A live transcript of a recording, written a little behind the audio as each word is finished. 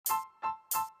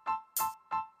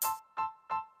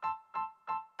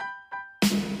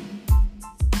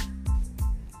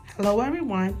Hello,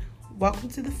 everyone. Welcome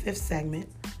to the fifth segment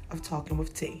of Talking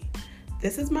with T.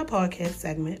 This is my podcast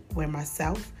segment where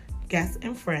myself, guests,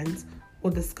 and friends will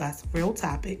discuss real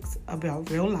topics about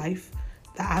real life,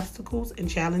 the obstacles and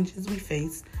challenges we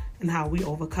face, and how we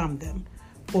overcome them.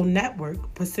 We'll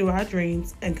network, pursue our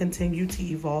dreams, and continue to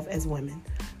evolve as women.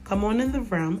 Come on in the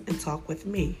room and talk with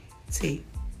me, T.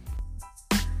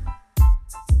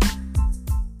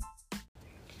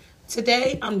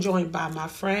 Today, I'm joined by my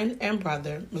friend and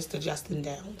brother, Mr. Justin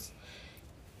Downs.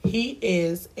 He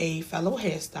is a fellow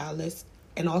hairstylist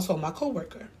and also my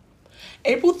coworker.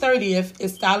 April 30th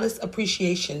is Stylist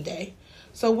Appreciation Day,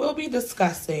 so we'll be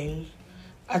discussing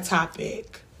a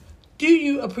topic. Do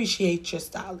you appreciate your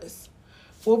stylist?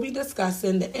 We'll be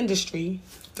discussing the industry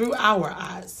through our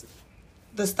eyes,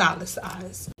 the stylist's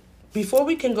eyes. Before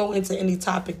we can go into any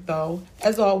topic, though,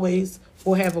 as always,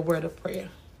 we'll have a word of prayer.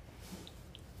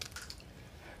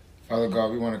 Father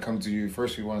God, we want to come to you.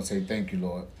 First, we want to say thank you,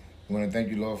 Lord. We want to thank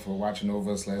you, Lord, for watching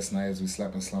over us last night as we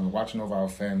slept in slumber, watching over our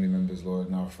family members, Lord,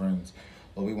 and our friends.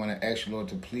 Lord, we want to ask you, Lord,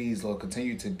 to please, Lord,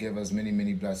 continue to give us many,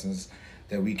 many blessings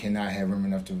that we cannot have room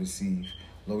enough to receive.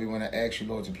 Lord, we want to ask you,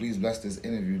 Lord, to please bless this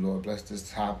interview, Lord, bless this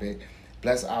topic,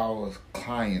 bless our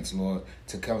clients, Lord,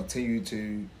 to continue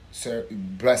to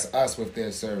bless us with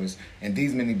their service. And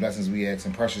these many blessings we ask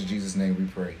in precious Jesus' name we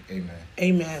pray. Amen.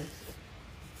 Amen.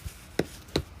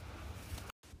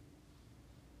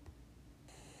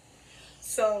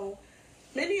 So,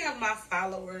 many of my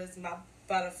followers, my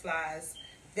butterflies,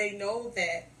 they know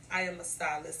that I am a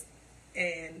stylist,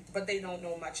 but they don't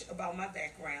know much about my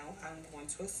background, I'm going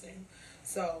to assume.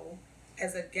 So,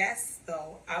 as a guest,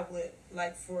 though, I would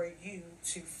like for you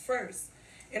to first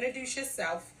introduce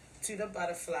yourself to the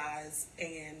butterflies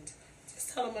and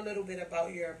just tell them a little bit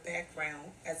about your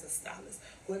background as a stylist.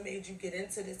 What made you get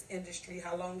into this industry?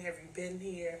 How long have you been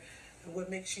here? And what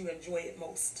makes you enjoy it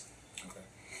most? Okay.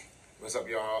 What's up,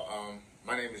 y'all?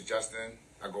 My name is Justin.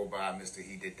 I go by Mr.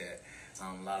 He Did That.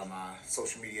 A lot of my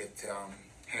social media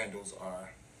handles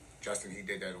are Justin He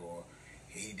Did That or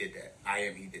He Did That. I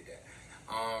am He Did That.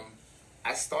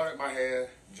 I started my hair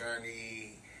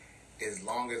journey as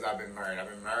long as I've been married. I've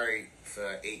been married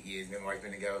for 8 years. Me and my wife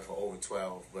been together for over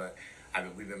 12, but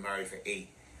we've been married for 8.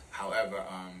 However,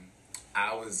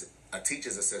 I was a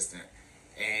teacher's assistant,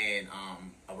 and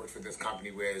I worked for this company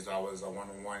where I was a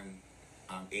one-on-one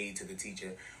aid to the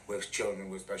teacher with children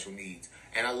with special needs.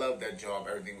 And I loved that job.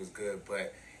 Everything was good,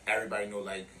 but everybody know,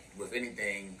 like, with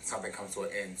anything, something comes to an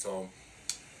end. So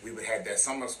we would have that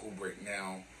summer school break.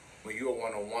 Now, when you're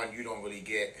one-on-one, you don't really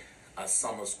get a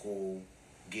summer school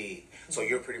gig. So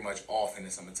you're pretty much off in the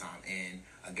summertime. And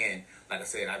again, like I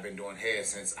said, I've been doing hair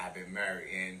since I've been married.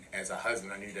 And as a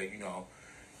husband, I knew that,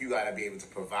 you got to be able to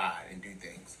provide and do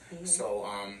things. Mm-hmm. So,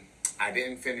 I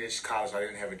didn't finish college. I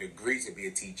didn't have a degree to be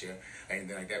a teacher or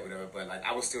anything like that, whatever. But like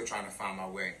I was still trying to find my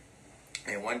way.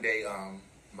 And one day,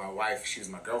 my wife, she was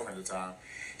my girlfriend at the time.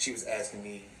 She was asking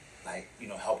me, like,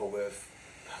 help her with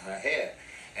her hair.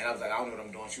 And I was like, I don't know what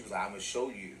I'm doing. She was like, I'm gonna show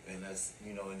you, and that's,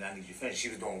 and I need you to finish. She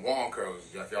was doing wand curls.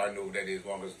 If y'all know what that is, the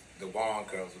wand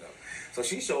curls, whatever. So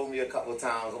she showed me a couple of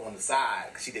times on the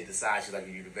side. She did the side. She's like,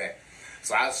 you do the back.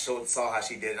 So I saw how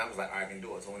she did it, and I was like, I can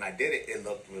do it. So when I did it, it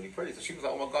looked really pretty. So she was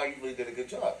like, oh my God, you really did a good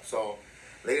job. So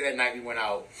later that night, we went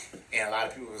out, and a lot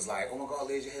of people was like, oh my God,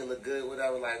 Liz, your hair look good,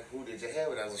 whatever. Like, who did your hair,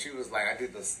 whatever. So she was like, I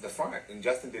did the front, and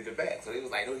Justin did the back. So he was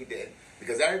like, no, he didn't.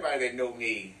 Because everybody that know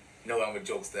me know I'm a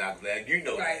jokester. I'm glad you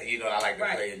know that. I like to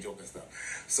play and joke and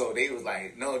stuff. So they was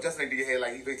like, no, Justin did your hair,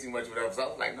 like, he paid too much, whatever. So I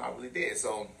was like, no, I really did.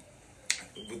 So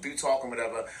through talking,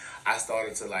 whatever, I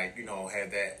started to, like,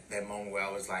 have that moment where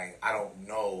I was like, I don't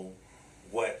know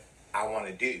what I want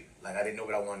to do. Like, I didn't know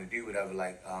what I wanted to do, whatever.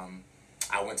 Like,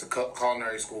 I went to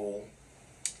culinary school,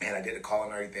 and I did a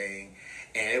culinary thing,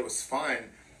 and it was fun,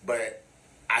 but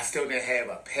I still didn't have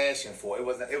a passion for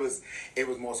it. It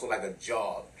was more so like a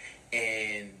job,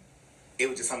 and it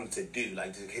was just something to do,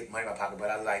 like, to hit money in my pocket. But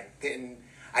I didn't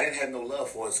have no love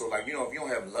for it. So, like, if you don't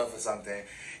have love for something,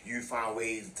 you find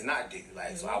ways to not do. Like,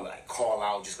 mm-hmm. So I would, like, call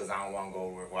out just because I don't want to go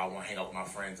to work or I want to hang out with my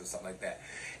friends or something like that.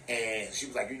 And she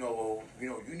was like, you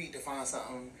need to find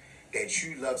something that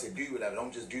you love to do, whatever.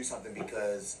 Don't just do something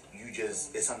because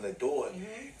it's something to do it.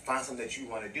 Mm-hmm. Find something that you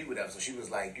want to do, whatever. So she was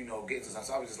like, get into something.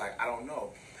 So I was just like, I don't know.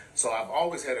 So I've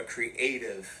always had a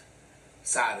creative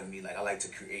side of me. Like, I like to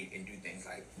create and do things,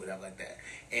 like, whatever, like that.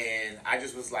 And I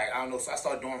just was like, I don't know. So I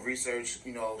started doing research,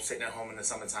 sitting at home in the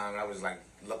summertime, and I was like,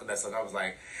 looking at stuff. I was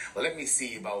like, well, let me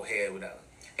see about hair, whatever.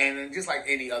 And then just like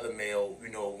any other male,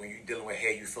 when you're dealing with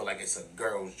hair, you feel like it's a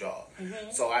girl's job.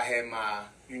 Mm-hmm. So I had my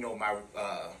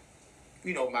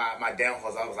you know, my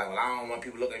downfalls. I was like, well, I don't want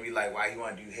people looking at me like, why he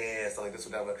want to do hair, stuff like this,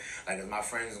 whatever. Like, is my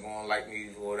friends going to like me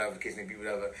or whatever, the case may be,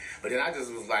 whatever. But then I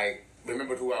just was like,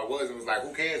 remembered who I was and was like,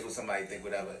 who cares what somebody think,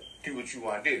 whatever. Do what you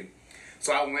want to do.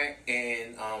 So I went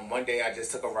and one day I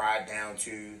just took a ride down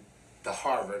to the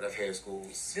Harvard of hair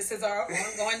schools. This is our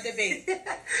ongoing debate.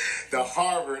 The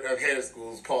Harvard of hair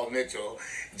schools, Paul Mitchell,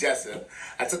 Jessup.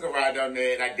 I took a ride down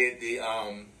there and I did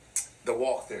the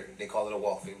walkthrough. They call it a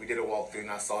walkthrough. We did a walkthrough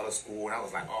and I saw the school and I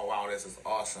was like, oh wow, this is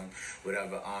awesome,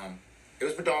 whatever. It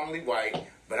was predominantly white,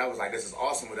 but I was like, this is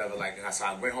awesome, whatever. Like, and so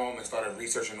I went home and started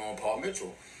researching on Paul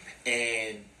Mitchell,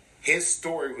 and his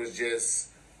story was just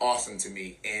awesome to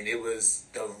me. And it was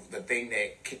the thing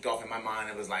that kicked off in my mind.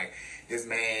 It was like, this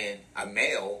man, a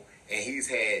male, and he's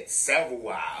had several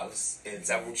wives and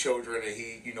several children, and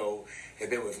he, you know,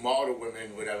 had been with model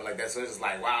women, whatever, like that. So it's just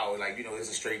like, wow, like, you know, he's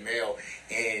a straight male,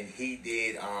 and he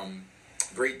did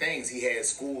great things. He had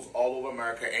schools all over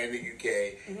America and the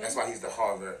UK. Mm-hmm. That's why he's the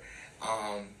Harvard.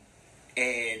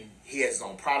 And he has his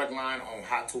own product line, own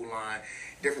hot tool line,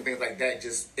 different things like that.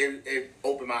 Just it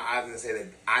opened my eyes and said that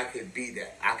I could be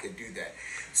that. I could do that.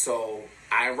 So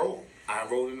I enrolled. I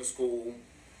enrolled in the school,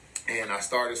 and I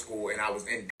started school, and I was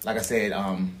in. Like I said,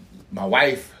 my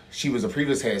wife, she was a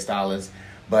previous hairstylist,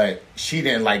 but she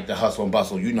didn't like the hustle and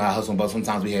bustle. You know how hustle and bustle,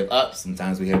 sometimes we have ups,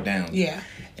 sometimes we have downs. Yeah.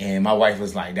 And my wife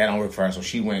was like, that don't work for her. So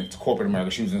she went to corporate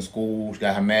America. She was in school, she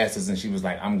got her master's, and she was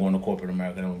like, I'm going to corporate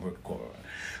America. I don't work at corporate America.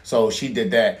 So she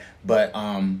did that. But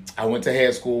I went to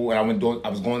hair school, and I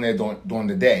was going there during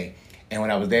the day. And when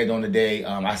I was there during the day,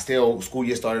 school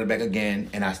year started back again,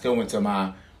 and I still went to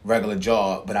my regular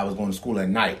job, but I was going to school at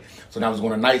night. So now I was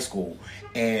going to night school.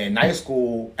 And night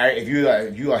school, if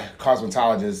you are a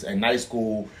cosmetologist at night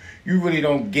school, you really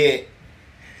don't get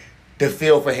the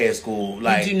feel for hair school.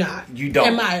 Like, you do not. You don't.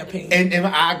 In my opinion. And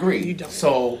I agree. You don't.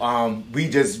 So we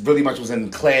just really much was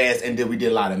in class, and then we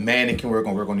did a lot of mannequin work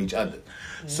on each other.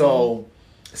 Mm. So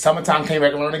summertime came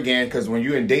back around again, because when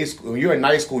you're in day school, when you're in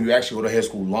night school, you actually go to hair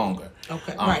school longer.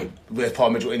 Okay, right. With Paul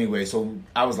Mitchell anyway. So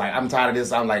I was like, I'm tired of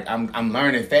this. I'm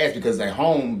learning fast, because at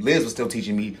home, Liz was still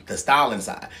teaching me the styling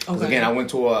side. Because again, I went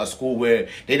to a school where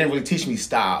they didn't really teach me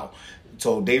style.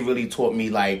 So they really taught me,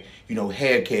 like, you know,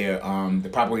 hair care, the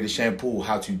proper way to shampoo,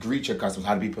 how to greet your customers,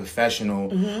 how to be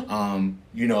professional,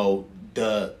 you know,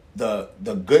 the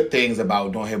good things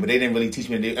about doing hair, but they didn't really teach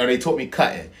me. They taught me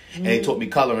cutting, and they taught me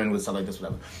coloring with stuff like this,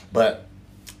 whatever. But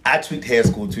I tweaked hair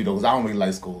school too, though, because I don't really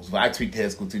like schools, but I tweaked hair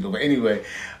school too, though. But anyway,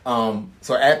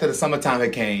 so after the summertime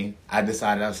had came, I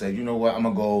said, you know what, I'm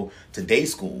going to go to day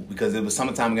school, because it was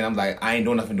summertime again. I'm like, I ain't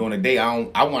doing nothing during the day.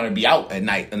 I want to be out at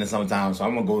night in the summertime, so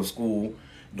I'm going to go to school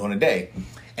during the day,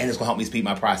 and it's going to help me speed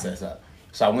my process up.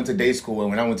 So I went to day school,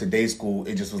 and when I went to day school,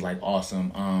 it just was, like,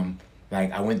 awesome.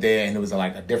 Like, I went there, and it was,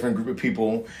 like, a different group of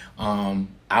people.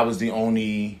 I was the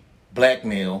only black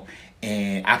male,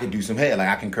 and I could do some hair. Like,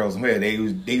 I can curl some hair. They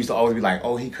used to always be like,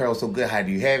 oh, he curls so good. How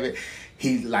do you have it?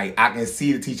 I can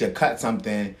see the teacher cut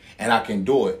something, and I can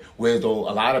do it. Whereas though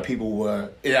a lot of people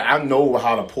I know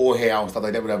how to pull hair out and stuff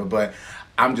like that, whatever, but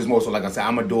I'm just more so, like I said,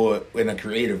 I'm going to do it in a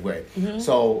creative way. Mm-hmm.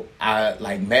 So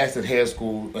I, mastered hair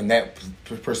school in that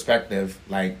perspective,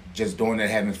 just doing it,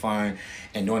 having fun,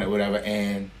 and doing it, whatever,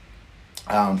 and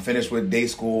finished with day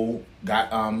school,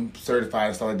 got certified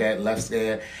and stuff like that, left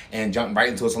there, and jumped right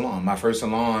into a salon. My first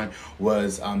salon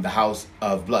was the House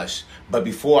of Blush. But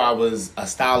before I was a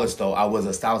stylist, though, I was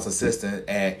a stylist assistant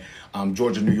at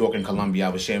Georgia, New York, and Columbia. I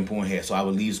was shampooing hair. So I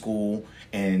would leave school,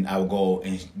 and I would go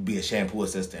and be a shampoo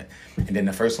assistant. And then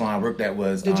the first salon I worked at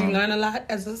was... Did you learn a lot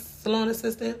as a salon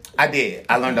assistant? I did.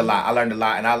 I learned a lot.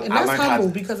 And that's humble,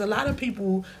 because a lot of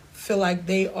people feel like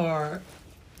they are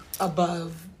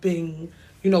above being,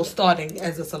 starting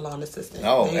as a salon assistant.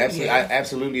 Oh, absolutely. Yeah. I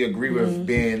absolutely agree with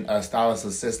being a stylist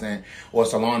assistant or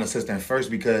salon assistant first,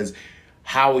 because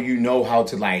how will you know how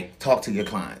to talk to your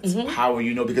clients? Mm-hmm. How will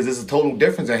you know? Because it's a total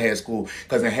difference in hair school.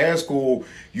 Because in hair school,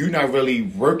 you're not really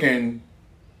working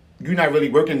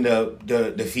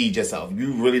the feed yourself.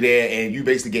 You really there, and you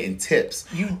basically getting tips.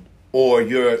 Or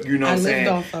you're, you know what I'm saying?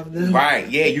 I lived off of them. Right.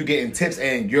 Yeah, you're getting tips,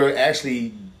 and you're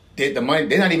actually... The money,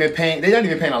 they're not even paying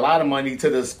a lot of money to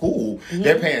the school. Mm-hmm.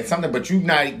 They're paying something, but you're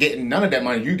not getting none of that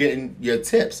money. You're getting your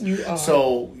tips. You are.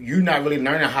 So you're not really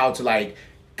learning how to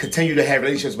continue to have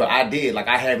relationships. But I did.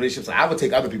 I had relationships. I would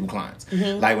take other people's clients.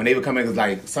 Mm-hmm. When they would come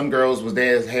in, some girls was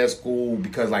there at hair school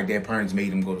because their parents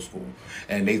made them go to school,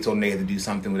 and they told them they had to do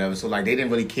something, whatever. So they didn't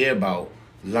really care about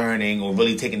learning or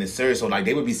really taking it serious. So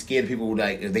they would be scared of people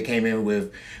if they came in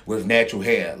with natural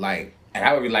hair, And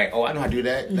I would be like, oh, I know how to do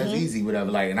that. That's easy,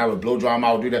 whatever. And I would blow dry them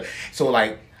out, do that. So,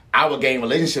 I would gain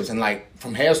relationships, and like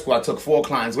from hair school, I took 4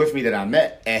 clients with me that I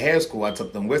met at hair school. I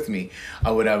took them with me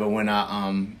or whatever when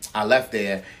I left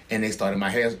there, and they started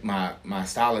my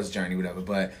stylist journey, whatever.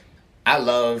 But I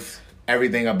love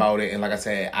everything about it, and like I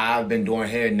said, I've been doing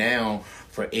hair now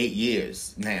for 8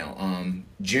 years now.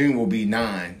 June will be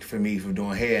 9 for me for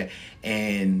doing hair,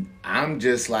 and I'm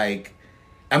just like.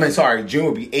 June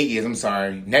will be 8 years. I'm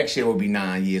sorry. Next year will be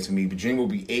 9 years for me. But June will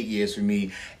be 8 years for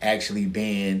me actually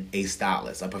being a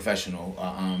stylist, a professional.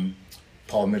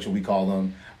 Paul Mitchell, we call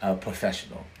them a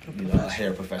professional. A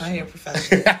hair professional. A hair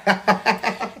professional.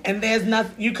 And there's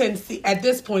nothing, you couldn't see, at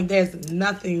this point, there's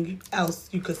nothing else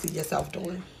you could see yourself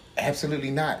doing.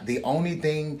 Absolutely not. The only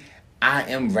thing I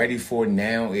am ready for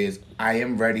now is I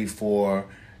am ready for,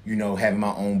 having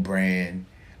my own brand.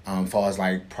 Far as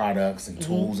like products and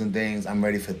tools and things, I'm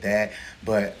ready for that.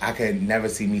 But I could never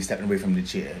see me stepping away from the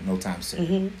chair no time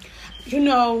soon.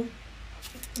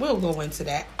 We'll go into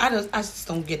that. I just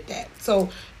don't get that. So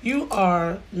you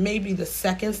are maybe the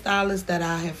second stylist that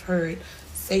I have heard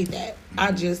say that.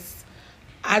 I just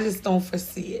don't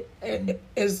foresee it.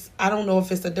 I don't know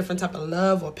if it's a different type of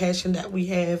love or passion that we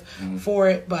have for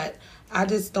it, but I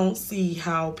just don't see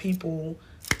how people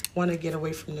want to get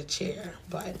away from the chair,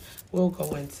 but we'll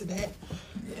go into that.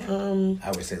 Yeah.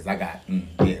 I would say I got.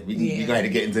 You go ahead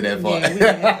and get into that part. Yeah, we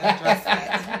can address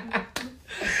that.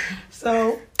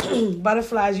 So,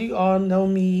 Butterflies, you all know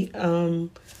me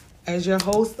as your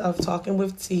host of Talking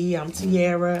with T. I'm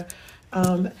Tiara.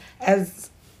 As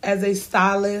a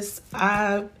stylist,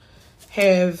 I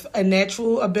have a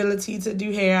natural ability to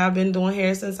do hair. I've been doing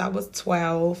hair since I was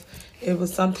 12. It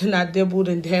was something I dibbled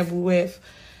and dabbled with.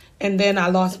 And then I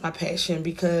lost my passion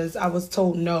because I was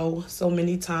told no so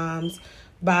many times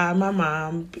by my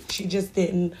mom. She just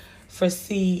didn't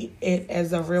foresee it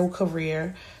as a real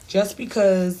career. Just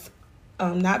because,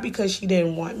 not because she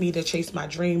didn't want me to chase my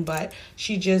dream, but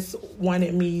she just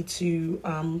wanted me to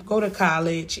go to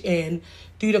college and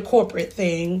do the corporate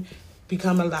thing,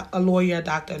 become a lawyer, a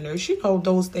doctor, a nurse,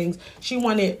 those things. She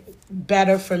wanted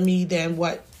better for me than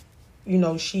what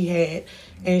she had,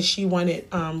 and she wanted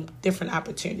different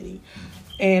opportunity.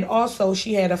 And also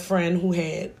she had a friend who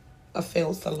had a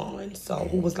failed salon,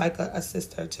 who was like a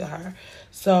sister to her.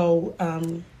 So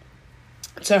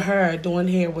to her, doing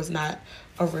hair was not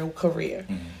a real career.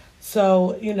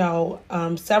 So,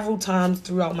 several times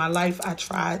throughout my life, I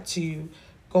tried to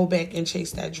go back and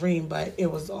chase that dream, but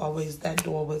it was always, that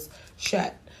door was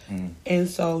shut. And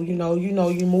so, you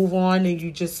move on and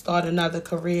you just start another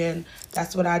career. And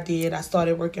that's what I did. I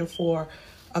started working for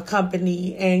a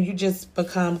company, and you just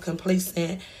become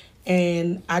complacent.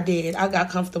 And I did. I got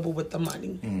comfortable with the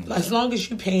money. As long as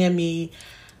you paying me,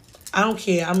 I don't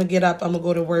care. I'm going to get up. I'm going to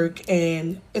go to work,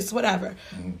 and it's whatever.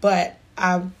 But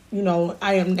I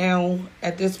am now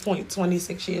at this point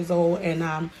 26 years old, and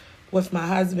I'm with my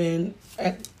husband,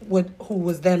 who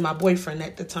was then my boyfriend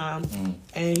at the time.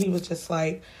 And he was just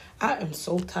like, I am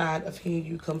so tired of hearing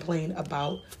you complain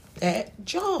about that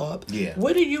job. Yeah.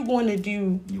 What are you going to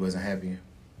do? You wasn't happy.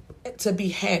 To be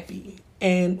happy.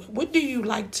 And what do you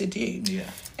like to do? Yeah.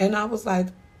 And I was like,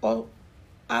 oh,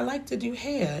 I like to do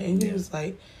hair. And he was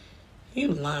like, you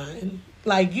lying.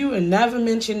 Like, you would never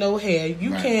mention no hair. You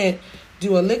can't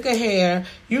do a lick of hair.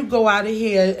 You go out of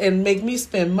here and make me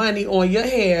spend money on your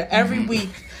hair every week.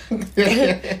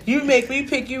 You make me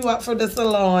pick you up for the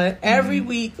salon every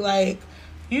week. Like,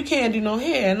 you can't do no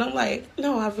hair. And I'm like,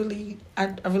 no, I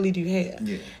really do hair.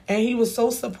 Yeah. And he was so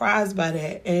surprised by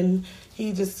that. And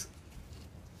he just,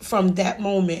 from that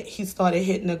moment, he started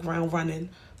hitting the ground running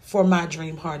for my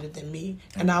dream harder than me.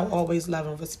 And I'll always love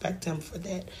and respect him for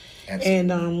that.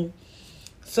 Absolutely. And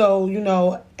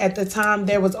so, at the time,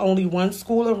 there was only one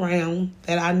school around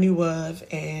that I knew of,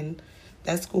 and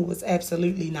that school was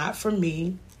absolutely not for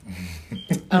me.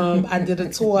 I did a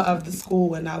tour of the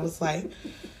school, and I was like,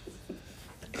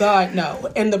 God, no.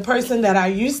 And the person that I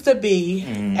used to be,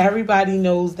 everybody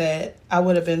knows that I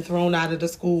would have been thrown out of the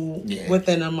school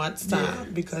within a month's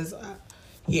time because,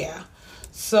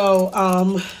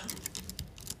 So,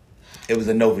 it was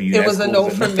a no for you. It was a no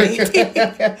for me.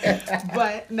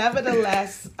 But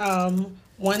nevertheless,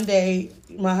 one day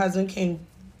my husband came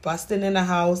busting in the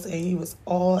house, and he was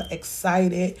all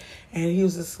excited, and he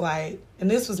was just like, and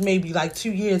this was maybe like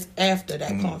 2 years after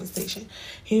that conversation.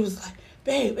 He was like,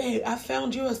 babe, I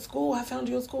found you a school.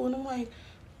 And I'm like,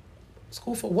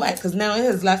 school for what? Because now it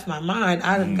has left my mind.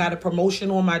 I got a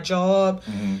promotion on my job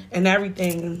and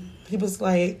everything. And he was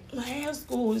like, my hair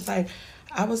school. He's like,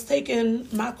 I was taking,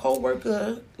 my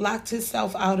coworker locked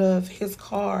himself out of his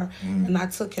car, and I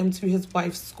took him to his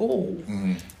wife's school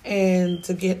and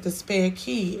to get the spare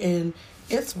key, and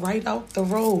it's right out the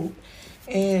road.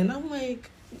 And I'm like,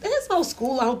 there's no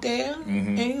school out there.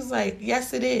 And he's like,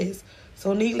 yes, it is.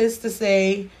 So needless to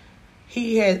say,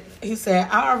 he said,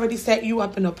 I already set you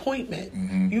up an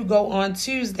appointment. You go on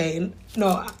Tuesday.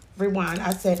 No, rewind.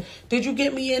 I said, did you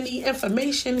get me any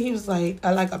information? He was like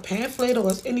a pamphlet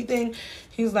or anything.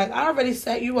 He was like, I already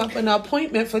set you up an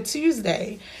appointment for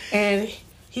Tuesday. And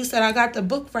he said, I got the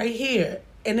book right here.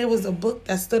 And it was a book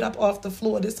that stood up off the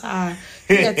floor this high.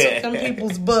 He had took them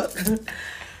people's book.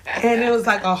 And it was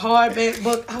like a hardback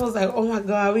book. I was like, oh my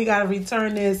God, we got to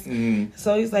return this.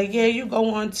 So he's like, yeah, you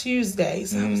go on Tuesday.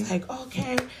 So I was like,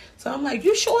 okay. So I'm like,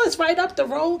 you sure it's right up the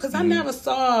road? Because I never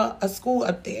saw a school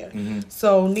up there.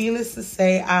 So needless to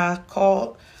say, I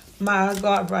called my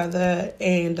godbrother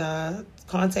and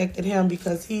contacted him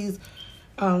because he's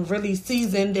really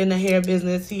seasoned in the hair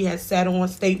business. He had sat on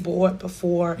state board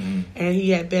before, and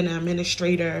he had been an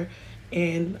administrator.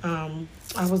 And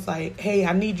I was like, hey,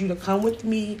 I need you to come with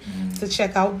me to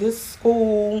check out this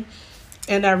school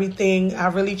and everything. I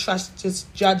really trust his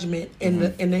judgment in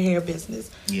the hair business.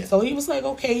 Yeah. So he was like,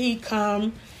 okay, he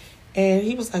come. And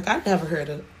he was like, I never heard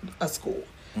of a school.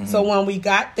 So when we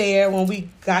got there, when we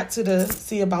got to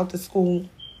see about the school,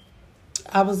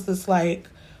 I was just like,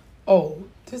 oh,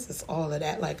 this is all of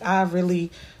that. Like, I really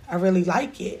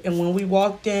like it. And when we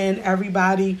walked in,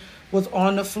 everybody was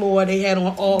on the floor. They had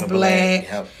on all black.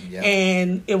 Yep.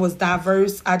 And it was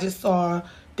diverse. I just saw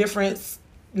different,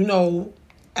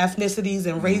 ethnicities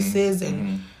and races.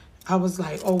 And I was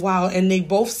like, oh, wow. And they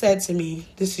both said to me,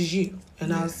 this is you.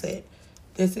 And I said,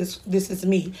 this is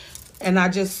me. And I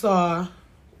just saw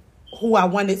who I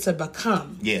wanted to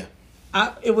become. Yeah.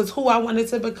 It was who I wanted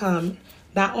to become.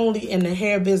 Not only in the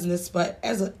hair business, but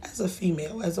as a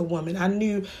female, as a woman. I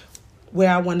knew where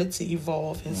I wanted to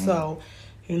evolve. And so,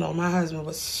 my husband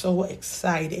was so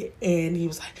excited. And he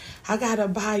was like, I got to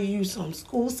buy you some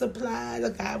school supplies.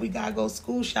 We got to go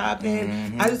school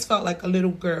shopping. I just felt like a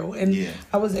little girl. And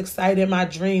I was excited. My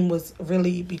dream was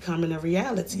really becoming a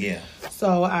reality. Yeah.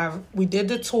 So we did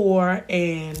the tour,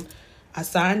 and I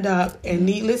signed up. And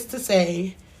needless to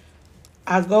say,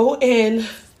 I go in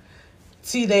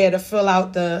there to fill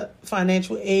out the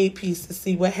financial aid piece to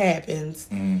see what happens.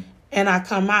 And I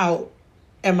come out,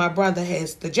 and my brother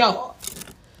has the job.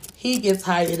 He gets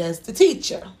hired as the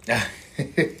teacher.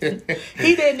 He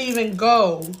didn't even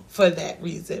go for that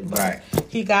reason. But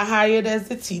he got hired as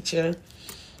the teacher.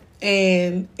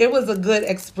 And it was a good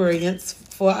experience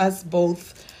for us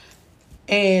both.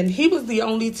 And he was the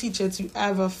only teacher to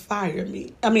ever fail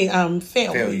me.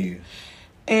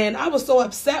 And I was so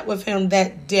upset with him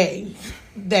that day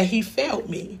that he failed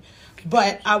me.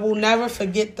 But I will never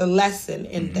forget the lesson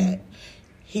in that.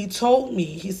 He told me,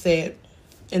 he said,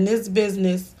 in this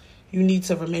business, you need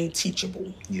to remain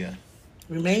teachable. Yeah.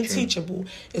 Remain teachable.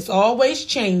 It's always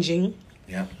changing.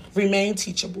 Yeah. Remain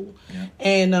teachable. Yeah.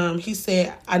 And he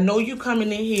said, I know you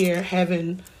coming in here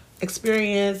having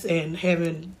experience and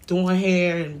doing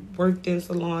hair and worked in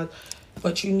salons,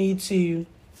 but you need to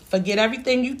forget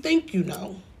everything you think you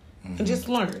know and just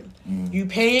learn. You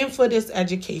paying for this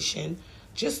education,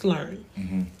 just learn.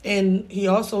 And he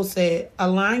also said,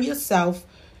 align yourself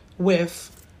with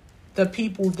the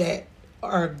people that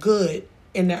are good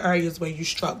in the areas where you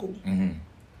struggle.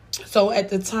 So at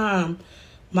the time,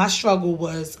 my struggle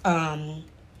was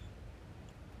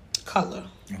color.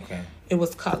 Okay. It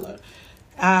was color.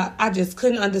 I just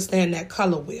couldn't understand that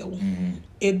color wheel.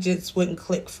 It just wouldn't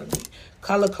click for me.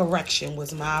 Color correction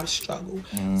was my struggle.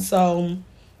 So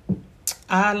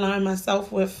I aligned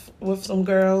myself with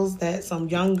some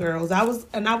young girls. I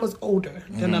was older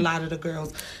than a lot of the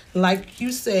girls. Like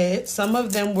you said, some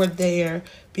of them were there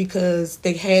because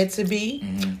they had to be,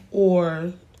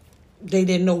 or they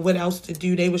didn't know what else to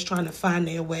do. They was trying to find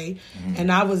their way,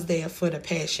 and I was there for the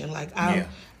passion. Like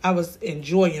I was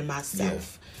enjoying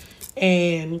myself,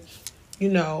 and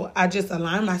I just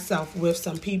aligned myself with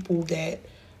some people that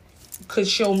could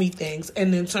show me things,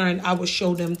 and in turn I would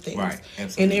show them things. Right,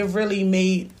 absolutely. And it really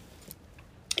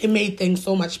made things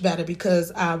so much better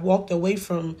because I walked away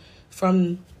from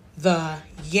the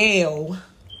Yale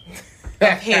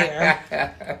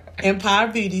hair, Empire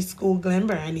Beauty School, Glen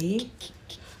Burnie.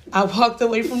 I walked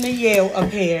away from the Yale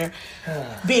of hair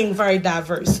being very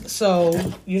diverse. So,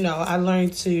 I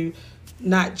learned to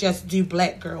not just do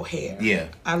black girl hair. Yeah.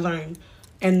 I learned,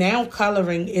 and now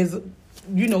coloring is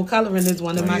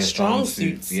one of my strong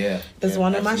suits. Yeah. It's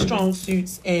one of my strong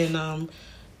suits. And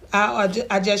I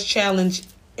just challenge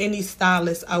any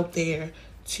stylist out there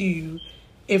to,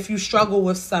 if you struggle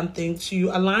with something, to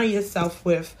align yourself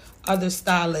with other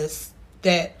stylists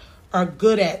that are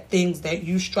good at things that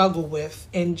you struggle with,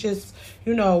 and just,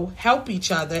 help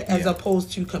each other as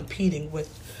opposed to competing with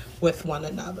with one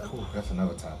another. Ooh, that's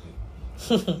another topic.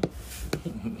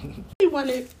 What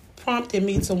prompted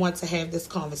me to want to have this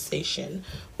conversation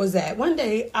was that one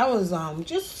day I was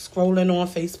just scrolling on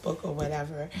Facebook or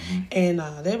whatever, and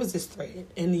there was this thread,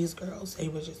 and these girls, they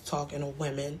were just talking, or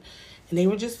women, and they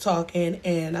were just talking,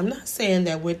 and I'm not saying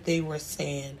that what they were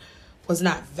saying was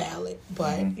not valid,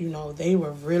 but you know, they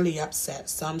were really upset.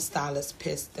 Some stylists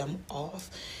pissed them off,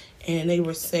 and they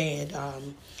were saying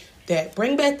that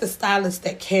bring back the stylists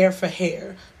that care for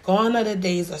hair. Gone are the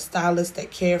days of stylists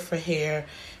that care for hair,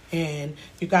 and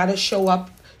you got to show up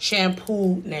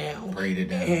shampooed now. Braid it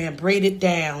down. And braid it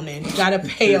down, and you got to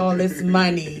pay all this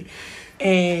money,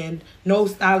 and no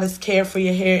stylists care for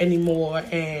your hair anymore.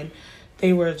 And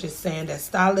they were just saying that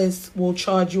stylists will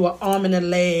charge you an arm and a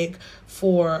leg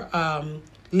for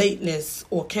lateness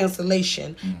or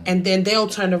cancellation, and then they'll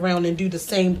turn around and do the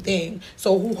same thing.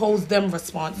 So who holds them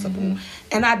responsible?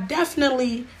 And I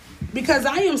definitely, because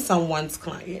I am someone's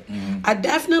client, I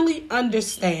definitely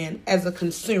understand as a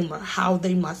consumer how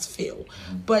they must feel.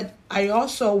 But I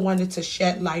also wanted to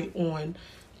shed light on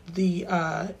the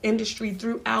industry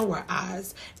through our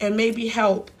eyes, and maybe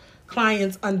help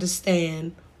clients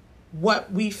understand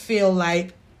what we feel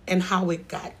like and how it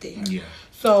got there. Yeah.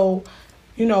 So,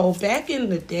 you know, back in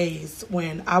the days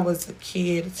when I was a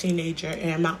kid, a teenager,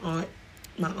 and my aunt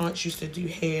used to do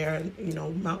hair, and, you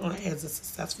know, my aunt has a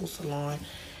successful salon.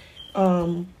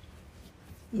 My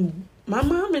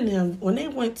mom and them, when they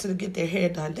went to get their hair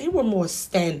done, they were more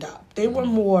stand up. They were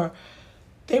more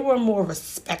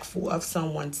respectful of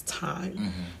someone's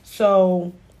time.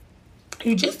 So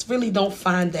you just really don't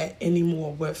find that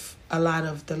anymore with a lot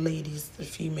of the ladies, the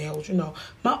females. You know,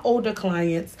 my older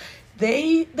clients,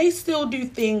 they still do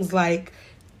things like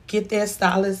get their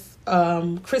stylist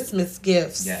Christmas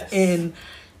gifts. Yes. And,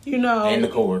 you know, and the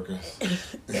coworkers.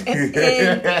 and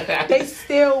they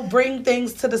still bring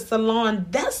things to the salon.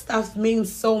 That stuff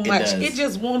means so much. It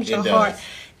just warms your heart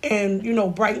and, you know,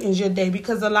 brightens your day.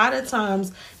 Because a lot of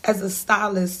times as a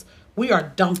stylist, we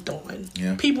are dumped on.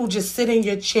 Yeah. People just sit in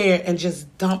your chair and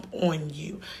just dump on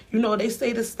you. You know, they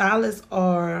say the stylists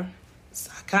are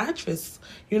psychiatrists,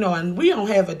 you know, and we don't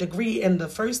have a degree in the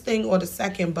first thing or the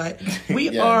second, but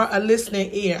we are a listening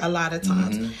ear a lot of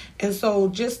times. And so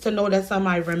just to know that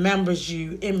somebody remembers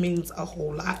you, it means a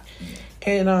whole lot.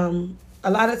 And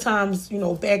a lot of times, you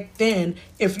know, back then,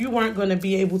 if you weren't going to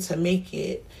be able to make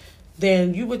it,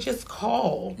 then you would just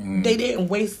call. They didn't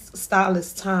waste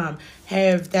stylist time,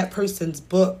 have that person's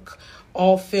book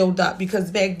all filled up,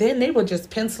 because back then they were just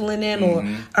penciling in. Or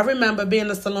I remember being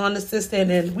a salon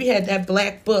assistant, and we had that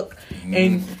black book,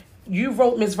 and you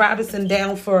wrote Miss Robinson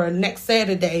down for next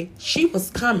Saturday. She was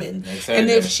coming, and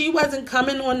if she wasn't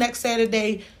coming on next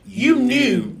Saturday, you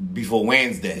knew before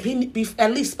Wednesday,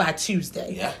 at least by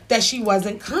Tuesday, that she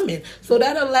wasn't coming. So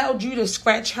that allowed you to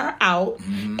scratch her out,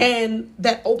 and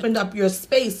that opened up your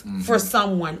space for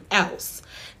someone else.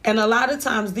 And a lot of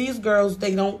times these girls,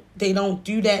 they don't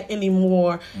do that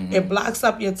anymore. It blocks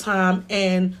up your time,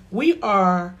 and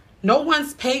no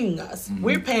one's paying us.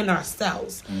 We're paying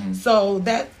ourselves. So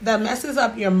that messes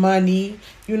up your money,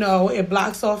 you know, it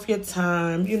blocks off your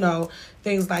time, you know,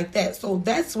 things like that. So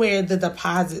that's where the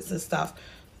deposits and stuff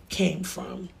came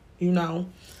from, you know.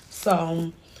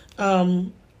 So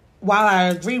while I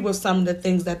agree with some of the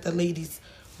things that the ladies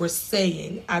were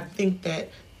saying, I think that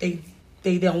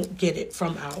they don't get it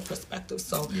from our perspective.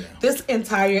 So this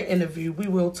entire interview, we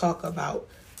will talk about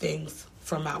things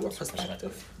from our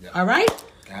perspective. All right?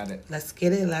 Got it. Let's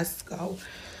get it. Let's go.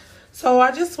 So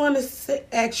I just want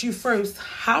to ask you first,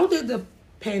 how did the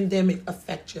pandemic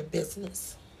affect your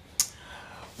business?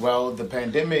 Well, the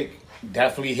pandemic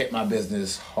definitely hit my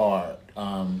business hard.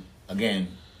 Again,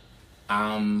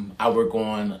 I work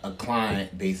on a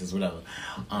client basis, whatever.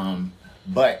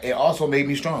 But it also made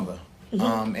me stronger.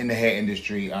 In the hair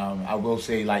industry. I will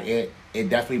say, like, it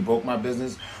definitely broke my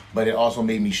business, but it also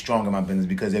made me strong in my business,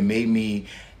 because it made me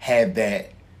have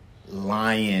that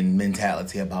lion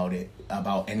mentality about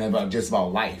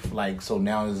life. Like, so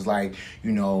now it's like,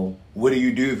 you know, what do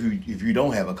you do if you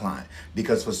don't have a client?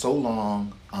 Because for so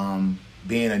long,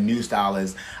 being a new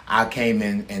stylist, I came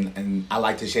in, and I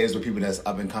like to share this with people that's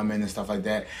up and coming and stuff like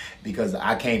that, because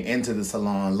I came into the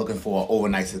salon looking for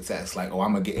overnight success. Like, oh,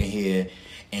 I'm gonna get in here,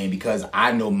 and because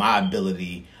I know my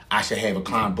ability, I should have a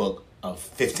client book of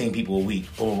 15 people a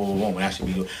week. Boom, boom, boom, and I should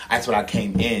be doing. That's what I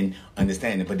came in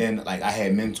understanding. But then, like, I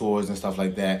had mentors and stuff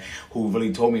like that who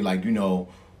really told me, like, you know,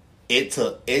 it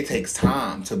takes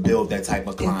time to build that type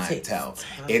of clientele.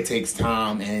 It takes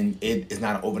time, and it is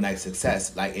not an overnight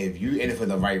success. Like, if you're in it for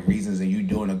the right reasons and you're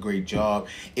doing a great job,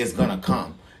 it's gonna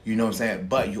come. You know what I'm saying?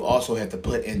 But you also have to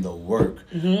put in the work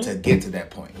to get to that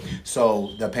point.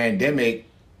 So the pandemic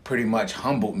pretty much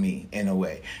humbled me in a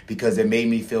way, because it made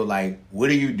me feel like, what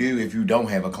do you do if you don't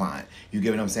have a client? You get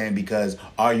what I'm saying? Because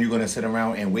are you going to sit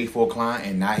around and wait for a client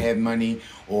and not have money,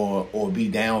 or be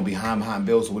down behind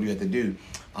bills? So what do you have to do?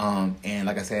 And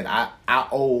like I said, I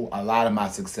owe a lot of my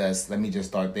success, let me just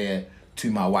start there,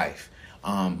 to my wife.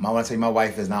 I want to tell you, my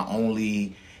wife is not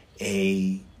only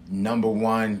a number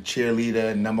one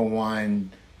cheerleader, number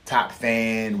one top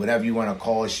fan, whatever you want to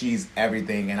call it. She's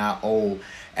everything, and I owe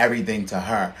everything to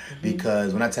her.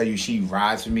 Because when I tell you, she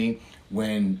rides for me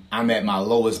when I'm at my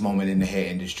lowest moment in the hair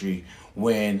industry,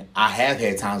 when I have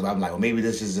had times where I'm like, well, maybe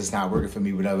this is just not working for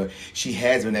me, whatever. She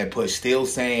has been that push, still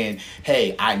saying,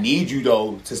 hey, I need you,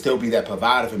 though, to still be that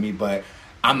provider for me, but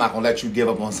I'm not going to let you give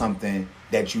up on something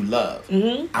that you love.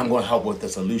 I'm going to help with the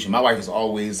solution. My wife is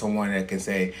always someone that can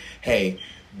say, hey,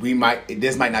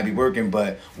 this might not be working,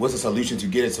 but what's the solution to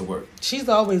get it to work? She's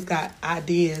always got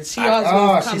ideas. She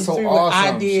always comes through with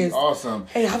ideas. She's awesome.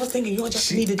 Hey, I was thinking you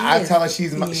just need to do I this. tell her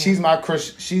she's my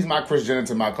Kris Jenner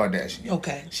to my Kardashian.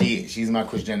 Okay. She's my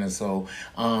Kris Jenner. So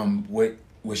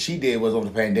what she did was, over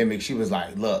the pandemic, she was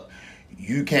like, look,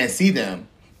 you can't see them,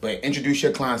 but introduce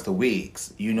your clients to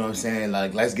wigs. You know what I'm saying?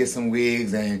 Like, let's get some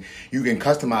wigs, and you can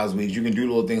customize wigs. You can do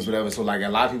little things, whatever. So, like, a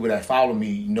lot of people that follow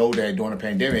me know that during the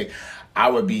pandemic, I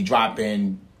would be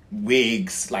dropping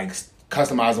wigs, like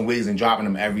customizing wigs and dropping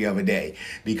them every other day,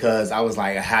 because I was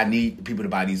like, I need people to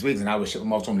buy these wigs, and I would ship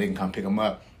them off to them. They can come pick them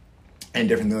up and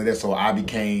different things like that. So I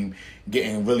became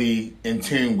getting really in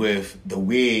tune with the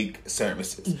wig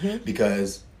services,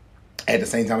 because at the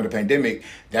same time of the pandemic,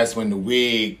 that's when the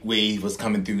wig wave was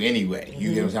coming through anyway.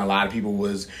 You get what I'm saying? A lot of people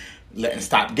was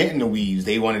stop getting the weaves.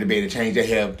 They wanted to be able to change their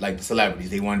hair like the celebrities.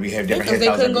 They wanted to have different hairstyles.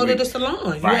 Because they couldn't go to the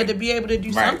salon. You had to be able to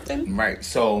do something. Right.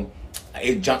 So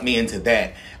it jumped me into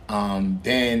that.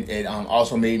 Then it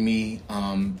also made me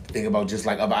think about just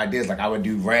like other ideas. Like I would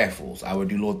do raffles. I would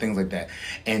do little things like that.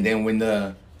 And then when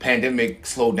the pandemic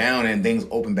slowed down and things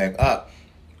opened back up,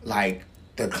 like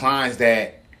the clients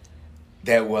that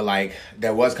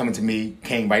was coming to me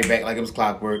came right back like it was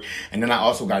clockwork. And then I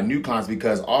also got new clients,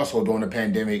 because also during the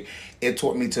pandemic, it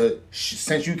taught me to,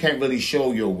 since you can't really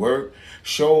show your work,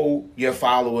 show your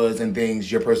followers and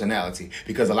things your personality.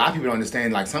 Because a lot of people don't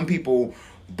understand, like some people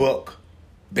book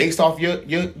based off your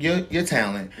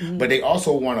talent, but they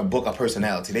also want to book a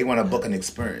personality. They want to book an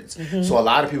experience. So a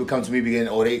lot of people come to me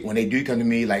when they do come to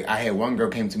me, like I had one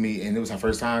girl came to me and it was her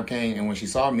first time came, and when she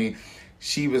saw me,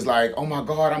 she was like, oh my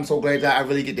God, I'm so glad that I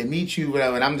really get to meet you,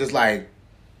 whatever. And I'm just like,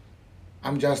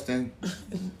 I'm Justin.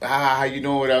 How you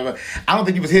doing, whatever. I don't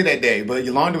think you was here that day, but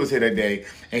Yolanda was here that day.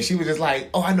 And she was just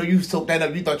like, oh, I know you soaked that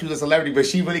up. You thought you was a celebrity. But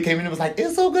she really came in and was like,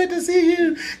 it's so good to see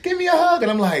you. Give me a hug. And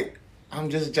I'm like,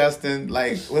 I'm just Justin.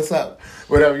 Like, what's up?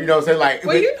 Whatever, you know what I'm saying? Like,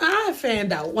 well, you know, I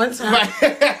fanned out one time.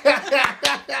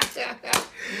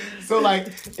 So like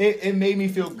it made me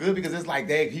feel good, because it's like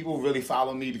people really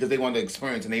follow me because they want the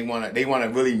experience, and they want to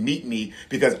really meet me,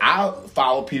 because I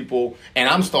follow people and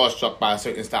I'm starstruck by a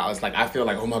certain stylist. Like I feel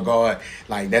like, oh my God,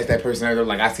 like that's that person.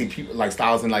 Like I see people like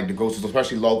stylists in like the grocery store,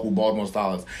 especially local Baltimore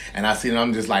stylists, and I see them,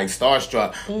 I'm just like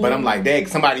starstruck. But I'm like, dang,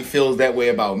 somebody feels that way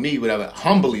about me, whatever.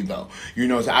 Humbly though, you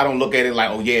know. So I don't look at it like,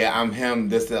 oh yeah, I'm him.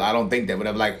 I don't think that,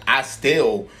 whatever. Like I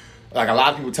still, like a lot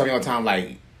of people tell me all the time,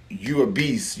 like, you a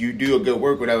beast, you do a good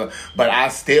work, whatever. But I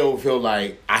still feel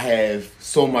like I have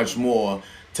so much more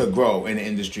to grow in the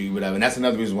industry, whatever. And that's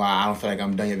another reason why I don't feel like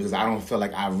I'm done yet, because I don't feel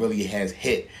like I really has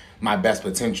hit my best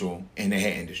potential in the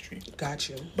hair industry. Got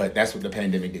you. But that's what the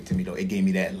pandemic did to me, though. It gave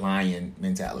me that lion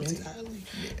mentality.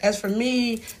 Yeah. As for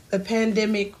me, the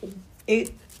pandemic,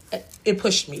 it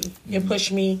pushed me. It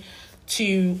pushed me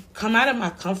to come out of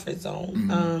my comfort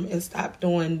zone and stop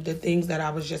doing the things that I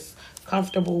was just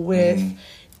comfortable with.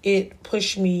 It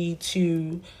pushed me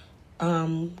to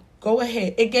go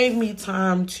ahead. It gave me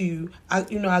time to, I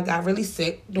got really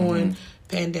sick during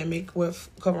pandemic with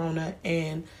Corona,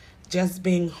 and just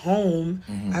being home,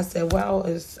 I said, well,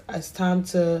 it's time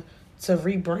to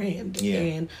rebrand. Yeah.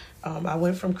 And I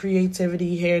went from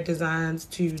creativity, hair designs,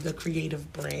 to the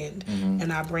creative brand,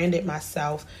 and I branded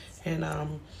myself. And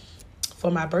for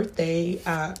my birthday,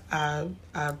 I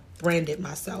branded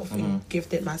myself and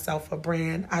gifted myself a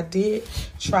brand. I did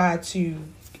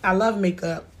I love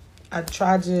makeup. I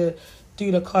tried to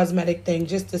do the cosmetic thing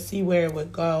just to see where it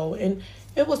would go. And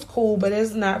it was cool, but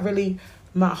it's not really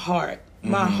my heart.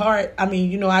 My heart, I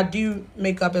mean, I do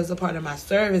makeup as a part of my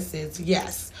services,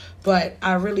 yes. But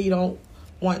I really don't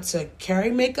want to carry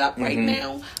makeup right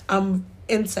now. I'm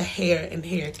into hair and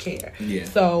hair care. Yeah.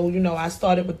 So, I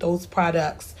started with those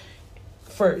products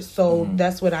first. So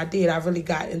that's what I did. I really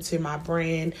got into my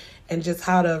brand and just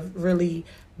how to really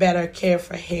better care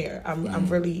for hair. I'm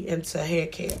really into hair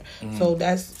care. So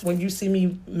that's when you see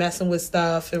me messing with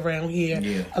stuff around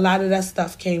here. A lot of that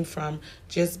stuff came from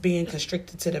just being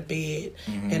constricted to the bed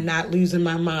and not losing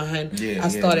my mind. I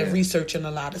started researching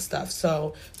a lot of stuff.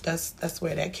 So that's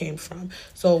where that came from.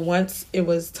 So once it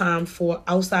was time for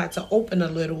outside to open a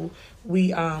little,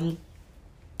 we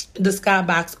the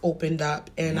skybox opened up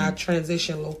and I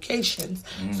transitioned locations.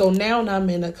 So now I'm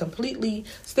in a completely,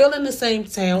 still in the same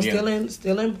town, still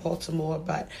in Baltimore,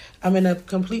 but I'm in a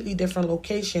completely different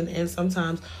location. And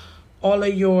sometimes all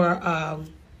of your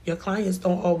clients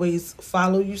don't always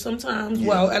follow you sometimes.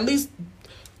 Well, at least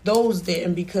those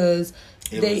didn't, because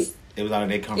it was out of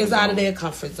their comfort zone. It's out of their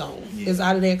comfort zone. It's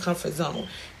out of their comfort zone.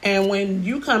 And when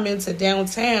you come into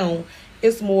downtown,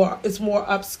 it's more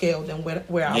upscale than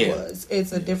where I was.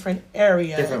 It's a different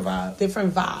area. Different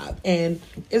vibe. And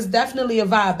it's definitely a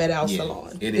vibe at our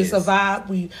salon. It's a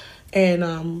vibe.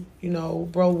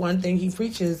 Bro, one thing he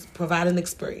preaches, provide an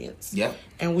experience.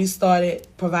 And I started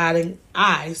providing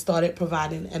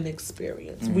an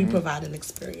experience. We provide an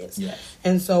experience.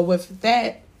 And so with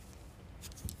that,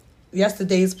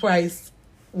 yesterday's price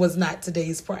was not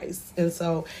today's price. And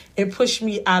so it pushed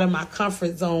me out of my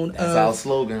comfort zone. That's our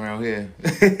slogan around here.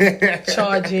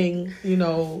 Charging,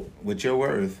 with your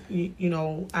worth.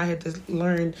 I had to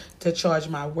learn to charge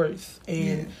my worth.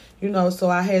 And, so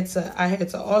I had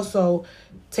to also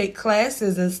take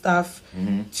classes and stuff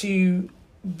to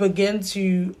begin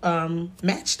to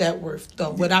match that worth.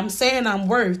 Though what I'm saying I'm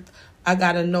worth, I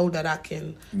got to know that I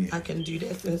can do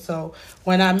this. And so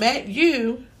when I met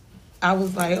you, I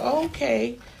was like,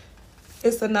 okay,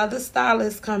 it's another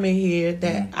stylist coming here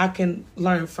that I can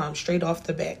learn from straight off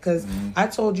the bat. Because I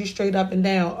told you straight up and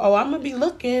down, I'm going to be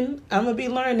looking, I'm going to be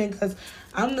learning, because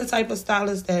I'm the type of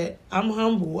stylist that I'm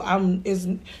humble.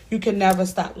 You can never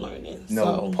stop learning.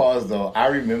 No, pause though. I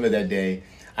remember that day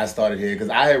I started here, because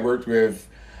I had worked with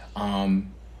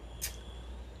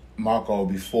Marco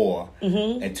before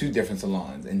at 2 different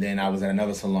salons. And then I was at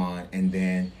another salon, and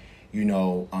then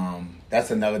that's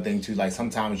another thing too. Like,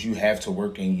 sometimes you have to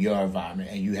work in your environment,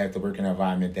 and you have to work in an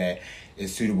environment that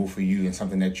is suitable for you and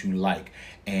something that you like.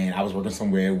 And I was working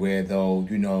somewhere where,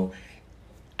 though,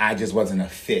 I just wasn't a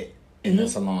fit in the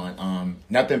salon.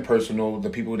 Nothing personal. The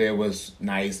people there was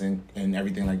nice and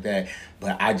everything like that,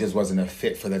 but I just wasn't a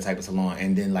fit for that type of salon.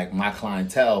 And then, like, my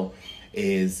clientele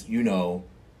is,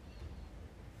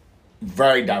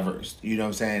 very diverse. You know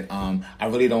what I'm saying? I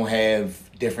really don't have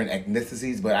different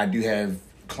ethnicities, but I do have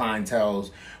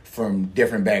clientels from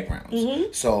different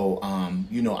backgrounds. So,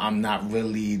 I'm not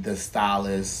really the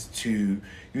stylist to,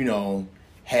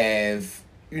 have,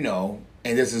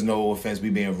 and this is no offense,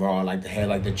 we being raw, like to have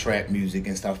like the trap music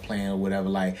and stuff playing or whatever.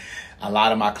 Like, a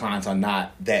lot of my clients are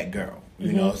not that girl.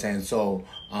 You know what I'm saying? So,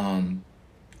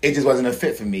 it just wasn't a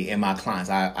fit for me and my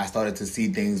clients. I started to see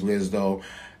things where as though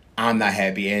I'm not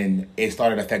happy, and it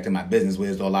started affecting my business, where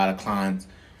as though a lot of clients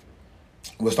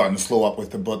were starting to slow up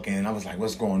with the booking. And I was like,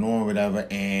 what's going on, whatever.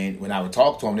 And when I would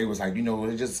talk to them, they was like,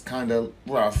 it's just kind of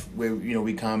rough where,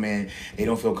 we come in, they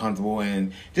don't feel comfortable,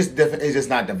 and just different. It's just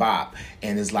not the vibe.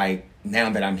 And it's like, now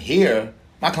that I'm here,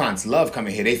 my clients love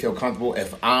coming here. They feel comfortable.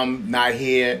 If I'm not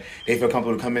here, they feel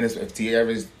comfortable to come in. If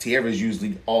Tierra's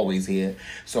usually always here.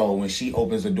 So when she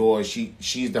opens the door,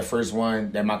 she's the first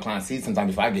one that my clients see sometimes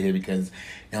before I get here, because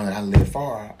now that I live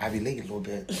far, I be late a little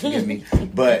bit. Excuse me.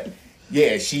 But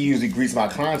yeah, she usually greets my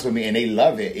clients with me, and they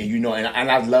love it. And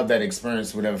and I love that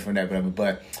experience, whatever.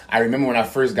 But I remember when I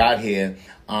first got here,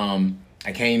 I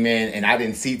came in and I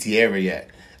didn't see Tierra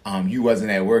yet. You wasn't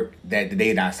at work the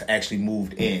day that I actually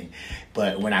moved in.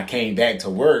 But when I came back to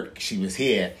work, she was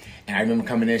here. And I remember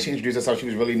coming in, she introduced herself, she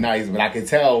was really nice, but I could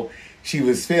tell she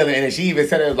was feeling, and she even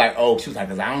said it was like, she was like,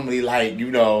 because I don't really like,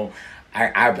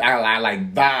 I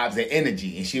like vibes and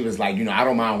energy. And she was like, I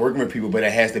don't mind working with people, but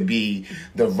it has to be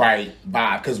the right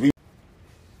vibe. Because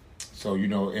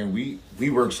and we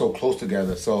work so close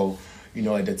together. So,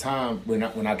 at the time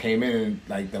when I came in,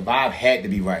 like, the vibe had to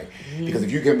be right. Because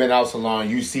if you come in our salon,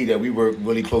 you see that we work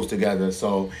really close together.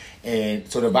 So the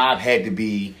vibe had to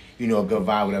be, a good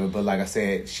vibe, whatever. But like I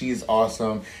said, she's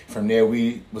awesome. From there,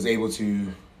 we was able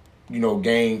to,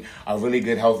 gain a really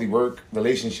good, healthy work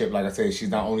relationship. Like I said, she's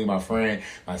not only my friend,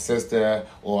 my sister,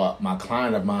 or my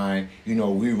client of mine.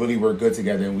 We really work good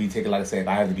together, and we take it, like I said, if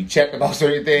I have to be checked about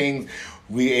certain things,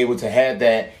 we able to have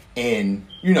that and,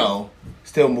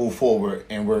 still move forward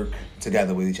and work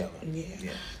together with each other.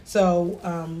 Yeah. So,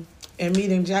 in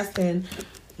meeting Justin,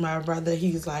 my brother,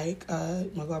 he's like,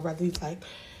 my god brother, he's like,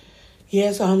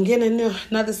 Yeah, so I'm getting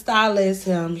another stylist.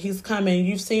 He's coming.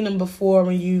 You've seen him before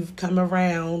when you've come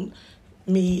around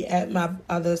me at my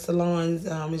other salons.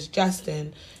 It's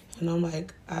Justin. And I'm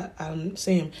like, I don't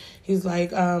see him. He's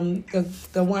like,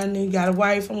 the one who got a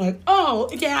wife. I'm like, oh,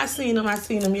 yeah, I seen him.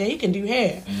 Yeah, he can do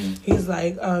hair. Mm-hmm. He's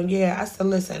like, yeah. I said,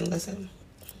 listen.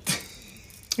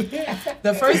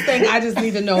 The first thing I just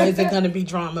need to know, is it going to be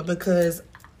drama? Because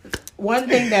one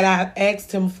thing that I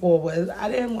asked him for was, I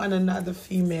didn't want another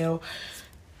female.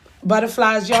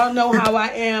 Butterflies, y'all know how I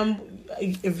am.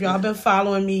 If y'all been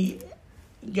following me,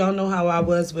 y'all know how I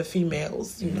was with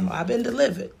females. You know, I've been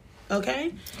delivered.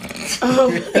 Okay?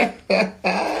 I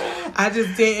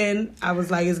just didn't. I was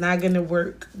like, it's not going to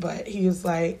work. But he was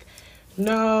like,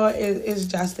 no, it's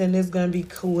Justin. It's going to be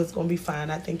cool. It's going to be fine.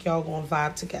 I think y'all going to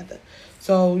vibe together.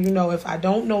 So, you know, if I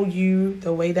don't know you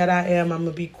the way that I am, I'm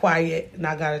going to be quiet and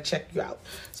I got to check you out.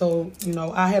 So, you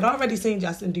know, I had already seen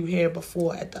Justin do hair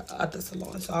before at the other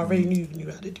salon. So I already knew you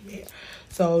knew how to do hair.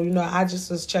 So, you know, I just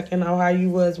was checking out how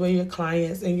you was with your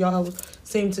clients. And y'all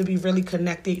seemed to be really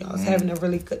connected. Y'all was having a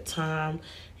really good time,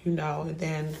 you know. And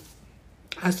then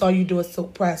I saw you do a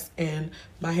silk press and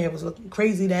my hair was looking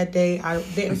crazy that day. I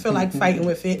didn't feel like fighting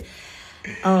with it.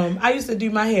 I used to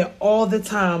do my hair all the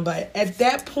time, but at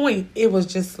that point, it was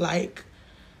just like,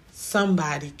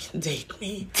 somebody can take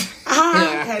me.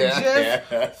 I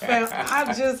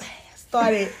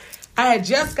had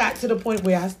just got to the point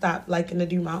where I stopped liking to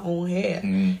do my own hair.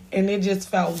 And it just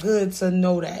felt good to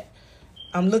know that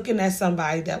I'm looking at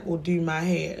somebody that will do my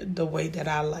hair the way that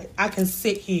I like. I can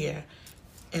sit here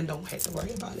and don't have to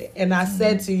worry about it. And I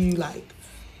said to you, like,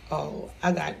 oh,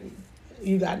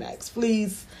 you got next,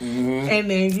 please. And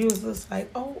then you was just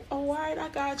like, oh, all right, I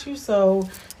got you. So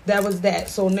that was that.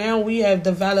 So now we have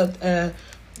developed a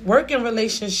working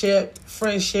relationship,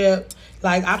 friendship.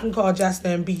 Like, I can call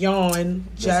Justin beyond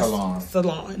just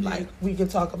salon. Like, we can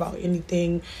talk about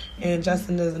anything. And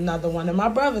Justin is another one of my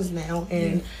brothers now.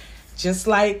 And just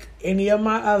like any of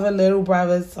my other little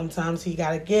brothers, sometimes he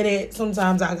got to get it.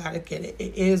 Sometimes I got to get it.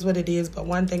 It is what it is. But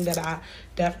one thing that I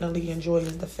definitely enjoy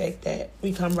is the fact that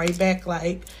we come right back.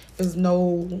 Like, there's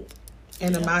no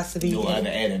animosity. No other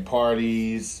adding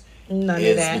parties. None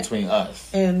of that. It's between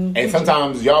us. And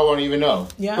sometimes y'all won't even know.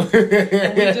 Yeah. And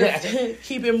we just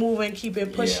keep it moving, keep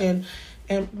it pushing.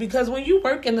 Yeah. And because when you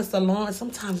work in a salon,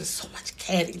 sometimes there's so much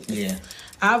cattiness. Yeah.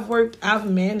 I've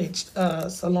managed a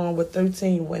salon with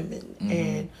 13 women,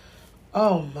 and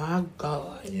oh my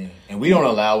God. Yeah. And we don't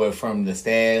allow it from the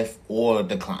staff or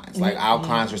the clients. Like, our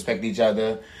clients respect each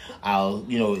other.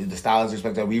 The stylists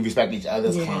respect us. We respect each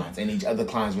other's clients, and each other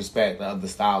clients respect the other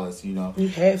stylists, you know. You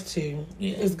have to.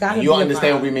 Yeah. It's got to be. You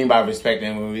understand what we mean by respect,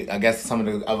 and I guess some of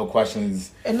the other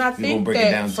questions. And I think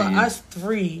that for us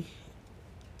three,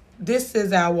 this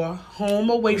is our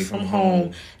home away from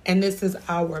home, and this is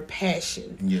our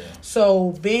passion. Yeah.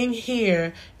 So being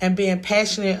here and being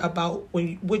passionate about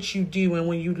what you do, and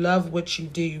when you love what you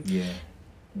do,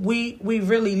 we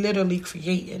really literally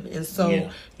creating. And so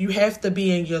you have to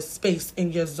be in your space,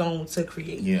 in your zone to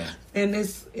create. Yeah. And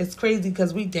it's crazy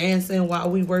because we dancing while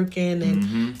we working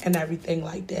and everything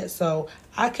like that. So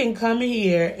I can come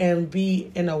here and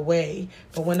be in a way,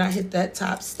 but when I hit that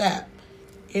top step,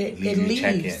 it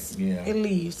leaves. It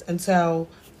leaves until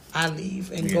I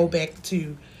leave and go back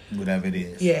to whatever it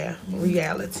is. Yeah,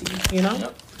 reality, you know?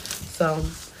 Yep. So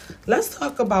let's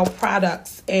talk about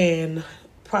products and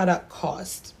product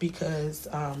cost because,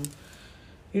 I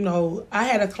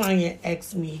had a client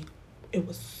ask me, it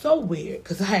was so weird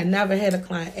because I had never had a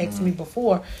client ask me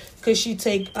before because she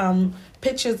take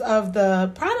pictures of the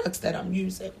products that I'm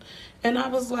using. And I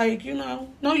was like, no,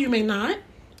 you may not.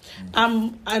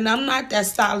 I'm not that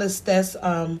stylist that's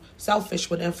selfish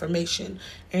with information,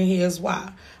 and here's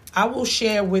why. I will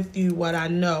share with you what I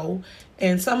know,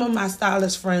 and some of my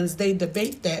stylist friends, they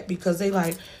debate that because they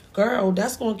like, girl,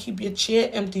 that's going to keep your chair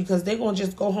empty because they're going to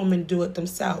just go home and do it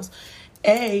themselves.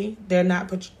 A, they're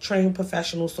not trained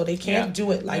professionals, so they can't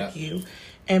do it like you.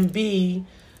 And B,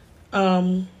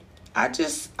 I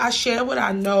share what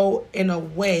I know in a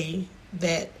way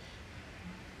that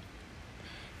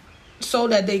so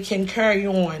that they can carry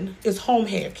on. It's home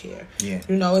hair care. Yeah.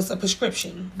 It's a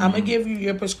prescription. I'm going to give you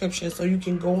your prescription so you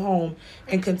can go home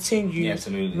and continue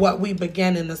what we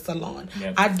began in the salon.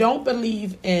 Yep. I don't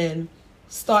believe in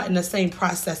starting the same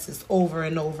processes over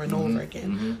and over and over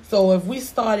again. So if we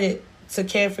started to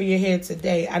care for your hair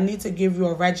today, I need to give you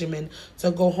a regimen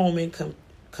to go home and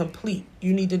complete.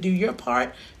 You need to do your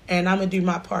part, and I'm going to do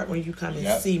my part when you come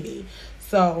and see me.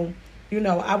 So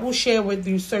I will share with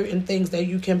you certain things that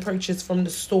you can purchase from the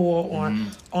store or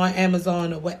on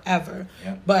Amazon or whatever.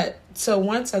 Yeah. But to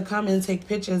want to come and take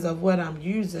pictures of what I'm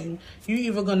using, you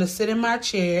either going to sit in my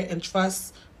chair and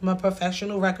trust my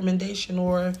professional recommendation,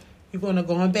 or you're going to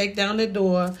go on back down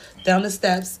the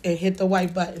steps, and hit the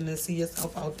white button and see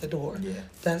yourself out the door. Yeah.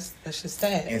 That's just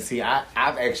that. And see, I've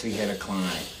actually had a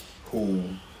client who,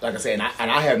 like I said,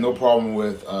 and I have no problem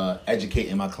with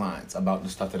educating my clients about the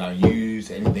stuff that I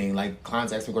use, anything. Like,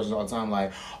 clients ask me questions all the time,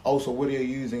 like, oh, so what are you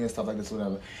using and stuff like this,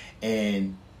 whatever.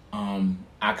 And I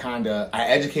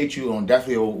educate you on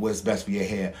definitely what's best for your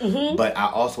hair, but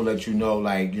I also let you know,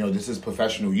 like, this is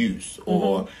professional use,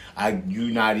 or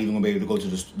you're not even gonna be able to go to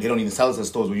they don't even sell it at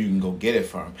stores where you can go get it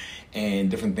from, and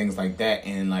different things like that.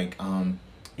 And like,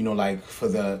 like for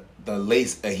the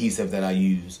lace adhesive that I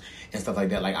use and stuff like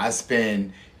that, like, I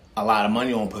spend a lot of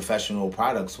money on professional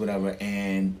products, whatever,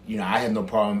 and I have no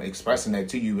problem expressing that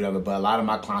to you, whatever. But a lot of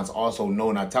my clients also know,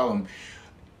 and I tell them,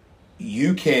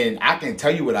 I can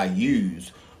tell you what I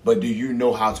use, but do you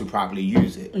know how to properly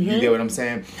use it? You get what I'm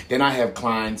saying? Then I have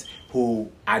clients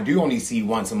who I do only see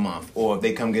once a month, or if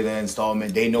they come get an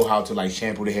installment, they know how to, like,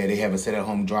 shampoo their hair. They have a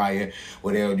sit-at-home dryer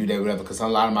where they'll do that, whatever. Because a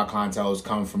lot of my clientele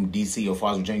come from D.C. or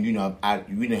Falls, Virginia.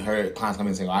 We didn't heard clients come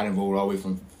in and say, I didn't roll all the way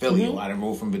from Philly, or I didn't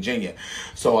roll from Virginia.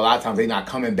 So a lot of times they're not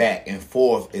coming back and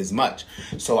forth as much.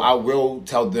 So I will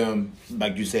tell them,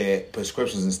 like you said,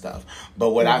 prescriptions and stuff.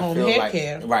 But what I feel like,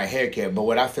 hair care. But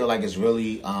what I feel like is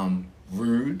really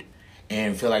rude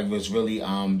and feel like was really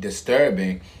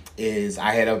disturbing is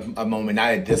I had a moment,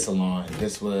 not at this salon.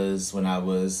 This was when I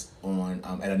was on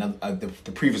at another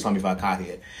the previous salon before I got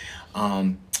here.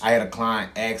 I had a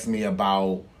client ask me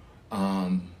about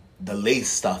the lace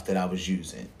stuff that I was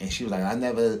using, and she was like, "I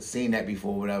never seen that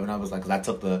before, whatever." And I was like, "Cause I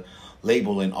took the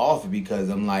labeling off because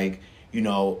I'm like,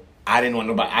 I didn't want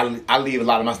nobody. I leave a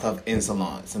lot of my stuff in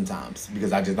salon sometimes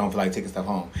because I just don't feel like taking stuff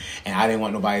home, and I didn't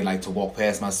want nobody like to walk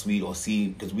past my suite or see,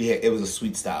 because it was a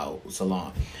suite style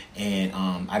salon, and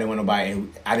I didn't want nobody.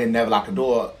 And I didn't never lock the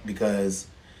door because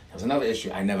there was another issue.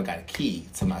 I never got a key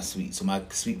to my suite, so my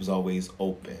suite was always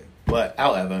open. But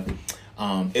however,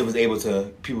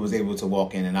 people was able to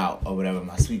walk in and out or whatever,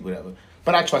 my suite, whatever.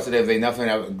 But I trusted everything.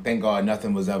 Thank God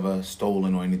nothing was ever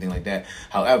stolen or anything like that.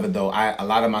 However, though, a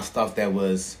lot of my stuff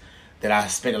that I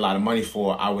spent a lot of money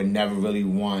for, I would never really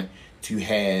want to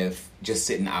have just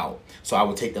sitting out. So I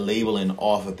would take the labeling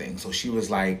off of things. So she was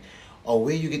like, "Oh,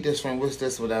 where you get this from? What's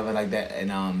this?" Whatever, like that.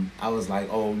 And I was like,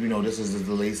 "Oh, this is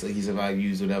the lace adhesive I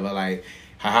use, whatever. Like,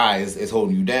 haha, it's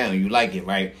holding you down. You like it,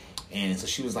 right?" And so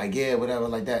she was like, "Yeah, whatever,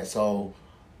 like that." So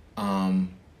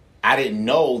I didn't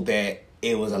know that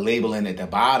it was a labeling at the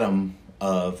bottom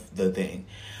of the thing.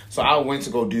 So I went to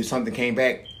go do something, came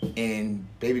back, and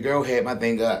baby girl had my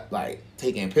thing up, like,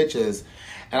 taking pictures.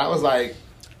 And I was like,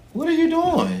 "What are you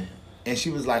doing?" And she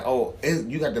was like, "Oh,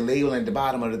 you got the label at the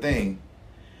bottom of the thing."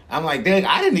 I'm like, "Dang,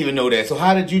 I didn't even know that. So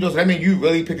how did you know?" So that means you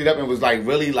really picked it up and was like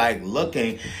really like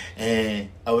looking and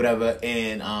or whatever.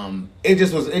 And it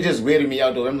just weirded me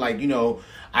out though. I'm like,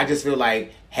 I just feel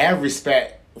like have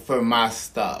respect for my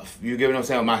stuff. You get what I'm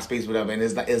saying? My space, whatever. And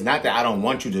it's not that I don't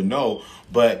want you to know,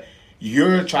 but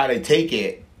you're trying to take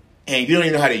it and you don't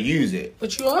even know how to use it.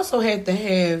 But you also have to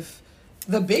have,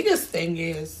 the biggest thing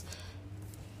is,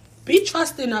 be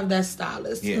trusting of that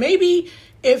stylist. Yeah. Maybe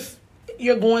if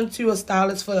you're going to a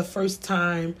stylist for the first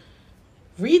time,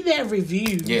 read their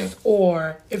reviews. Yeah.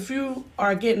 Or if you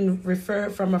are getting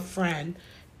referred from a friend,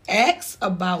 ask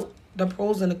about the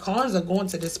pros and the cons of going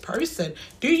to this person.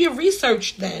 Do your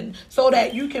research then, so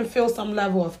that you can feel some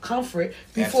level of comfort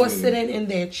before sitting in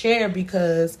their chair,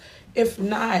 because if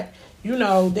not,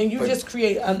 then you just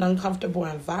create an uncomfortable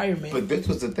environment. But this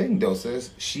was the thing though,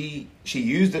 sis. She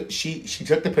used it. She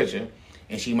took the picture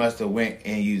and she must have went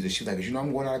and used it. She was like,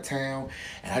 I'm going out of town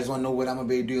and I just want to know what I'm gonna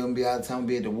be able to do. I'm gonna be out of town,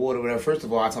 be at the water, whatever. First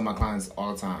of all, I tell my clients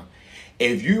all the time,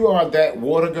 if you are that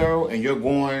water girl and you're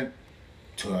going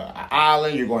to an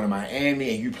island, you're going to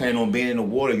Miami, and you plan on being in the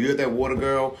water, you're that water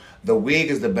girl, the wig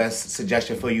is the best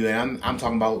suggestion for you. And I'm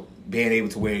talking about being able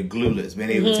to wear it glueless, being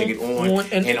able to take it on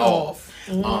and off.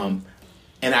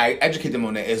 And I educate them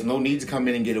on that. There's no need to come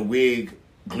in and get a wig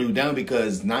glued down,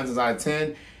 because 9 times out of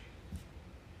 10,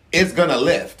 it's gonna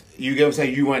lift. You get what I'm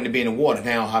saying? You want it to be in the water.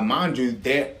 Now, mind you,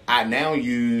 I now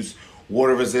use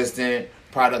water resistant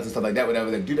products and stuff like that,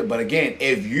 whatever they do that. But again,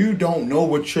 if you don't know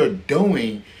what you're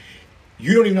doing,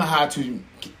 you don't even know how to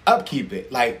upkeep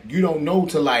it. Like, you don't know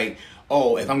to, like,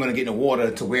 oh, if I'm going to get in the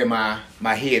water, to wear my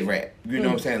head wrap. You know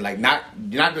what I'm saying? Like, not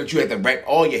that you have to wrap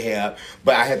all your hair up,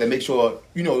 but I have to make sure,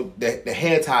 that the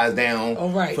hair ties down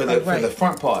for the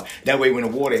front part. That way when the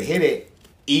water hit it,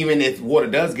 even if water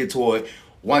does get to it,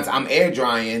 once I'm air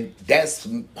drying, that's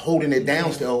holding it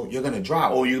down still. You're going to dry.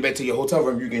 Or you get back to your hotel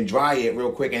room, you can dry it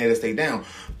real quick and it'll stay down.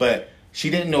 But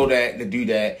she didn't know that to do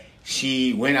that.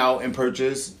 She went out and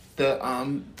purchased the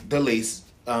lace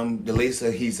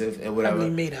adhesive and whatever. I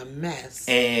mean, made a mess.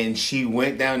 And she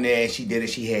went down there and she did it.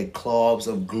 She had cloves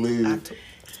of glue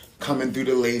coming through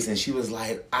the lace, and she was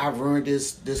like, I ruined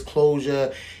this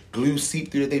closure. Glue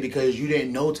seeped through the thing because you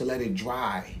didn't know to let it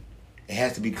dry. It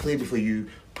has to be clear before you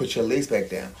put your lace back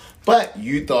down. But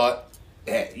you thought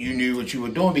that you knew what you were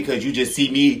doing because you just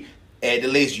see me at the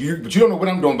lace. But you don't know what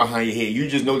I'm doing behind your head. You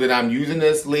just know that I'm using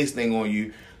this lace thing on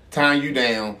you, tying you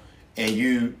down, and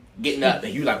you getting up,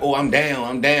 and you like, oh, I'm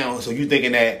down. So you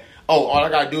thinking that, oh, all I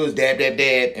gotta do is dab,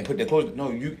 and put the clothes.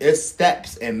 No, it's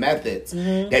steps and methods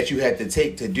that you had to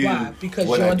take to do. Why? Because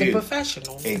what you're I the do.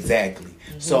 professional. Exactly.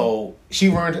 So she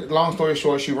ruined. Long story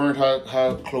short, she ruined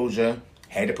her closure.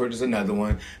 Had to purchase another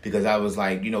one because I was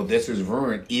like, this is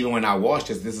ruined. Even when I wash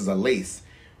this is a lace.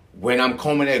 When I'm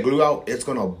combing that glue out, it's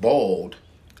gonna bald.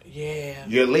 Yeah.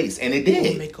 Your lace, and it did.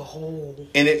 It'll make a hole.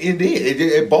 And it did.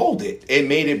 It balded. It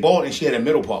made it bald, and she had a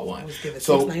middle part one. I was giving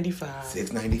so $6.95.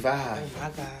 $6.95. Oh my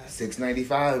God.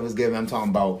 $6.95 was given. I'm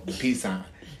talking about the peace sign.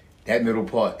 That middle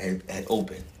part had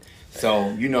opened. So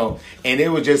and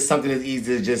it was just something as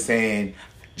easy as just saying,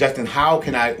 Justin,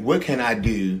 what can I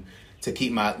do to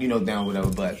keep my down whatever.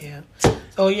 But yeah.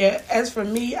 So yeah, as for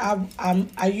me,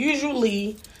 I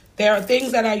usually, there are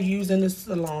things that I use in the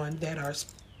salon that are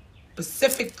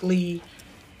specifically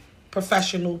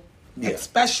professional,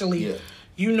 especially,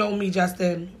 you know me,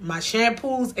 Justin, my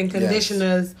shampoos and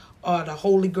conditioners are the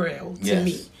holy grail to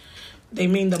me. They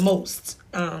mean the most.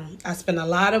 I spend a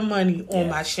lot of money on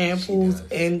my shampoos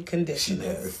and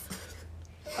conditioners.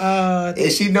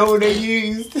 And she know what they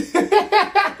used.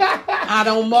 I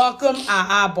don't mark them,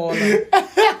 I eyeball them.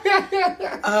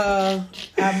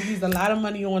 I've used a lot of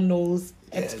money on those,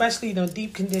 especially the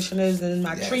deep conditioners and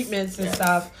my treatments and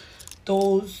stuff.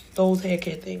 Those hair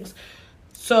care things.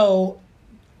 So,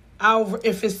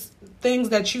 if it's things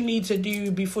that you need to do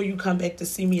before you come back to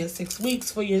see me in 6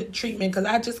 weeks for your treatment, because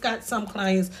I just got some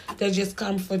clients that just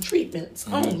come for treatments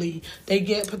only. They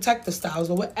get protective styles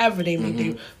or whatever they may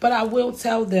do. But I will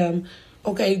tell them,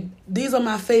 okay, these are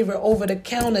my favorite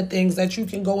over-the-counter things that you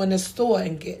can go in the store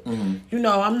and get.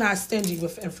 I'm not stingy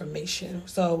with information.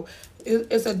 So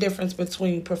it's a difference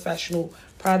between professional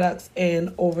products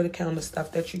and over-the-counter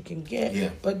stuff that you can get. Yeah.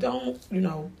 But don't,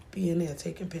 be in there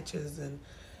taking pictures and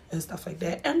stuff like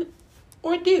that.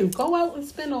 Or go out and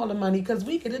spend all the money because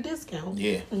we get a discount.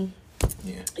 Yeah.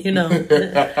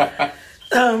 Yeah.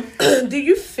 Do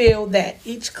you feel that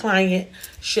each client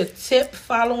should tip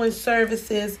following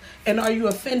services, and are you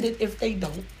offended if they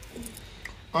don't?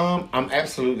 I'm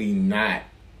absolutely not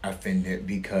offended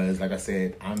because, like I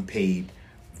said, I'm paid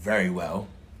very well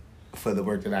for the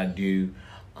work that I do.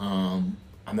 I'm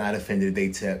not offended if they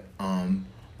tip.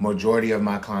 Majority of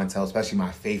my clientele, especially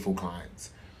my faithful clients,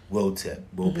 will tip,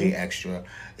 will pay extra.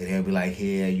 And they'll be like,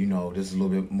 here, this is a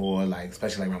little bit more, like,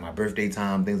 especially like around my birthday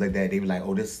time, things like that. They be like,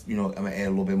 oh, this, I'm going to add a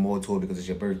little bit more to it because it's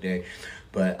your birthday.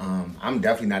 But I'm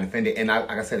definitely not offended. And like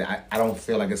I said, I don't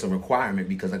feel like it's a requirement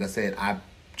because, like I said, I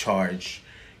charge,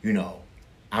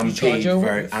 I'm charged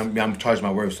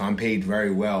my worth. So I'm paid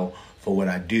very well for what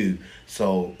I do.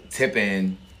 So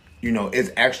tipping,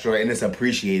 it's extra and it's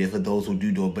appreciated for those who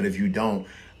do it. But if you don't,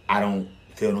 I don't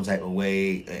feel no type of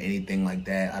way or anything like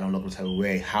that. I don't look no type of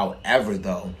way. However,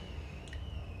 though,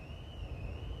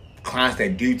 clients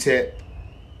that do tip,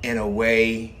 in a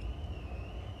way,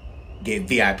 get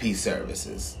VIP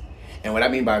services. And what I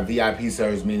mean by VIP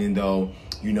service, meaning though,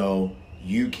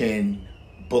 you can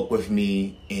book with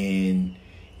me and,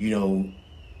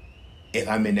 if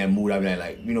I'm in that mood, I'll be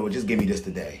like, just give me this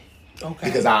today. Okay.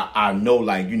 Because I know,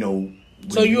 like,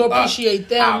 so you appreciate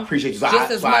them. I appreciate you. So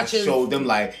I show them,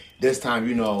 like, this time,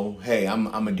 hey, I'm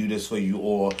gonna do this for you,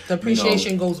 or the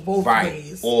appreciation goes both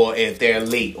ways. Or if they're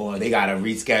late or they gotta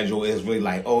reschedule, it's really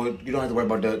like, oh, you don't have to worry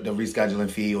about the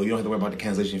rescheduling fee, or you don't have to worry about the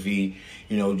cancellation fee.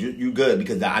 You good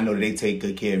because I know that they take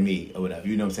good care of me or whatever.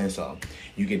 You know what I'm saying? So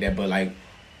you get that, but like,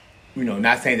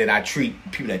 not saying that I treat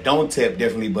people that don't tip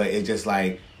differently, but it's just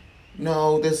like,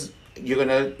 no, you're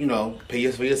gonna, pay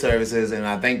for your services, and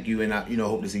I thank you, and I,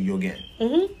 hope to see you again.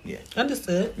 Yeah.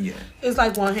 Understood. Yeah. It's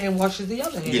like one hand washes the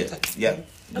other hand. Yeah.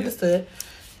 Understood.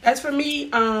 As for me,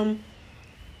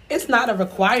 it's not a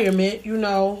requirement, you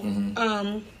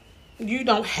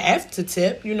don't have to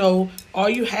tip, all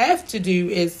you have to do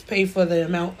is pay for the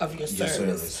amount of your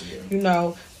service.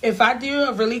 if I do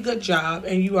a really good job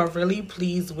and you are really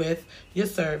pleased with your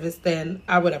service, then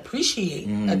I would appreciate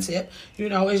a tip. You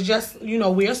know, it's just, you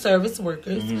know, we're service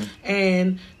workers.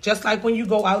 And just like when you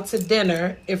go out to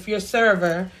dinner, if your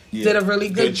server did a really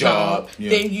good job,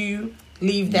 then you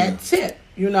leave that tip,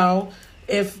 you know.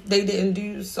 If they didn't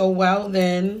do so well,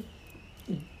 then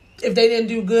if they didn't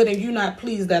do good and you're not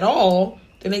pleased at all,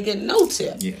 then they get no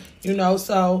tip. Yeah. You know,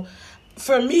 so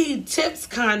for me, tips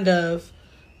kind of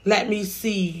let me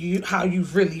see how you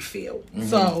really feel.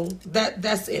 So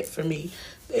that's it for me.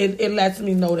 It lets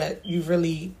me know that you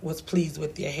really was pleased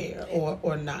with your hair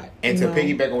or not. And to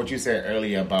piggyback on what you said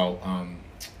earlier about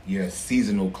your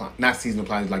seasonal not seasonal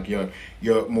clients, like your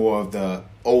more of the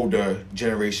older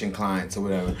generation clients or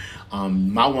whatever.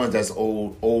 My ones that's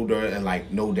older and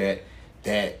like know that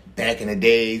back in the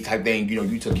day type thing, you know,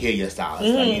 you took care of your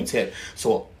stylist, like you tip.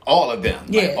 So all of them,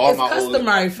 yeah, like all it's my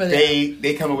customary older, for them.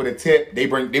 They come in with a tip.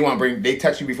 They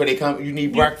touch you before they come. You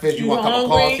need breakfast. You want a cup of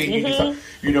coffee. You need something,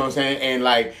 you know what I'm saying? And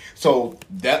like, so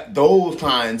those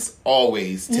clients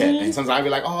always tip. And sometimes I be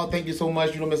like, oh, thank you so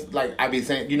much. You know, like I be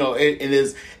saying, you know,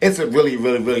 it's a really,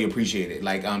 really, really appreciated.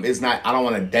 Like, it's not. I don't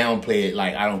want to downplay it.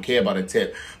 Like, I don't care about a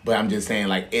tip, but I'm just saying,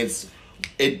 like, it's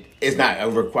not a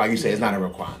requirement. You say it's not a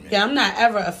requirement. Yeah, I'm not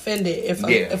ever offended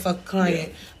if a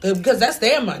client, because that's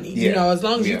their money. You know, as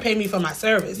long as you pay me for my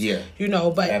service. Yeah. You know,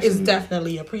 but it's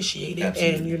definitely appreciated,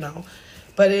 and you know,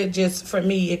 but it just for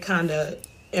me, it kind of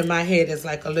in my head is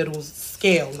like a little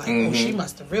scale, like oh, she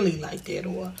must have really liked it,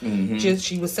 or just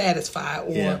she was satisfied,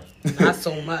 or not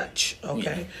so much.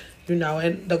 Okay. You know,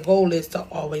 and the goal is to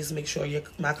always make sure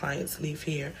my clients leave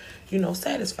here, you know,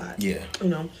 satisfied. Yeah. You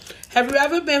know, have you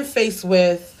ever been faced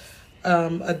with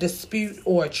a dispute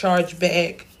or a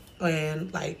chargeback,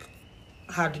 and like,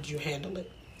 how did you handle it?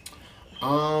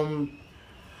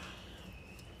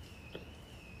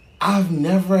 I've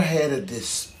never had a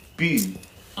dispute.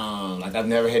 Like I've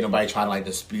never had nobody try to like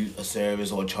dispute a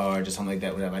service or a charge or something like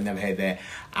that. Whatever. I never had that.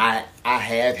 I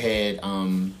have had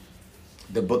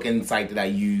the booking site that I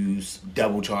use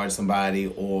double charge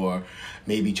somebody, or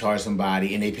maybe charge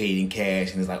somebody and they paid in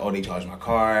cash and it's like, oh, they charged my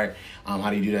card. How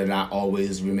do you do that? And I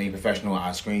always remain professional. I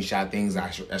screenshot things. I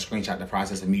screenshot the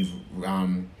process of me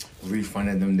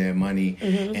refunding them their money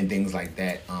and things like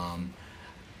that.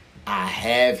 I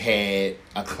have had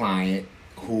a client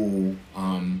who,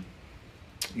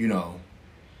 you know,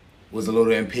 was a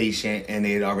little impatient and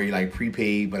they had already like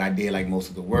prepaid, but I did like most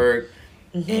of the work.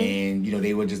 And, you know,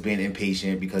 they were just being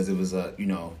impatient because it was you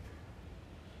know,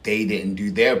 they didn't do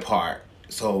their part.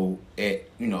 So it,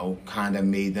 you know, kind of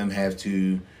made them have to,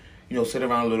 you know, sit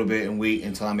around a little bit and wait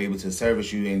until I'm able to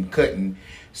service you, and couldn't.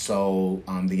 So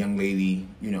the young lady,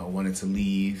 you know, wanted to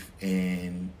leave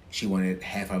and she wanted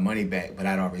half her money back, but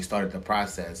I'd already started the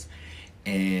process.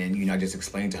 And, you know, I just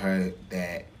explained to her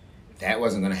that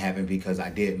wasn't going to happen because I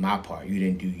did my part. You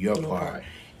didn't do your part.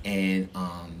 And,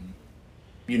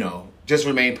 you know, just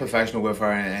remain professional with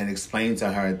her and explain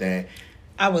to her that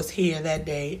I was here that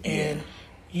day, and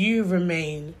you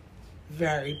remain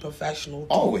very professional.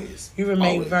 Always. You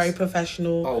remain very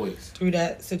professional always through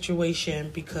that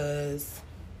situation because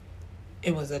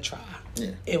it was a try.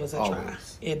 Yeah. It was a try.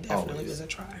 It definitely was a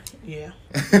try. Yeah.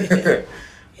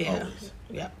 Yeah.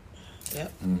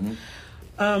 Yep.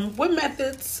 What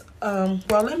methods? Well,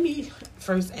 let me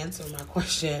first answer my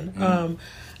question.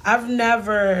 I've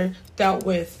never dealt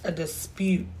with a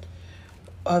dispute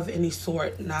of any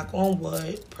sort. Knock on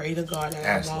wood. Pray to God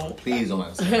that I won't. Please don't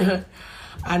answer.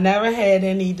 I never had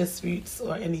any disputes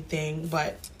or anything,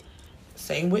 but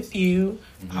same with you.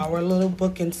 Our little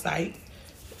booking site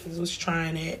was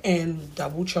trying it and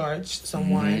double charged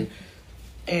someone.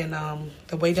 And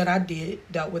the way that I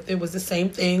dealt with it was the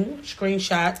same thing.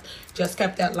 Screenshot. Just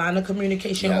kept that line of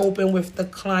communication open with the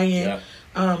client.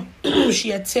 She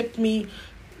had tipped me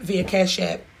via Cash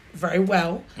App very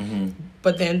well,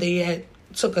 but then they had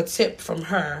took a tip from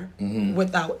her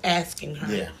without asking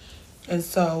her. And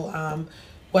so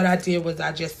what I did was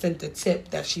I just sent the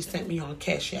tip that she sent me on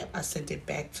Cash App. I sent it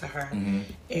back to her,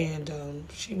 and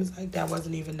she was like, that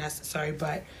wasn't even necessary,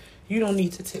 but you don't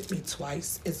need to tip me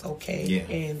twice. It's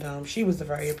okay. And she was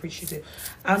very appreciative.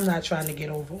 I'm not trying to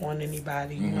get over on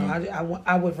anybody. You know,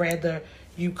 I would rather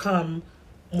you come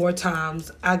more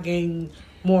times. I gain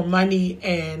more money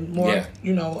and more,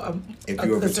 you know, if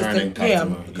you're a returning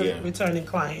customer, returning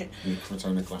client,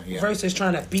 versus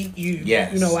trying to beat you.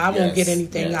 You know, I won't get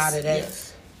anything out of that.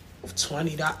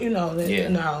 $20, you know,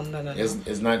 no.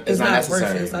 It's not necessary.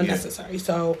 Worth it. It's unnecessary.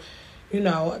 So, you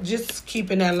know, just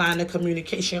keeping that line of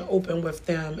communication open with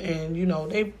them, and you know,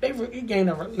 you gain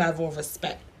a level of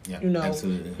respect. You know,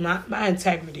 absolutely. My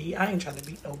integrity. I ain't trying to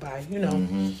beat nobody. You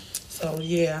know, So,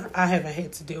 yeah, I haven't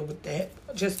had to deal with that.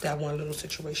 Just that one little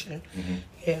situation. Mm-hmm.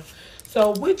 Yeah.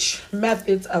 So, which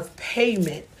methods of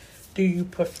payment do you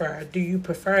prefer? Do you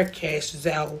prefer cash,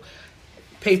 Zelle,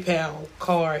 PayPal,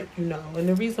 card, And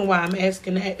the reason why I'm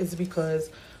asking that is because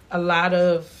a lot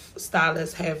of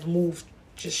stylists have moved,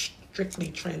 just strictly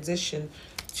transitioned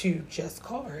to just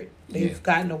card. They've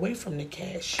gotten away from the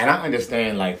cash. And I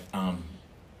understand, like,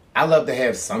 I love to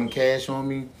have some cash on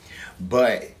me,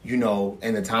 but, in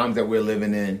the times that we're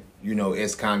living in,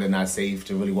 it's kind of not safe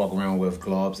to really walk around with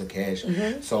globs of cash.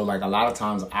 Mm-hmm. So, like, a lot of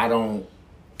times I don't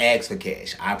ask for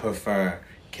cash. I prefer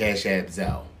Cash App,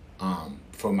 Zelle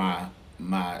for my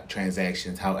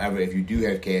transactions. However, if you do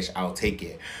have cash, I'll take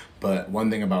it. But one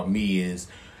thing about me is,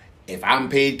 if I'm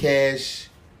paid cash,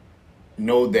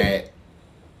 know that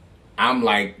I'm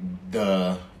like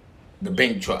the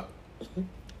bank truck.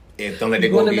 Don't let that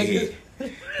go over your head.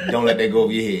 Don't let that go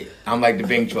over your head. I'm like the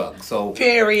bank truck. So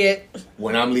period.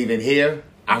 When I'm leaving here,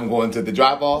 I'm going to the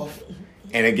drop off,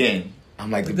 and again,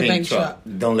 I'm like the bank truck.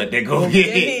 Don't let that go over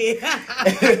your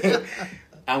head.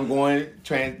 I'm going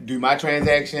to do my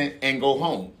transaction and go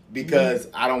home because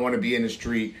I don't want to be in the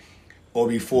street or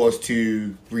be forced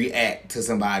to react to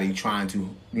somebody trying to,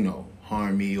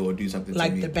 harm me or do something to me.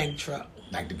 Like the bank truck.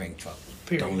 Like the bank truck.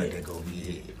 Period. Don't let that go over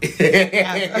your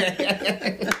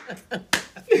head.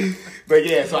 But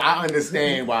yeah, so I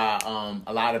understand why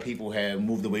a lot of people have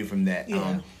moved away from that.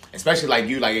 Yeah. Especially like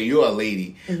you're a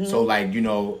lady. Mm-hmm. So like,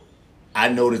 I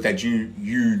noticed that you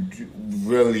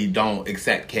really don't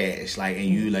accept cash, like, and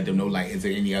you let them know, like, is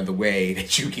there any other way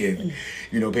that you can,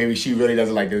 maybe she really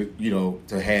doesn't like to,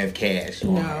 to have cash.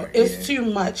 No, it's too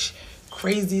much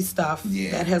crazy stuff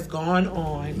that has gone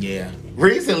on. Yeah,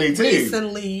 recently too.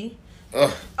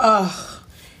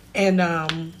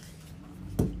 And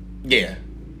yeah,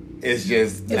 it's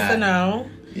just it's a no.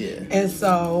 Yeah. And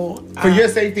so for your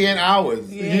safety and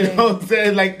ours. Yeah. You know what I'm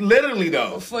saying? Like literally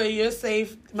though. For your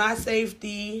my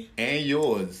safety. And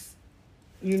yours.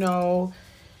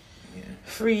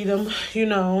 Freedom,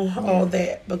 all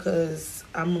that, because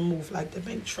I'm gonna move like the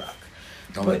bank truck.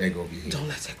 Don't let that go over your head. Don't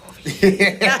let that go over your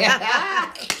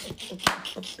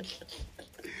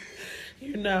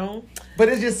head. But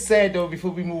it's just sad though,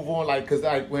 before we move on, like, cause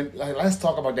let's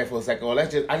talk about that for a second. Or I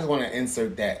just want to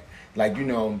insert that. Like,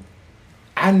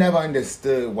 I never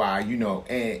understood why,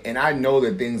 and I know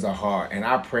that things are hard, and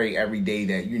I pray every day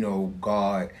that,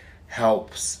 God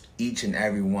helps each and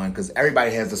every one, because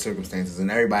everybody has the circumstances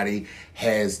and everybody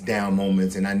has down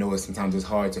moments, and I know sometimes it's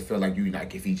hard to feel like you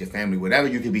can feed your family, whatever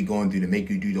you could be going through to make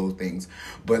you do those things.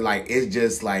 But like, it's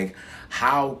just like,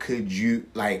 how could you,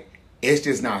 like, it's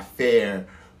just not fair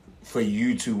for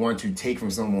you to want to take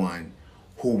from someone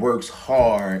who works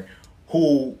hard,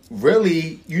 who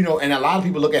really, and a lot of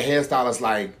people look at hairstylists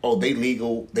like, oh, they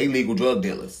legal drug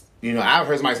dealers. I've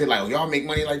heard somebody say like, oh, y'all make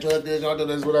money like drug dealers, y'all do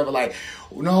this, whatever. Like,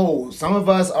 no, some of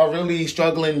us are really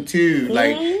struggling too. Mm-hmm.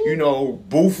 Like,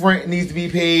 booth rent needs to be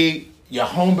paid. Your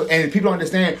home, and people don't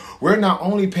understand, we're not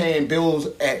only paying bills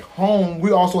at home,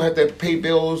 we also have to pay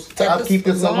bills to upkeep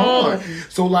the salon.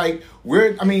 So like,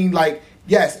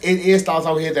 yes, it is stylists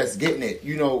out here that's getting it.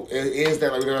 It is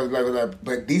that, like,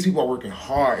 but these people are working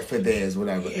hard for theirs,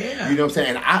 whatever. Yeah. You know what I'm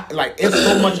saying? It's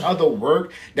so much other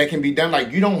work that can be done.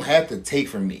 Like, you don't have to take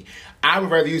from me. I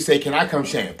would rather you say, can I come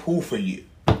shampoo for you?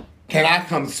 Can I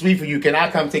come sweep for you? Can I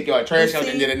come take your trash out at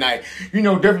the end of the night?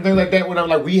 Different things like that, whatever.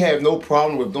 Like, we have no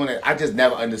problem with doing it. I just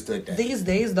never understood that. These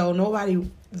days, though,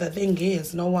 the thing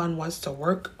is, no one wants to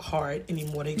work hard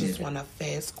anymore. They just want a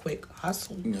fast, quick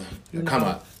hustle. Yeah.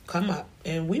 Come up.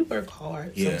 And we work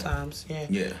hard sometimes.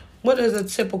 Yeah. What does a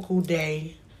typical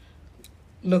day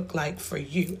look like for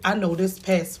you? I know this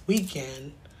past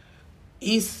weekend,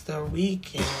 Easter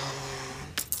weekend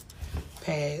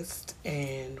passed,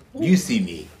 and you see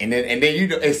me, and then and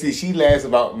see, she laughs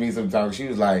about me sometimes. She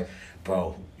was like,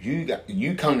 bro,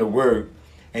 you come to work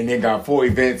and then got 4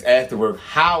 events after work.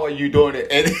 How are you doing it?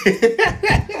 And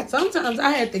sometimes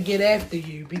I had to get after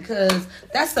you because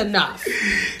that's enough.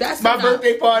 That's my enough.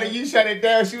 birthday party. You shut it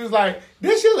down. She was like,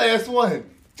 "This your last one.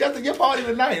 Just your party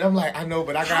tonight." I'm like, I know,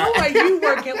 but I got. How are you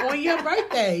working on your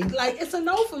birthday? Like, it's a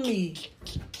no for me.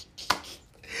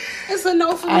 It's a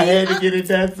no for me. I had to get it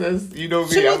done, sis. You know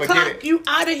me. I'm gonna get it. You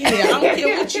out of here. I don't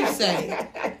care what you say.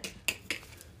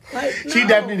 Like, no. She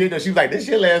definitely did that. She was like, "This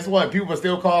your last one." People were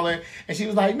still calling, and she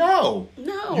was like, "No,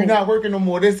 you're not working no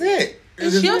more. That's it.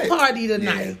 It's your party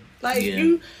tonight." Yeah. Like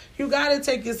you got to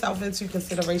take yourself into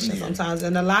consideration sometimes,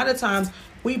 and a lot of times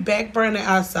we backburner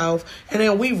ourselves, and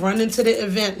then we run into the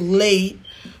event late.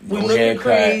 We looking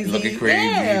crazy.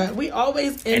 Yeah, we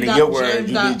always end up. And in your words,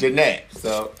 you need your nap.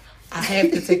 So I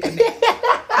have to take a nap.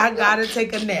 I gotta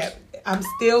take a nap. I'm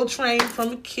still trained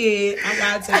from a kid. I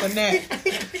gotta take a nap.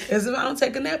 Because if I don't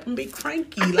take a nap, I'm be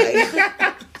cranky.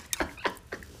 Like.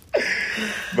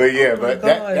 But yeah, but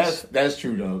that's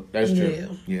true though. That's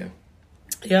true. Yeah.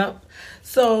 Yep.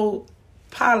 So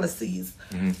policies,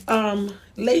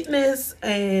 lateness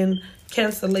and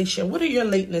cancellation. What are your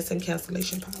lateness and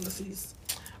cancellation policies?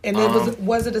 And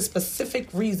was it a specific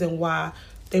reason why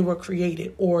they were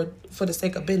created, or for the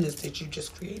sake of business that you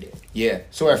just created? Yeah.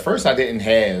 So at first I didn't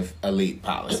have a late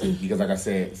policy because, like I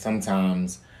said,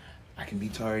 sometimes I can be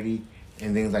tardy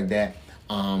and things like that.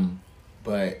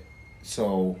 But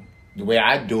so the way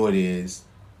I do it is,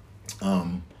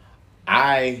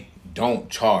 I don't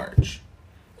charge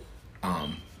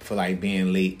for like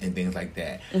being late and things like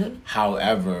that.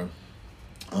 However,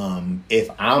 if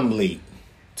I'm late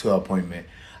to an appointment,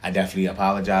 I definitely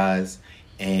apologize.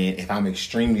 And if I'm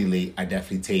extremely late, I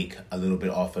definitely take a little bit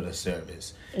off of the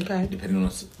service. Okay. Depending on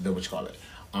what you call it.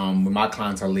 When my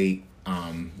clients are late,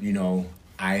 you know,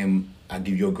 I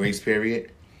give you a grace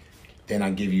period. Then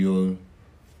I give you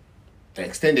the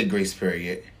extended grace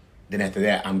period. Then after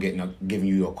that, I'm giving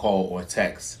you a call or a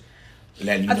text.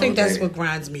 I think that's what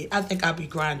grinds me. I think I'll be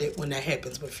grinded when that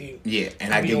happens with you. Yeah,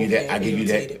 and I give you that. I give you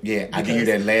that. Yeah, I give you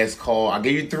that last call. I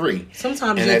give you 3.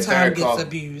 Sometimes your time gets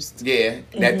abused. Yeah,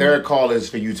 that third call is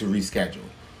for you to reschedule,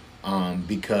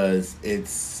 because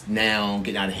it's now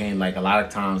getting out of hand. Like a lot of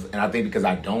times, and I think because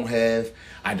I don't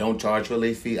charge for a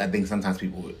late fee. I think sometimes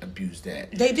people abuse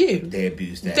that. They do. They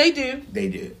abuse that. They do. They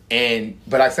do.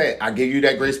 But like I said, I give you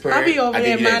that grace period. I be over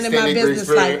there minding my business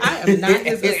like I am not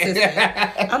his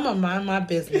assistant. I'm going to mind my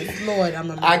business. Lord, I'm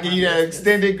going to mind my business. I give you that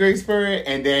extended grace period,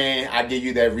 and then I give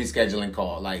you that rescheduling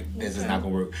call. Like, this is not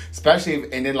going to work.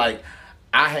 Especially, and then like,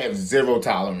 I have 0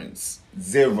 tolerance.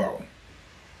 0.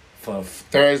 For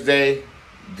Thursday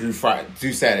through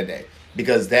Saturday.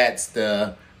 Because that's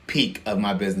the peak of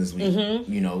my business week.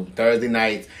 You know,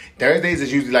 Thursdays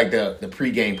is usually like the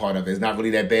pregame part of it. It's not really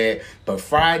that bad, but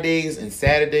Fridays and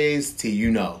Saturdays,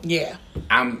 yeah,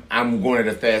 I'm going at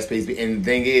a fast pace. And the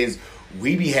thing is,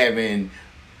 we be having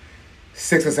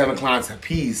 6 or 7 clients a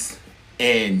piece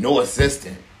and no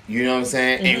assistant. You know what I'm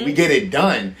saying? And we get it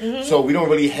done, so we don't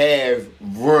really have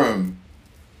room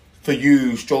for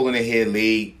you strolling ahead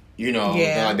late. You know,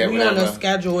 like that. We on a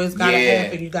schedule. It's gotta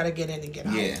happen. You gotta get in and get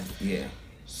out. Yeah.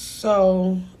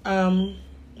 So,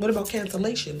 what about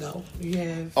cancellation, though?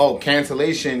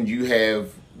 Cancellation, you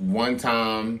have one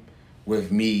time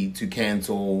with me to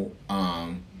cancel,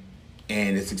 and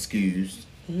it's excused.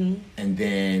 And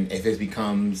then if it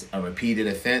becomes a repeated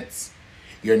offense,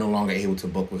 you're no longer able to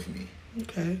book with me.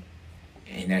 Okay.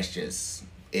 And that's just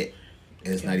it.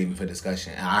 It's not even for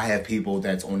discussion. I have people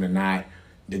that's on the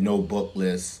no book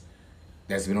list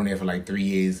that's been on there for like 3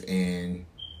 years, and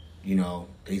you know,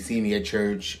 they see me at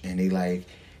church and they like,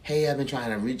 hey, I've been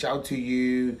trying to reach out to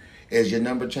you. Is your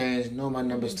number changed? No, my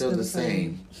number's still the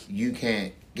same. You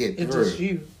can't get through. It's just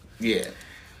you. Yeah.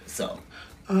 So.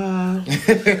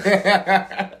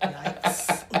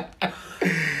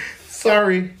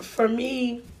 Sorry. For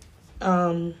me,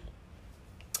 I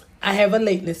have a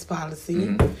lateness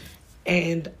policy,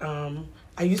 and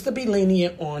I used to be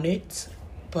lenient on it,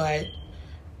 but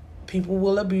people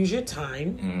will abuse your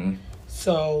time.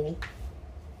 So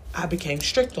I became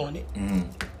strict on it.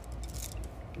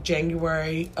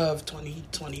 January of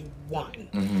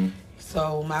 2021.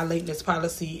 So my lateness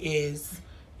policy is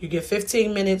you get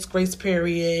 15 minutes grace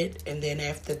period, and then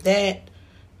after that,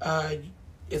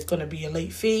 it's going to be a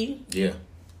late fee. Yeah.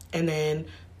 And then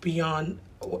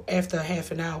after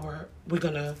half an hour, we're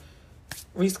going to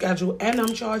reschedule, and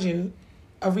I'm charging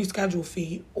a reschedule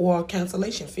fee or a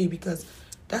cancellation fee because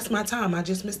that's my time. I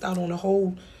just missed out on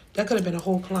that could have been a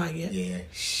whole client. Yeah.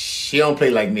 She don't play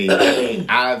like me.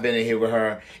 I've been in here with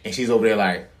her, and she's over there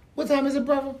like, what time is it,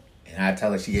 brother? And I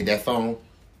tell her she get that phone,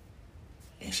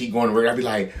 and she going to work. I be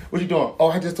like, what you doing? Oh,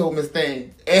 I just told Miss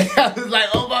Thing. And I was like,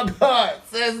 oh my God,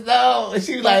 sis, no. And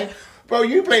she was like, bro,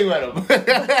 you play with him.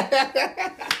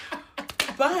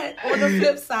 But on the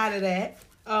flip side of that,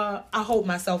 I hold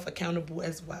myself accountable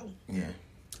as well. Yeah.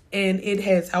 And it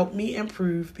has helped me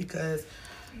improve because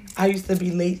I used to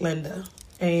be late, Linda.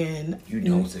 And you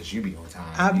don't, since you be on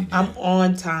time. I'm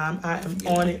on time. I am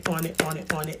on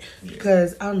it.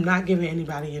 Because I'm not giving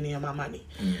anybody any of my money.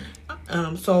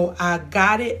 So I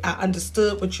got it. I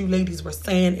understood what you ladies were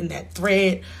saying in that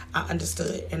thread. I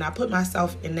understood. And I put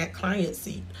myself in that client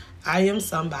seat. I am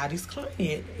somebody's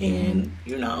client. And,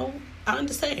 you know, I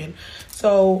understand.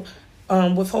 So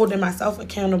with holding myself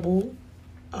accountable,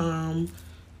 that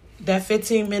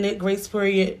 15-minute grace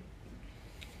period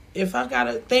if I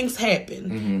gotta, things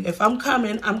happen. If I'm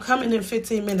coming in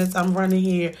 15 minutes. I'm running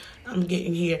here. I'm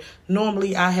getting here.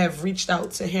 Normally, I have reached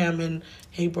out to him and,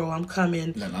 hey, bro, I'm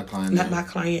coming. Let my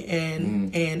client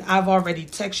in. And I've already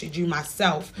texted you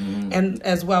myself, and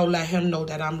as well let him know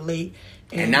that I'm late.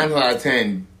 And 9 out of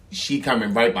 10, she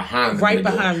coming right behind me. Right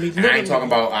behind me. And I ain't talking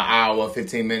about an hour,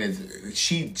 15 minutes.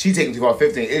 She taking too about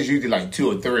 15. It's usually like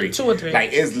 2 or 3. 2 or 3.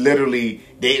 Like, it's literally,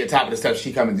 they at the top of the steps,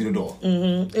 she coming through the door.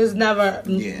 It's never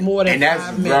more than 5 minutes. And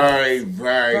that's very,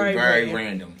 very, very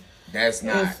random. That's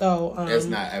not, that's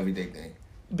not everyday thing.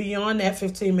 Beyond that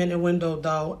 15-minute window,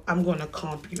 though, I'm going to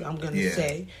comp you. I'm going to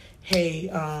say, hey,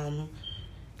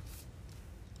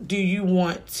 do you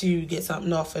want to get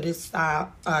something off of this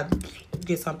style,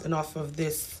 get something off of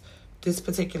this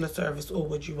particular service, or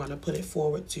would you want to put it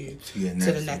forward to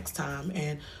the next time?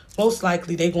 And most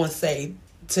likely they're going to say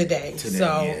today.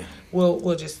 So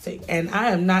we'll just take. And I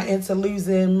am not into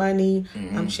losing money.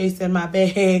 I'm chasing my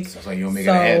bag. So you don't make it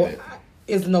a habit.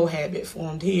 It's no habit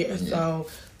formed here. So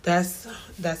that's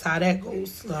how that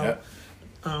goes. So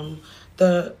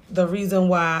the reason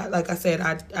why, like I said,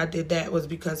 I did that was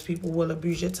because people will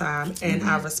abuse your time, and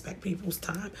I respect people's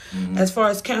time. As far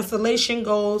as cancellation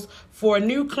goes, for a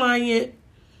new client,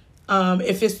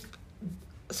 if it's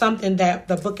something that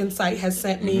the booking site has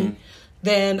sent me,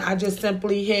 then I just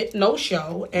simply hit no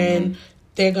show, and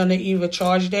they're going to either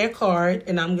charge their card,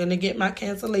 and I'm going to get my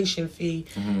cancellation fee.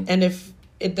 And if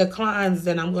it declines,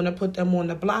 then I'm going to put them on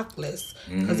the block list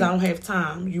because I don't have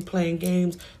time. You playing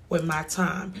games with my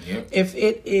time. If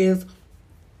it is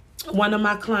one of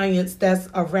my clients that's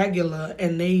a regular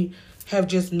and they have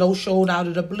just no-showed out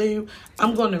of the blue,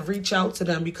 I'm going to reach out to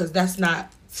them because that's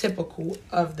not typical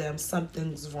of them.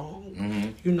 Something's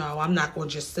wrong. You know, I'm not going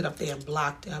to just sit up there and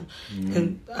block them.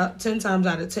 And 10 times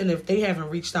out of 10, if they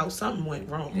haven't reached out, something went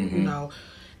wrong, you know.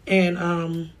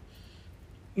 And,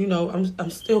 you know, I'm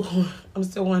still going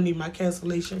to need my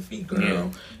cancellation fee,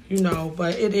 girl. You know,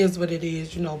 but it is what it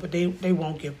is, you know, but they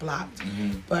won't get blocked.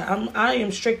 But I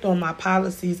am strict on my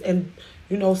policies, and,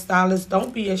 you know, stylists,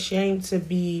 don't be ashamed to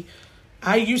be.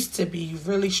 I used to be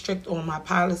really strict on my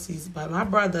policies, but my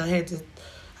brother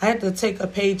I had to take a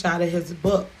page out of his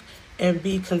book and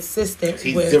be consistent.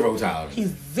 He's zero tolerance.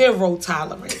 He's zero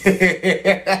tolerance.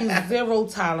 He's zero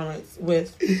tolerance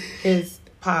with his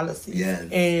policies.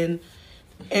 And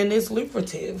it's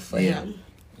lucrative for him.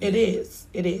 It is.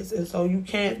 And so you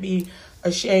can't be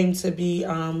ashamed to be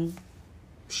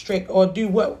strict or do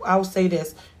what, I'll say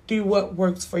this, do what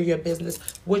works for your business.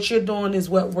 What you're doing is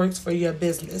what works for your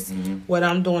business. What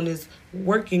I'm doing is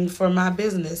working for my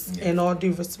business in all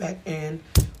due respect, and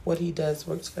what he does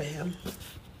works for him.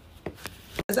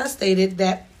 As I stated,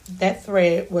 that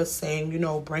thread was saying, you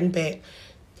know, bring back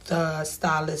the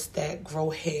stylists that grow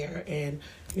hair, and,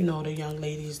 you know, the young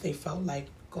ladies, they felt like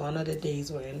gone are the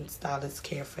days when stylists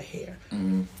care for hair.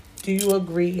 Do you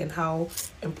agree, and how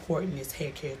important is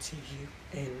hair care to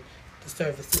you and the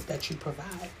services that you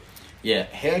provide? Yeah,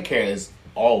 hair care is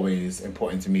always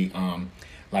important to me.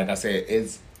 Like I said,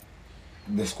 it's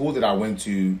the school that I went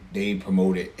to, they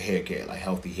promoted hair care, like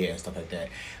healthy hair and stuff like that.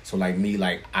 So like me,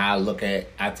 like I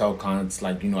tell clients,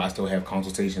 like, you know, I still have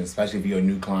consultations, especially if you're a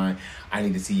new client. I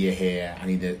need to see your hair. I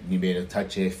need to be able to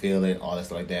touch it, feel it, all that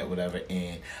stuff like that, whatever.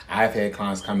 And I've had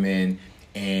clients come in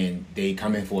and they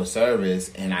come in for a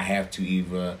service, and I have to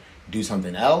either do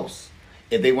something else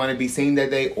if they want to be seen that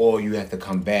day, or you have to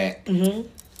come back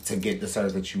to get the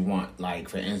service that you want. Like,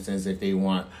 for instance, if they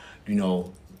want, you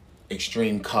know,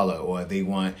 extreme color, or they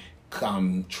want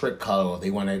trick color, or they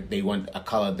want a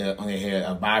color that on their hair,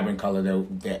 a vibrant color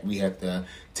that we have to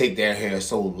take their hair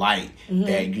so light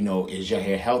that, you know, is your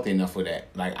hair healthy enough for that?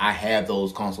 Like, I have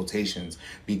those consultations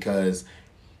because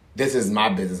this is my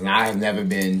business, and I have never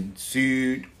been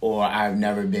sued, or I've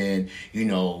never been, you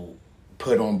know,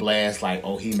 put on blast like,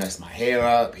 oh, he messed my hair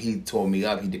up, he tore me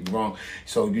up, he did me wrong.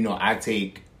 So, you know, I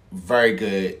take very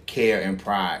good care and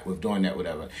pride with doing that,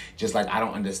 whatever. Just like I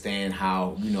don't understand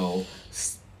how, you know,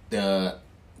 the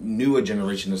newer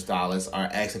generation of stylists are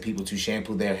asking people to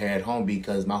shampoo their hair at home,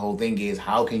 because my whole thing is,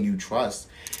 how can you trust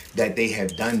that they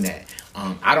have done that?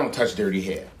 I don't touch dirty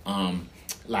hair.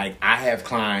 Like, I have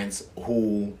clients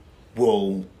who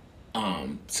will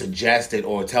suggest it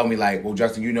or tell me like, well,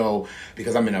 Justin, you know,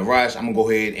 because I'm in a rush, I'm gonna go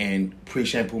ahead and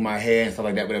pre-shampoo my hair and stuff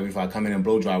like that, whatever, before I come in and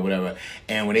blow dry, whatever.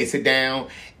 And when they sit down,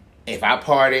 if I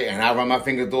part it and I run my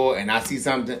finger through it and I see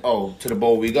something, oh, to the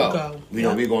bowl we go. You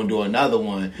know, we're going to do another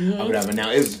one or whatever.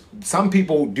 Now, some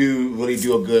people do really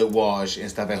do a good wash and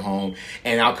stuff at home,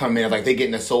 and I'll come in, like, they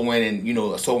getting a sew-in, and, you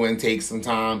know, a sew-in takes some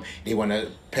time. They want to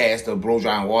past the blow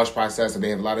dry and wash process, and they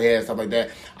have a lot of hair and stuff like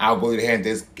that, I'll go to the hair. And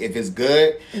if it's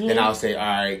good, then I'll say, all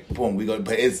right, boom, we go.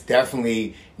 But it's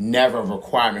definitely never a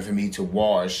requirement for me to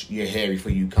wash your hair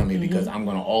before you come here, because I'm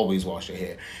going to always wash your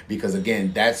hair. Because,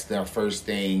 again, that's the first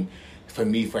thing for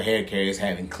me for hair care is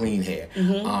having clean hair.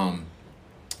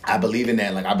 I believe in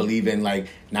that. Like, I believe in, like,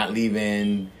 not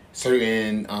leaving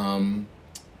certain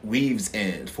weaves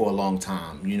in for a long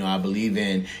time. You know, I believe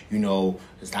in, you know,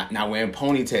 it's not wearing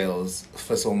ponytails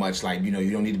for so much. Like, you know,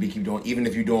 you don't need to keep doing, even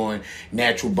if you're doing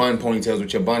natural bun ponytails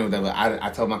with your bun or whatever. I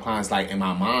tell my clients, like, and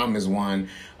my mom is one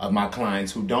of my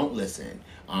clients who don't listen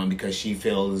because she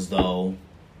feels as though,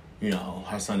 you know,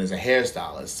 her son is a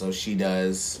hairstylist, so she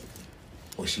does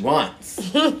what she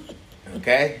wants.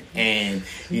 Okay? And,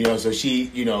 you know, so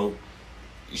she, you know,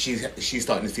 she's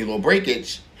starting to see a little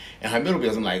breakage in her middle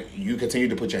bills. I'm like, you continue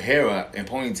to put your hair up in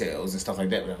ponytails and stuff like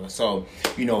that, whatever. So,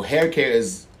 you know, hair care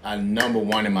is number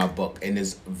one in my book, and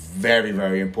it's very,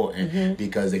 very important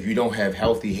because if you don't have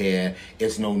healthy hair,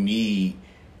 it's no need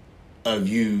of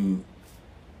you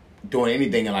doing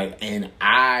anything. And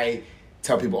I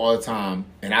tell people all the time,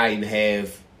 and I even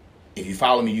have, if you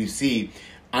follow me, you see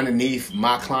underneath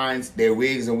my clients, their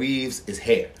wigs and weaves is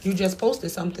hair. You just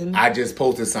posted something. I just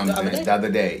posted something the other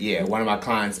day. Yeah, one of my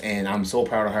clients, and I'm so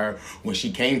proud of her. When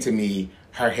she came to me,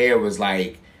 her hair was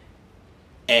like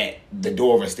at the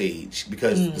door of her stage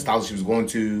because the stylist she was going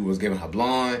to was giving her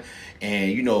blonde,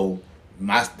 and you know,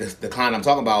 the client I'm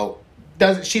talking about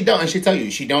she tell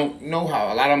you she don't know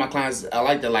how. A lot of my clients are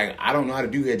like that. Like, I don't know how to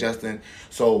do hair, Justin.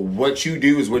 So what you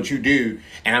do is what you do,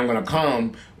 and I'm gonna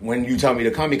come when you tell me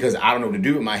to come because I don't know what to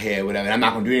do with my hair, whatever. And I'm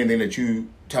not gonna do anything that you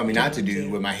tell me not to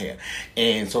do with my hair.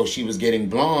 And so she was getting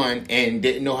blonde and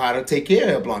didn't know how to take care of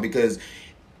her blonde because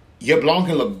your blonde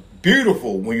can look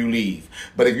beautiful when you leave,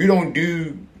 but if you don't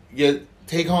do your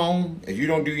take home, if you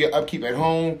don't do your upkeep at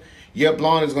home, your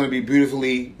blonde is gonna be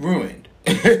beautifully ruined.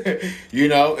 You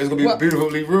know, it's gonna be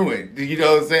beautifully ruined. You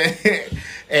know what I'm saying?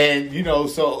 And you know,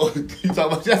 so you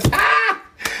talk about just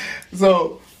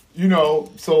so you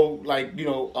know, so like you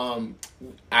know,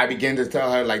 I began to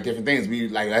tell her like different things. We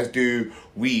like, let's do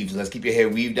weaves. Let's keep your hair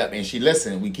weaved up, and she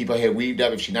listened. We keep her hair weaved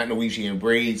up. If she not in the weave, she in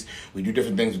braids. We do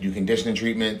different things. We do conditioning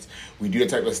treatments. We do that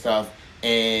type of stuff.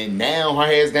 And now her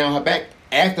hair's down her back.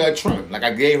 After a trim, like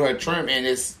I gave her a trim and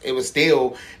it was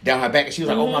still down her back, and she was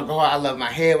like, "Oh my God, I love my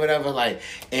hair, whatever." Like,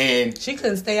 and she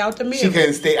couldn't stay out the mirror. She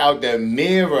couldn't stay out the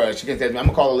mirror. She couldn't stay. I'm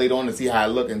gonna call her later on to see how I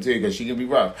look too, because she can be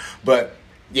rough. But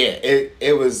yeah,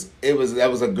 that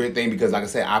was a good thing because, like I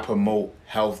said, I promote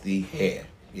healthy hair.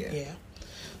 Yeah.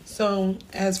 So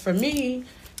as for me,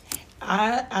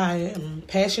 I am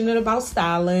passionate about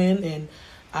styling and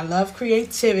I love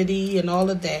creativity and all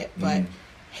of that, but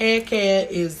hair care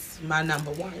is my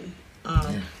number one.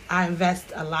 I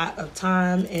invest a lot of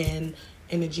time and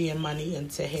energy and money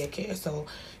into hair care. So,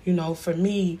 you know, for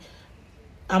me,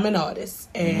 I'm an artist,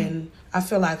 and I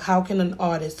feel like how can an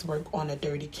artist work on a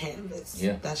dirty canvas?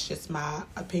 Yeah. That's just my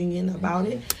opinion about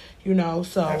it. You know,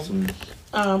 so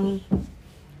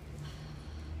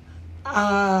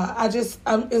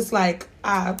it's like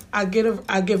I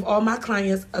give all my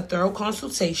clients a thorough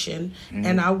consultation,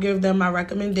 and I'll give them my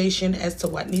recommendation as to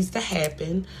what needs to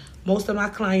happen. Most of my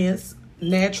clients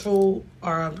natural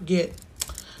or get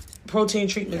protein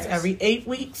treatments every 8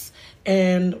 weeks,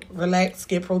 and relax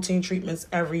get protein treatments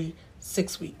every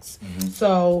 6 weeks.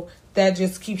 So that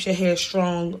just keeps your hair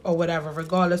strong or whatever,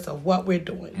 regardless of what we're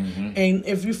doing. And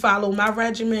if you follow my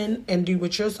regimen and do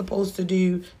what you're supposed to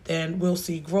do, then we'll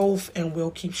see growth and we'll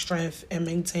keep strength and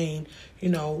maintain, you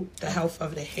know, the health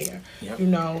of the hair. You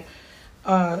know,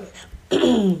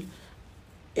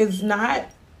 it's not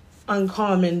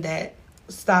uncommon that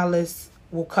stylists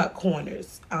will cut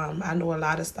corners. I know a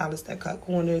lot of stylists that cut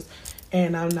corners,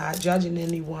 and I'm not judging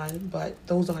anyone, but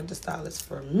those aren't the stylists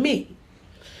for me.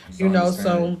 You know,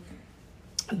 so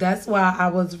that's why I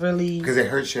was really... Because it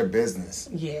hurts your business.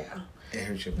 Yeah. It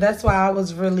hurts your business. That's why I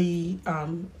was really...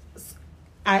 I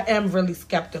am really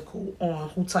skeptical on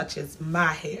who touches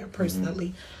my hair,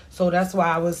 personally. So that's why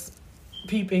I was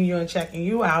peeping you and checking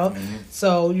you out.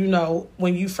 So, you know,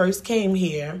 when you first came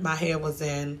here, my hair was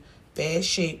in bad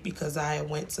shape because I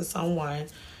went to someone,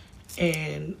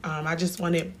 and I just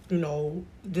wanted, you know,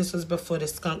 this was before the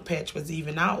skunk patch was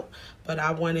even out, but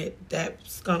I wanted that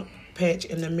skunk patch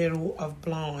in the middle of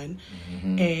blonde,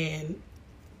 and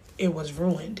it was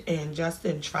ruined, and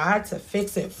Justin tried to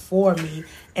fix it for me,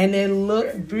 and it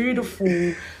looked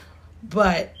beautiful,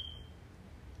 but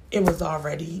it was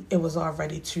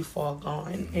already too far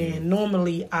gone. And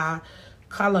normally I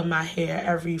color my hair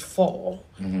every fall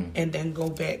and then go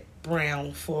back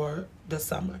brown for the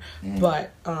summer.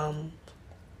 But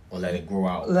Or let it grow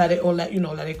out. Let it grow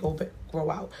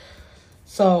out.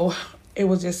 So it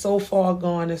was just so far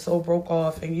gone and so broke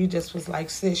off, and you just was like,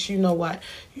 sis, you know what?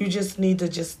 You just need to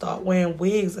just start wearing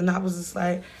wigs. And I was just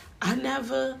like, I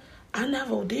never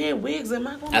did wigs. Am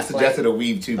I going to? I suggested a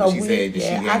weave too, but she said that she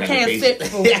I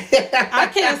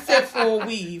can't sit for a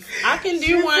weave. I can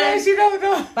do one. She don't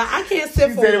know, but I can't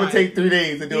sit for one. She said it would take 3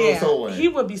 days to do a sew one. He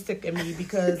would be sick of me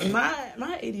because my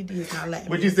ADD is not letting me.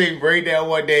 Would you say braid down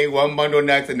one day, one bundle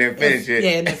next, and then finish it?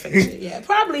 Yeah, and then finish it. Yeah,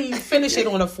 probably finish it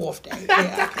on the 4th day.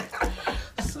 Yeah.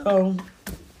 So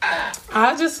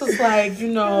I just was like,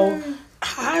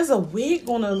 how's a wig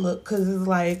gonna look? Because it's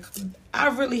like, I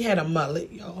really had a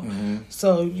mullet, y'all. Mm-hmm.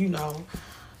 So,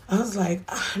 I was like,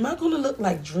 am I gonna look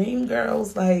like Dream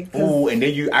Girls? Like, ooh, and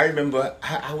then I remember,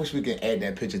 I wish we could add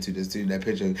that picture to that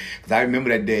picture. Because I remember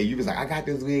that day, you was like, I got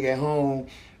this wig at home.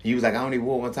 He was like, I only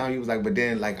wore it one time. He was like, but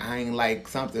then, like, I ain't like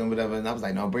something, whatever. And I was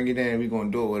like, no, bring it in. We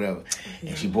gonna do it, whatever. Yeah.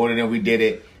 And she brought it in. We did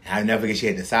it. And I never forget, she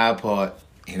had the side part.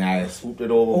 And I swooped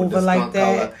it over with the skunk like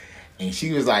color. And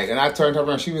she was like, and I turned her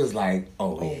around. She was like,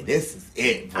 "Oh yeah, this is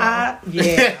it, bro." I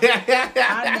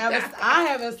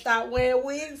haven't stopped wearing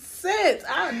wigs since.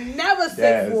 I never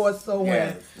sit for a sewing.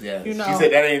 Yes. She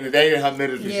said that ain't her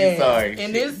ministry. She's sorry.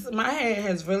 And my hair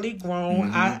has really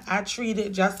grown. Mm-hmm. I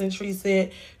treated Justin treats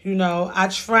it. I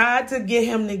tried to get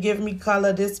him to give me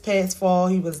color this past fall.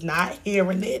 He was not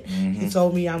hearing it. Mm-hmm. He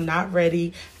told me I'm not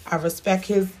ready. I respect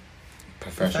his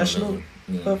professional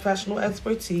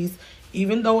expertise.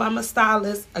 Even though I'm a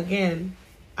stylist, again,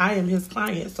 I am his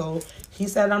client. So he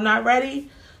said I'm not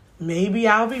ready. Maybe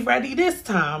I'll be ready this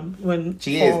time when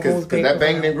she is, because that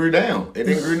bang didn't grew down. It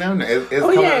didn't grew down. It's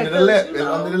coming under the lip. It's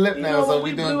under the lip now. So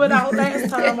we blew it out last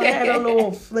time. I had a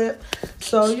little flip.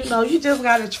 So you just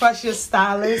gotta trust your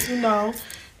stylist. And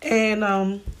And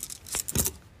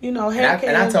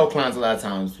I tell clients a lot of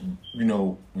times,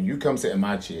 when you come sit in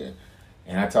my chair,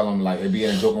 and I tell them, like, it'd be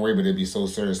in a joking way, but it'd be so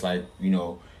serious, like,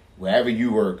 wherever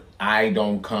you work, I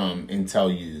don't come and tell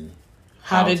you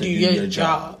how to do your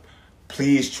job.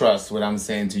 Please trust what I'm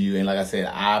saying to you. And like I said,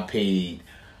 I paid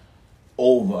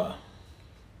over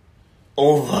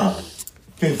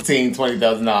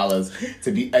 $15,000-$20,000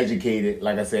 to be educated.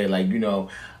 Like I said, I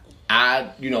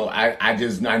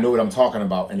know what I'm talking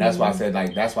about. And that's why I said,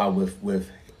 like, that's why with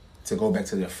to go back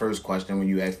to the first question when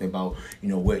you asked me about,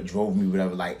 what drove me,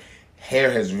 whatever, like,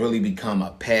 hair has really become a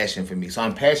passion for me. So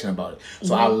I'm passionate about it.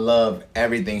 So I love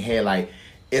everything hair. Like,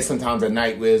 it's sometimes at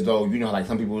night where as though, like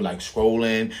some people like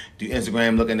scrolling through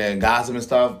Instagram, looking at gossip and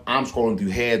stuff. I'm scrolling through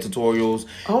hair tutorials,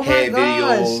 hair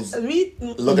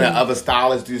videos, looking at other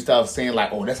stylists do stuff, saying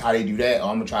like, oh, that's how they do that. Or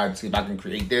I'm going to try to see if I can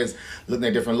create this, looking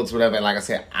at different looks, whatever. And like I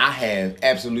said, I have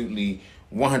absolutely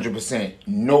 100%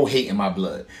 no hate in my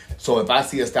blood. So if I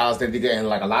see a stylist that did good, and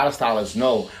like a lot of stylists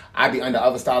know, I be under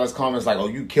other stylists' comments like, oh,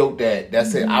 you killed that.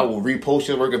 That's it. I will repost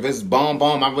your work. If it's bomb,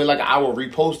 I really like it, I will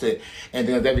repost it. And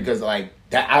then that because like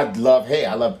that, I love hair.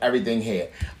 I love everything hair.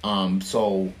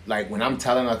 So like when I'm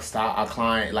telling a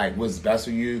client like what's best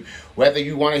for you, whether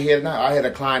you want to hear it or not, I had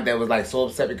a client that was like so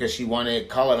upset because she wanted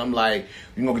color. And I'm like,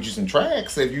 you gonna get you some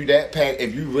tracks if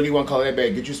you really want color that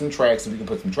bad, get you some tracks and we can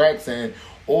put some tracks in.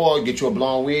 Or get you a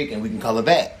blonde wig and we can color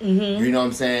that. Mm-hmm. You know what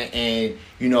I'm saying? And,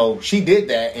 she did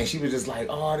that and she was just like,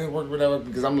 oh, it didn't work, whatever.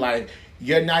 Because I'm like,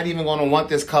 you're not even going to want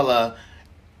this color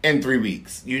in 3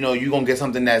 weeks. You're going to get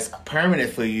something that's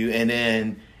permanent for you and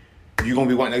then you're going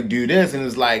to be wanting to do this. And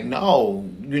it's like, no,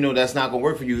 that's not going to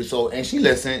work for you. So, and she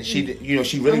listened. She,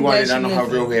 she really wanted it under her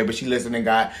real hair, but she listened and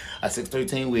got a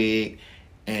 613 wig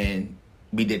and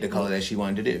we did the color that she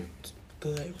wanted to do.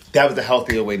 Good. That was the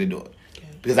healthier way to do it.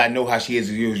 Because I know how she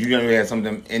is. You have some of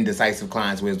them indecisive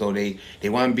clients where as though they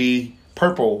want to be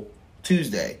purple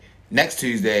Tuesday. Next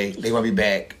Tuesday, they want to be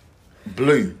back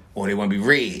blue or they want to be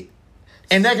red.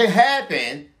 And that can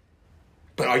happen.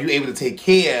 But are you able to take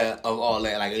care of all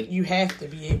that? Like you have to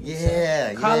be able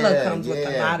to. Color comes with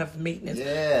a lot of maintenance.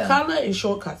 Yeah. Color and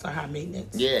shortcuts are high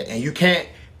maintenance. Yeah, and you can't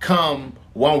come,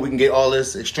 we can get all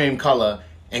this extreme color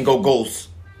and go ghost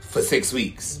for 6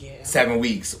 weeks. Yeah. 7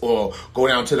 weeks, or go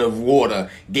down to the water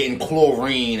getting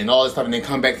chlorine and all this stuff and then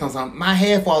come back something, my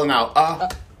hair falling out.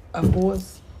 Of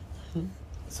course.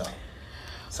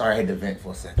 Sorry I had to vent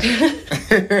for a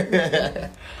second.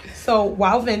 So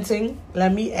while venting,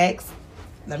 let me ask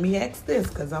this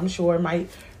because I'm sure it might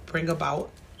bring about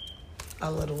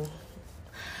a little.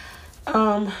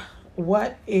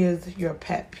 What is your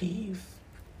pet peeve?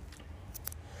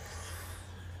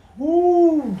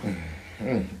 Woo.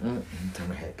 Turn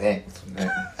my head back.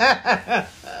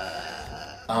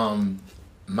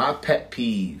 My pet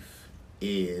peeve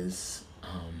is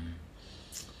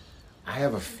I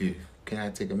have a few. Can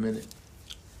I take a minute?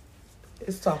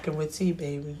 It's talking with T,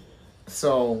 baby.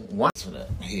 So one of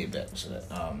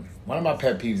my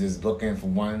pet peeves is booking for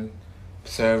one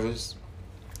service,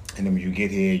 and then when you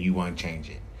get here, you want to change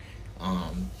it.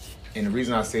 And the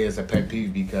reason I say it's a pet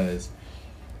peeve because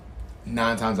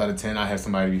 9 times out of 10, I have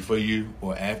somebody before you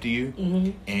or after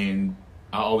you, and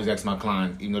I always ask my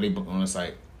clients, even though they book on the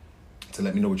site, to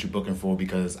let me know what you're booking for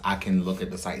because I can look at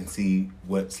the site and see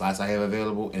what slots I have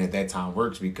available, and if that time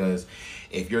works. Because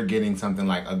if you're getting something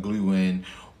like a glue-in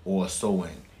or a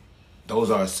sew-in, those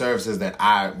are services that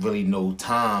I really know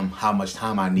how much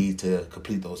time I need to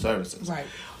complete those services. Right.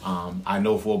 I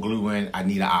know for a glue-in, I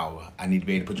need an hour. I need to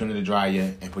be able to put you under the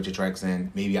dryer and put your tracks in,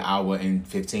 maybe an hour and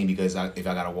 15 because if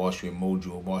I got to wash you and mold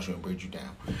you or wash you and braid you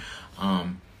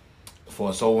down.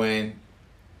 For a sew-in,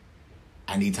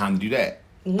 I need time to do that.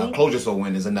 A closure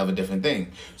sew-in is another different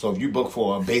thing. So if you book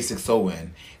for a basic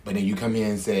sew-in, but then you come here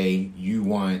and say you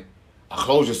want a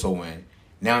closure sew-in,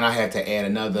 now I have to add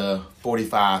another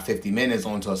 45, 50 minutes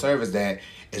onto a service that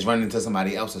is running to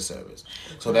somebody else's service.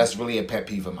 So that's really a pet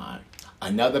peeve of mine.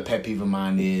 Another pet peeve of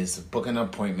mine is booking an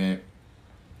appointment.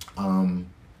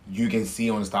 You can see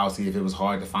on the Stylist if it was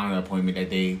hard to find an appointment that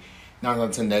day. 9 out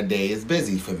of 10 that day is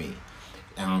busy for me.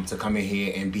 To come in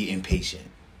here and be impatient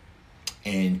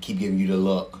and keep giving you the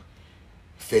look,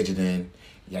 fidgeting,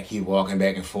 keep walking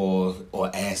back and forth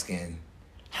or asking,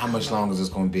 how much longer is this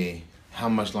going to be? How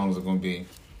much longer is it going to be?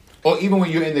 Or even when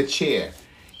you're in the chair,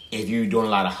 if you're doing a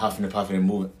lot of huffing and puffing and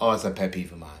moving, it's a pet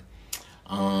peeve of mine.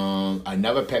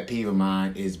 Another pet peeve of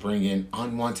mine is bringing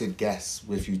unwanted guests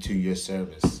with you to your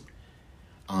service.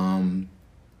 I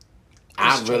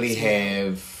really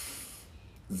have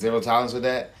zero tolerance for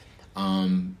that. I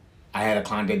had a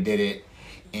client that did it,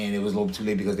 and it was a little too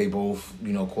late because they both,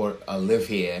 live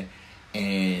here,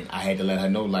 and I had to let her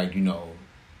know,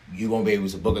 you won't be able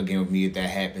to book again with me if that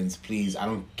happens. Please, I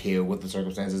don't care what the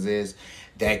circumstances is.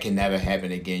 That can never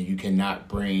happen again. You cannot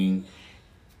bring...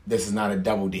 This is not a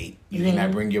double date. You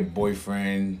cannot bring your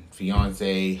boyfriend,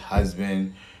 fiance,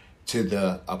 husband to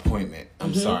the appointment.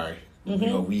 I'm sorry.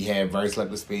 We have very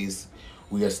selective space.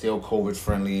 We are still COVID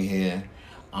friendly in here.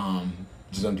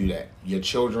 Just don't do that. Your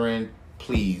children,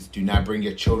 please do not bring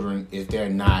your children if they're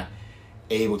not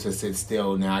able to sit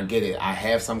still. Now, I get it. I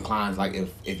have some clients,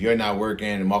 if you're not working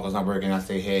and Marco's not working, I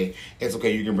say, hey, it's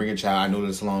okay. You can bring a child. I know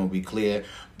the salon will be clear,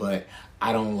 but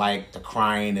I don't like the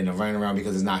crying and the running around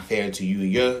because it's not fair to you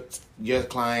and your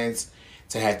clients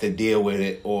to have to deal with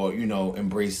it or,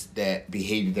 embrace that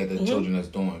behavior that the children is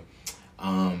doing.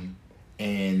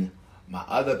 And my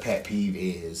other pet peeve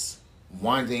is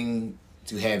wanting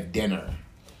to have dinner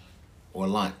or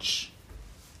lunch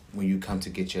when you come to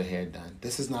get your hair done.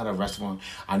 This is not a restaurant.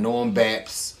 I know on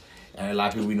BAPS, and a lot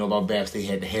of people we know about BAPS, they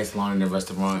had the hair salon and the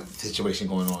restaurant situation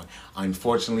going on.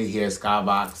 Unfortunately, here at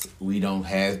Skybox, we don't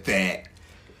have that.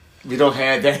 We don't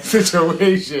have that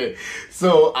situation.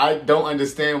 So I don't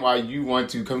understand why you want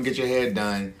to come get your hair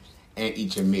done and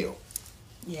eat your meal.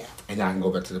 Yeah. And now I can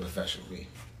go back to the professional me.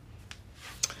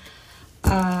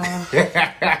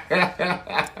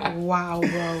 Wow,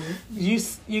 bro.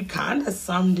 You kind of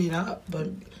summed it up, but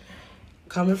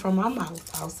coming from my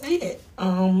mouth, I'll say it.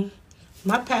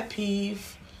 My pet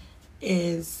peeve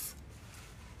is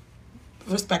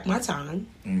respect my time,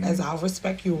 as I'll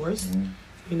respect yours.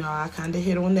 I kind of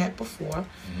hit on that before.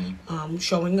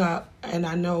 Showing up, and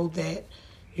I know that,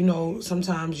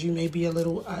 sometimes you may be a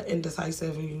little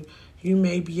indecisive, and you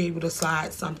may be able to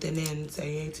slide something in and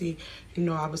say, hey, T,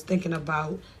 I was thinking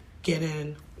about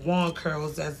getting wand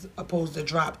curls as opposed to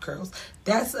drop curls.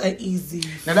 That's an easy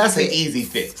Now, that's an easy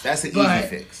fix. That's an easy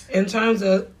fix. In terms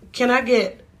of, can I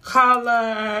get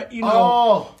color?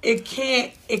 It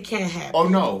can't happen. Oh,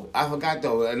 no. I forgot,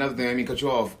 though. Another thing, I mean, cut you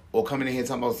off. Or coming in here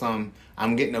talking about something.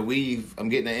 I'm getting a weave. I'm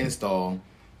getting an install.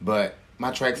 But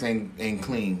my tracks ain't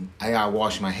clean. I got to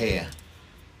wash my hair.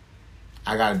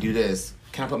 I got to do this.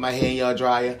 Can I put my hair in your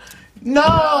dryer?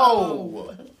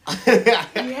 No!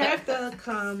 You have to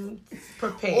come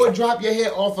prepared. Or drop your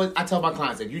hair off. I tell my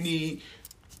clients, if you need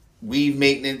weave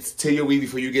maintenance to your weave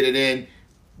before you get it in,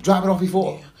 drop it off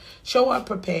before. Yeah. Show up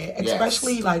prepared,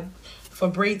 especially for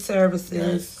braid services.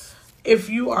 Yes. If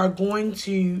you are going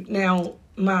to, now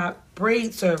my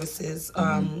braid services,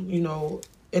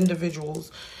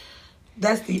 individuals,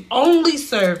 that's the only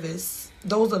service,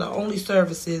 those are the only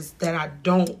services that I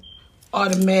don't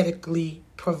automatically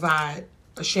provide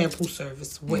a shampoo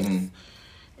service with.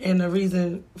 And the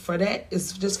reason for that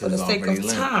is just for the sake of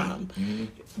time.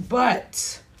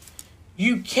 But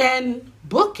you can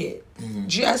book it.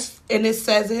 And it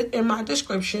says it in my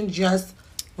description, just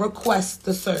request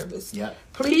the service. Yep.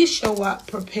 Please show up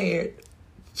prepared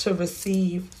to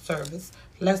receive service.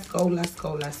 let's go.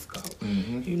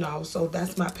 You know, so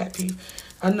that's my pet peeve.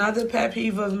 Another pet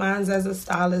peeve of mine as a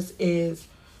stylist is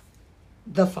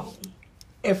the phone.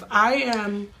 If I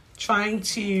am trying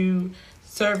to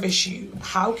service you,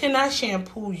 how can I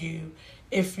shampoo you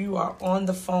if you are on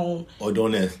the phone or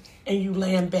doing this and you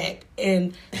laying back?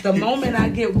 And the moment I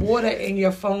get water in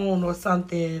your phone or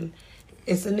something,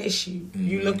 it's an issue.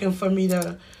 You looking for me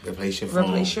to replace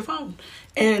your phone.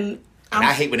 And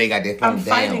I hate when they got their phone I'm down.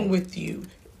 fighting with you.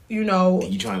 You know,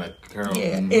 you trying to curl.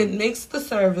 Yeah, it makes the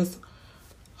service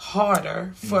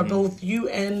harder for both you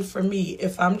and for me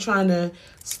if I'm trying to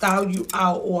style you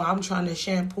out or I'm trying to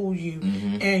shampoo you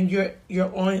and you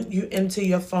into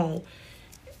your phone,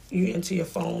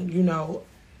 you know,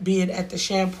 be it at the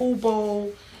shampoo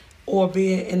bowl or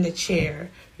be it in the chair,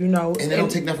 you know. And they don't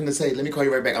take nothing to say. Let me call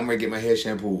you right back. I'm going to get my hair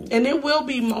shampooed. And there will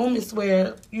be moments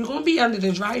where you're going to be under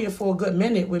the dryer for a good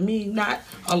minute with me. Not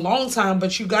a long time,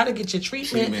 but you got to get your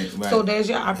treatment. Right. So there's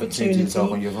your opportunity. To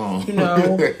talk on your phone. You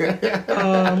know.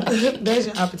 There's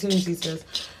your opportunity, sis.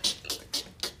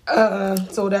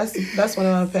 So that's one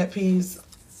of my pet peeves.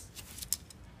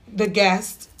 The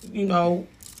guest, you know,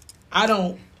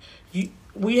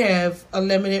 we have a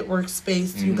limited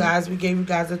workspace, you guys. We gave you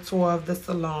guys a tour of the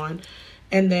salon.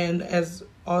 And then as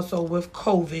also with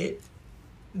COVID,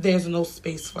 there's no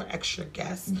space for extra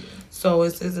guests. Yeah. So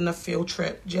this isn't a field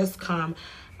trip. Just come.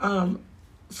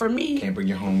 For me... Can't bring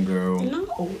your home girl.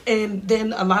 No. And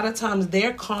then a lot of times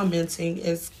their commenting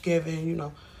is given, you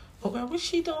know, oh, God, what's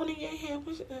she doing in your hair?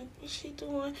 What's she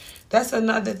doing? That's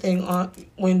another thing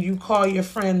when you call your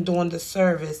friend during the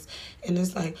service. And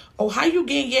it's like, oh, how you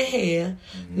getting your hair?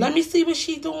 Let me see what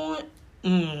she doing.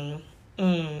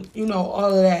 You know,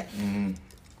 all of that.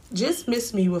 Just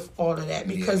miss me with all of that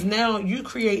because now you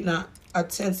create a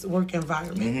tense work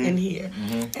environment in here.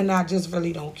 And I just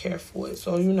really don't care for it.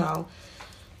 So, you know,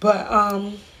 but,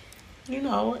 you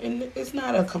know, and it's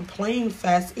not a complaint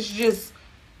fest. It's just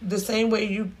the same way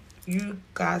you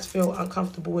guys feel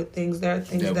uncomfortable with things. There are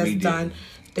things that's done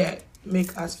that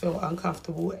make us feel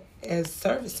uncomfortable as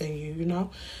servicing you, you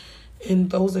know.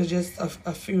 And those are just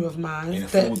a few of mine. And the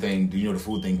food thing, you know, the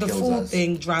food thing kills us. The food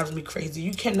thing drives me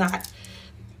crazy.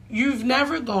 You've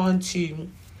never gone to...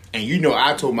 And you know,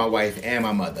 I told my wife and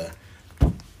my mother,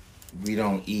 we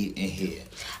don't eat in here.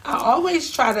 I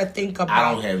always try to think about...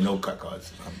 I don't have no cut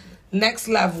cards. Next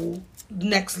level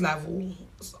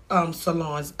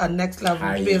salons, a next level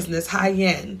high business,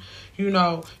 high-end. You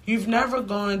know, you've never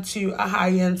gone to a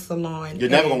high-end salon. You're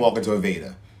never going to walk into a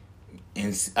Veda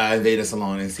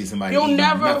salon and see somebody You'll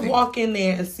never walk in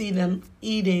there and see them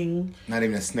eating... Not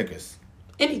even a Snickers.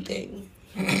 Anything.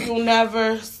 You'll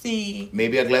never see...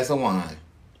 Maybe a glass of wine.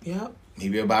 Yep.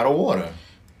 Maybe a bottle of water.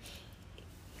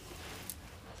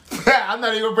 I'm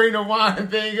not even bringing the wine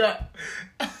thing up.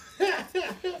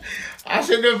 I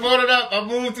shouldn't have brought it up. I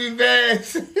moved too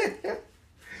fast.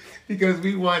 Because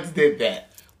we once did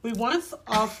that. We once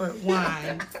offered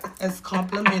wine as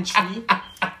complimentary.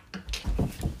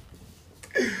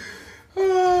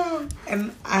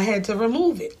 And I had to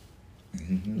remove it.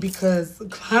 Because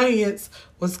clients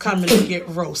was coming to get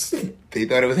roasted. They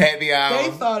thought it was happy hour.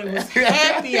 They thought it was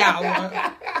happy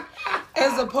hour.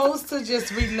 As opposed to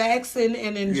just relaxing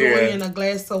and enjoying a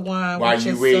glass of wine with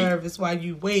your service while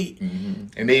you wait. And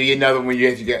maybe another one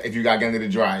if you got under the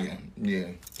dryer. Yeah.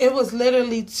 It was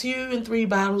literally 2 and 3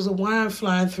 bottles of wine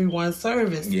flying through one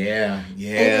service. Yeah. And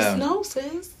it's no,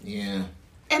 sis. Yeah.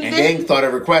 And then started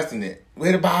requesting it.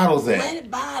 Where the bottles at?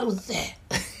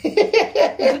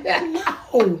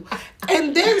 No.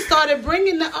 And then started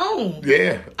bringing their own.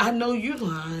 Yeah. I know you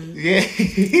lying. Yeah.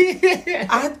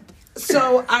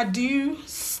 So I do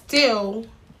still,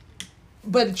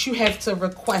 but you have to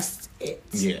request it.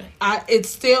 Yeah. It's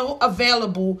still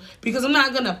available because I'm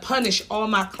not going to punish all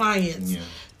my clients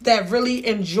that really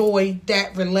enjoy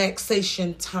that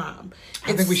relaxation time.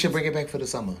 I think we should bring it back for the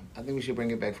summer.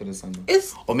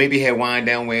 Or maybe have wine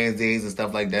down Wednesdays and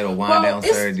stuff like that, or wine down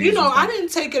Saturdays. You know, I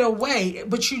didn't take it away,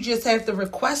 but you just have to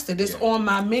request it. It's on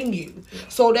my menu. Yeah.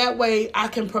 So that way I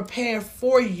can prepare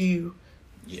for you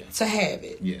to have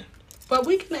it. Yeah. But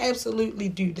we can absolutely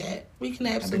do that. We can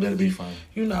absolutely, be fun.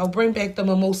 You know, bring back the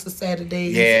Mimosa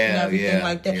Saturdays and everything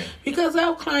like that. Yeah. Because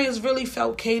our clients really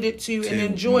felt catered to and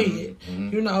enjoy it.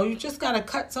 You know, you just got to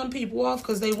cut some people off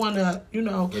because they want to, you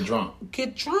know, get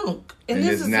drunk. And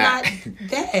this is not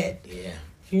that. Yeah.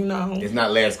 You know. It's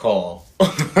not last call.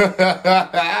 Lord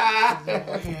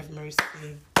have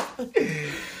mercy.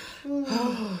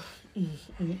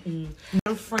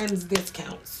 Friends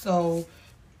discounts. So...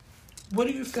 what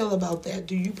do you feel about that?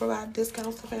 Do you provide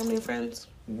discounts to family and friends?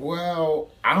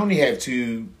 Well, I only have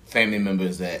two family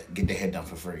members that get their hair done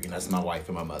for free, and that's my wife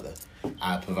and my mother.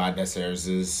 I provide that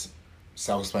services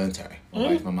self-explanatory. My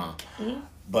wife, my mom.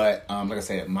 But like I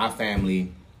said, my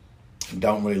family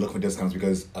don't really look for discounts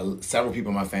because several people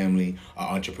in my family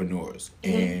are entrepreneurs,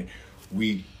 and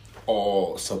we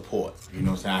all support. You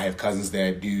know what I'm saying? I have cousins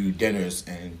that do dinners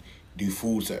and do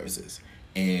food services.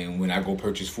 And when I go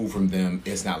purchase food from them,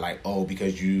 it's not like, oh,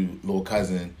 because you little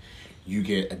cousin, you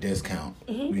get a discount.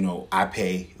 You know, I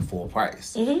pay full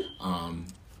price.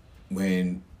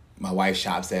 When my wife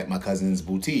shops at my cousin's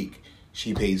boutique,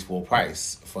 she pays full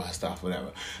price for her stuff,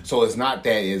 whatever. So it's not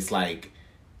that it's like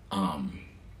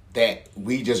that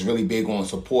we just really big on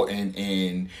supporting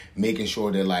and making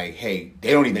sure that, like, hey,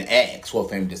 they don't even ask for a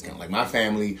family discount. Like, my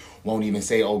family won't even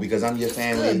say, oh, because I'm your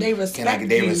family, good. They respect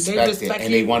they you. respect it,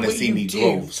 and they want to see me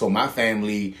grow. So my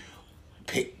family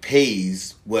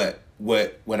pays what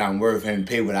I'm worth and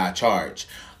pay what I charge.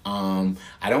 I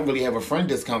don't really have a friend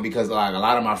discount because, like, a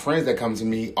lot of my friends that come to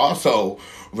me also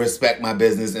respect my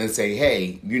business and say,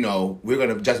 hey, you know,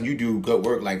 Justin, you do good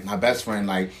work. Like, my best friend,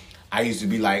 like, I used to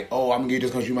be like, oh, I'm going to give you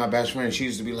this because you're my best friend. She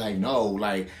used to be like, no,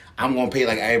 like, I'm going to pay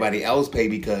like everybody else pay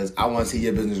because I want to see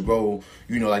your business grow,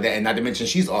 you know, like that. And not to mention,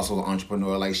 she's also an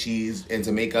entrepreneur. Like, she's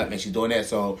into makeup and she's doing that.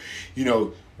 So, you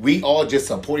know, we all just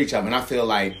support each other. And I feel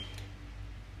like,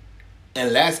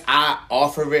 unless I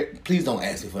offer it, please don't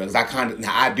ask me for it. Because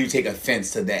I do take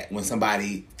offense to that when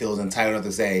somebody feels entitled enough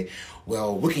to say,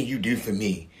 well, what can you do for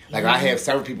me? Like, I have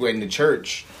several people in the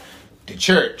church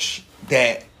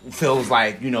that feels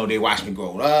like, you know, they watch me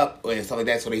grow up and stuff like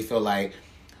that, so they feel like,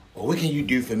 well, what can you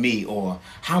do for me? Or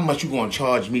how much you going to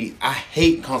charge me? I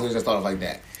hate conversations and stuff like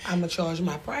that. I'm going to charge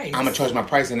my price. I'm going to charge my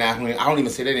price, and I don't even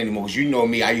say that anymore because you know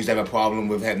me, I used to have a problem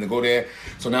with having to go there.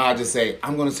 So now I just say,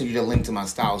 I'm going to send you the link to my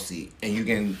style sheet, and you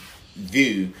can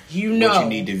view what you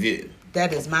need to view.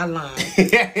 That is my line.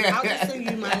 I'll just send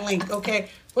you my link, okay?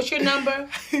 What's your number?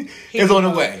 It's on the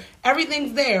way.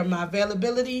 Everything's there. My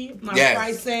availability, my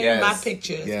pricing, my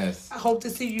pictures. Yes. I hope to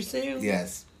see you soon.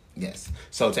 Yes.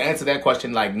 So to answer that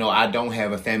question, like, no, I don't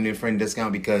have a family and friend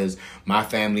discount because my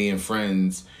family and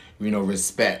friends, you know,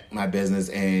 respect my business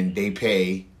and they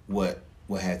pay what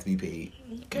has to be paid.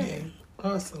 Okay.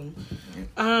 Yeah. Awesome.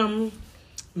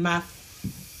 My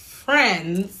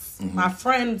friends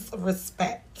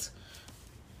respect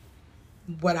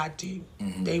what I do.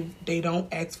 They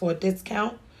don't ask for a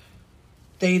discount.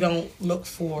 They don't look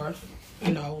for,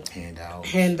 you know,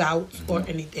 handouts or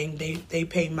anything. They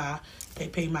pay my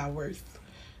worth.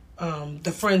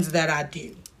 The friends that I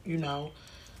do, you know.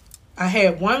 I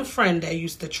had one friend that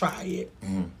used to try it.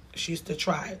 She used to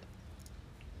try it.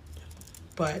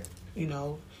 But, you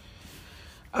know,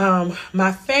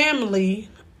 my family,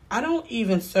 I don't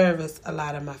even service a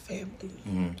lot of my family.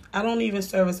 I don't even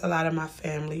service a lot of my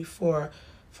family for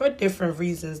different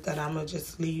reasons that I'm going to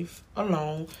just leave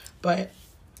alone. But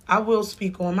I will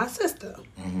speak on my sister.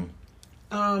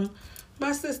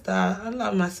 My sister, I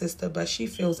love my sister, but she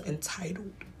feels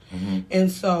entitled.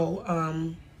 And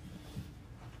so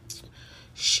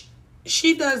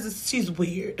she does, she's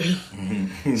weird.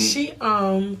 She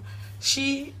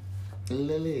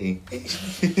Lily.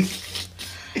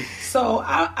 So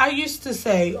I used to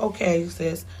say, okay,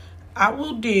 sis, I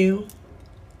will do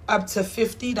up to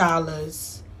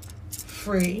 $50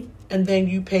 free, and then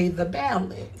you pay the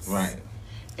balance. Right.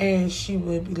 And she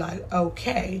would be like,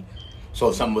 okay. So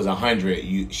if something was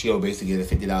 $100, she'll basically get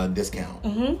a $50 discount.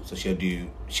 So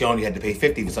she only had to pay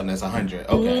 $50 for something that's $100.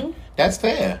 Okay, that's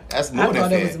fair. That's more than fair. I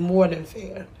thought it was more than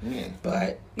fair. Yeah,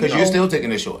 but because you're still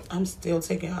taking it short. I'm still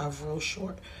taking her real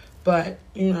short. But,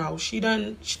 you know,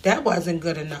 that wasn't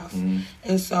good enough.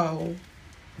 And so,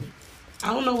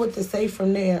 I don't know what to say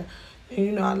from there. And,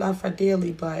 you know, I love her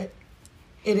dearly, but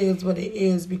it is what it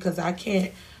is because I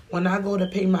can't, when I go to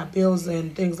pay my bills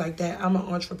and things like that, I'm an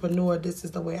entrepreneur. This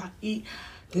is the way I eat.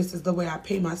 This is the way I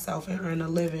pay myself and earn a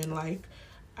living. Like,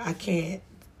 I can't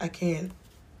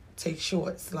take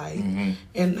shorts. Like,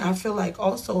 and I feel like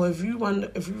also if you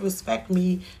respect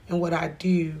me and what I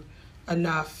do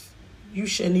enough, you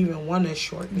shouldn't even want to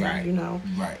short me, you know?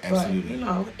 Right, absolutely. But, you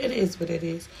know, it is what it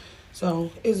is.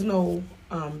 So, it's no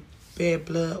bad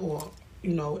blood or,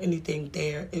 you know, anything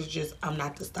there. It's just, I'm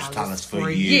not the stylist for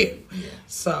you. Yeah.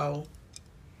 So,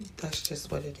 that's just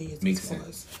what it is. Makes as far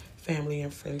sense. as family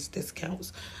and friends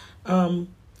discounts.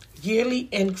 Yearly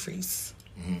increase.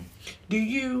 Do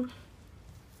you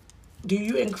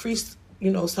increase, you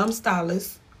know, some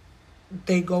stylists,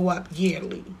 they go up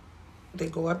yearly.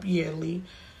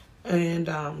 And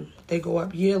they go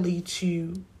up yearly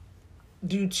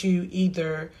due to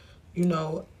either, you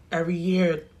know, every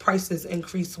year prices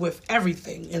increase with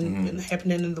everything and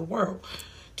happening in the world.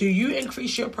 Do you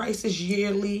increase your prices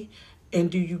yearly,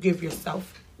 and do you give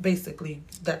yourself, basically,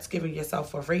 that's giving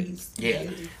yourself a raise? Yeah.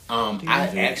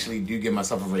 I actually do give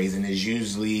myself a raise, and it's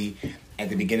usually at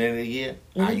the beginning of the year.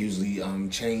 I usually do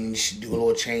a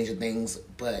little change of things,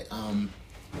 but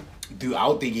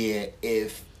throughout the year,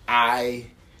 if I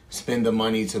spend the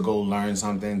money to go learn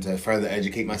something, to further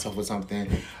educate myself with something,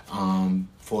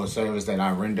 for a service that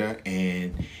I render,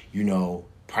 and, you know,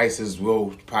 prices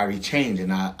will probably change,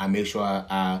 and I make sure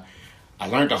I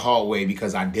learned the hard way,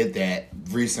 because I did that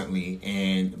recently,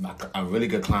 and a really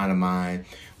good client of mine,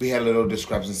 we had a little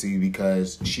discrepancy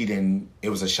because it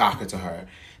was a shocker to her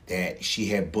that she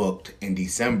had booked in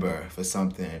December for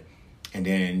something and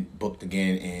then booked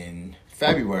again in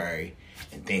February,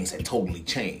 and things had totally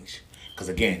changed. Because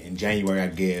again, in January I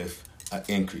give an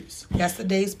increase. That's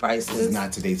today's prices? It's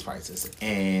not today's prices.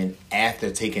 And after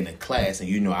taking a class, and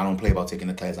you know I don't play about taking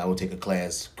a class, I will take a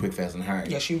class quick, fast, and hurry.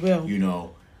 Yes, you will. You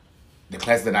know, the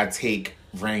class that I take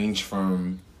range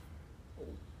from,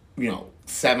 you know,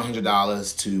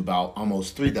 $700 to about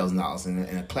almost $3,000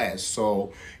 in a class.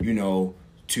 So, you know,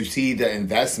 to see the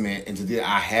investment into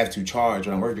I have to charge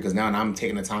when I work, because now I'm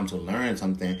taking the time to learn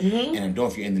something, and I'm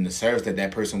doing for you, and then the service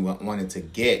that person wanted to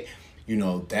get, you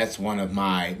know, that's one of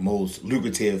my most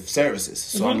lucrative services.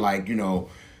 So I'm like, you know,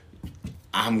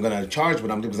 I'm going to charge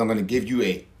what I'm doing, because I'm going to give you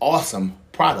a awesome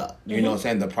product. You know what I'm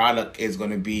saying? The product is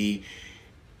going to be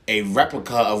a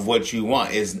replica of what you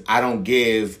want. I don't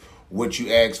give what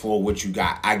you asked for, what you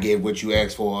got. I give what you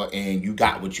asked for, and you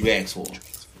got what you asked for.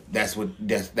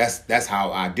 That's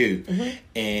how I do.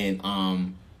 And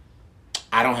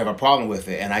I don't have a problem with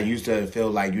it. And I used to feel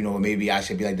like, you know, maybe I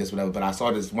should be like this, whatever. But I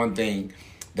saw this one thing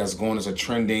that's going as a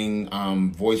trending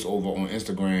voiceover on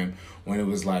Instagram, when it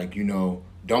was like, you know,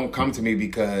 don't come to me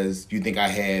because you think I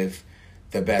have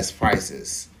the best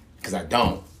prices, because I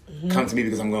don't. Come to me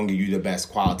because I'm going to give you the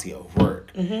best quality of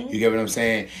work. You get what I'm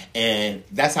saying? And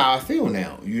that's how I feel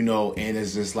now, you know, and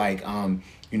it's just like,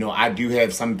 you know, I do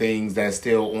have some things that's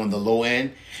still on the low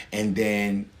end, and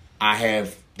then I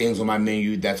have things on my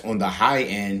menu that's on the high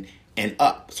end and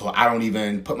up. So I don't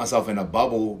even put myself in a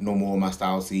bubble no more in my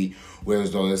style seat,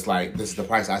 whereas though it's like, this is the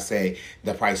price. I say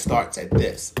the price starts at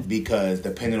this, because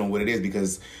depending on what it is,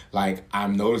 because like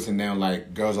I'm noticing now,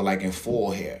 like girls are liking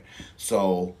full hair.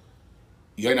 So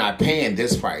you're not paying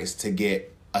this price to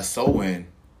get a sew-in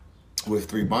with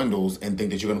 3 bundles and think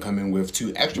that you're going to come in with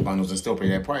 2 extra bundles and still pay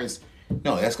that price.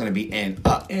 No, that's going to be and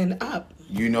up. And up.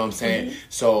 You know what I'm saying?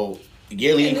 So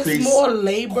yearly and increase, it's more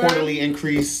labor, quarterly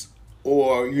increase,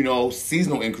 or, you know,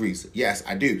 seasonal increase. Yes,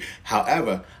 I do.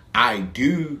 However, I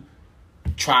do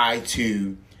try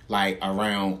to, like,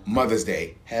 around Mother's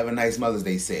Day, have a nice Mother's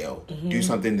Day sale. Do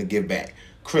something to give back.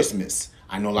 Christmas.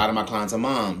 I know a lot of my clients are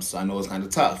moms, so I know it's kind of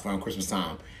tough around Christmas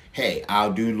time. Hey,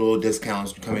 I'll do little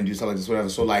discounts, come and do stuff like this, whatever.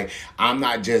 So, like, I'm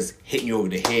not just hitting you over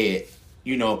the head.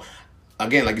 You know,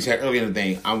 again, like you said earlier in the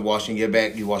thing, I'm washing your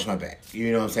back, you wash my back.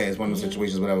 You know what I'm saying? It's one of those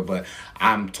situations, whatever. But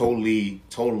I'm totally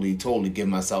giving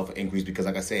myself an increase, because,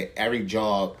 like I said, every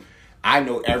job, I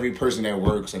know every person that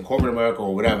works in corporate America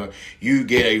or whatever, you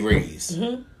get a raise.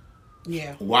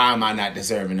 Yeah. Why am I not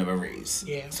deserving of a raise?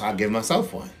 Yeah. So I give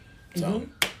myself one. So,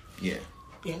 yeah.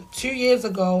 Yeah. 2 years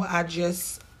ago, I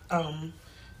just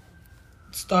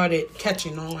started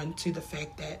catching on to the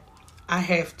fact that I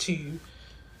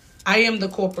am the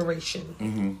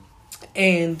corporation.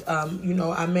 And, you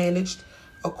know, I managed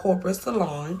a corporate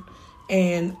salon,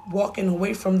 and walking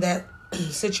away from that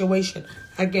situation,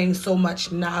 I gained so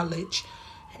much knowledge.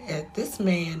 This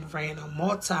man ran a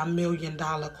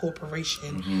multi-million-dollar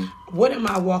corporation. What am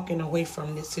I walking away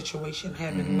from this situation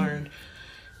having learned?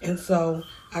 And so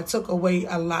I took away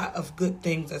a lot of good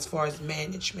things as far as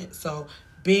management. So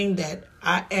being that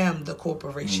I am the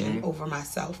corporation over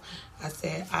myself, I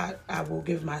said I will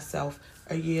give myself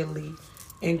a yearly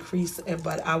increase,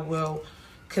 but I will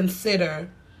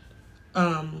consider,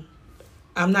 I'm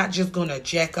not just going to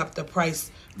jack up the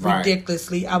price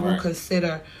ridiculously. I will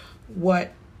consider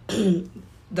what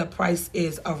the price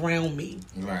is around me.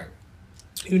 Right.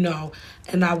 You know,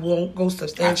 and I won't go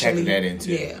substantially. I check that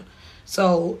into. Yeah.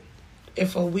 So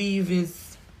if a weave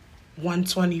is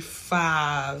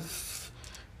 $125,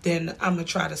 then I'm going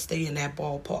to try to stay in that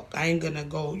ballpark. I ain't going to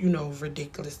go, you know,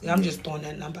 ridiculously. I'm just throwing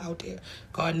that number out there.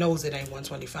 God knows it ain't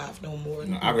 $125 no more.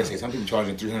 No, I would say some people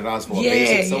charging $300 for a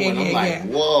basic sewing. I'm like,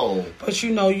 whoa. But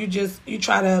you know,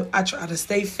 I try to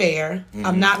stay fair.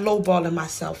 I'm not lowballing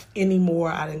myself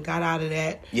anymore. I done got out of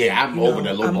that. Yeah, I'm over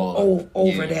the lowball. I'm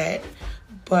over that.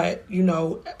 But, you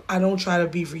know, I don't try to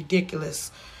be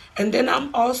ridiculous. And then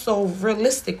I'm also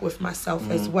realistic with myself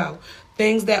as well.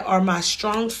 Things that are my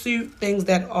strong suit, things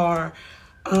that are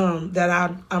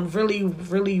that I'm really,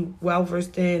 really well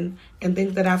versed in, and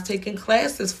things that I've taken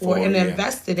classes for and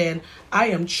invested in, I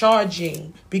am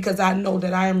charging because I know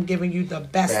that I am giving you the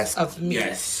best of me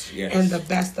and the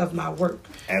best of my work.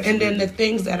 Absolutely. And then the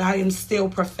things that I am still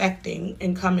perfecting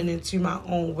and coming into my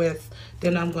own with,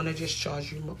 then I'm going to just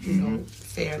charge you, you know,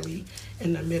 fairly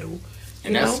in the middle.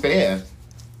 And that's fair.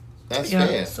 That's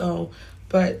fair. So,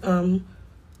 but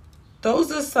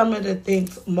those are some of the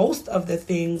things, most of the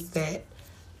things that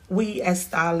we as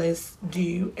stylists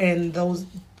do, and those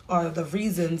are the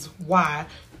reasons why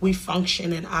we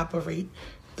function and operate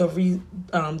the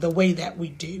way that we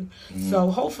do.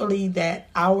 So hopefully that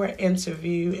our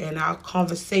interview and our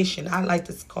conversation, I like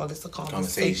to call this a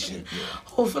conversation.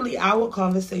 Hopefully our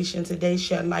conversation today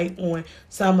shed light on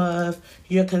some of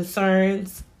your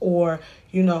concerns, or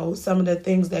you know, some of the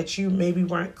things that you maybe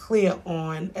weren't clear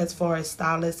on as far as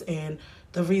stylists and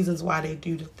the reasons why they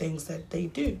do the things that they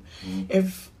do.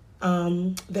 If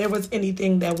there was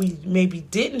anything that we maybe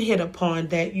didn't hit upon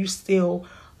that you still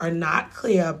are not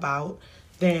clear about,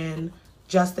 then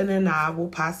Justin and I will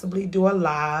possibly do a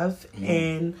live,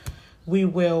 and we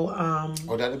will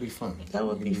that'll be fun. That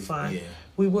would be fun.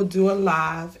 We will do a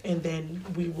live, and then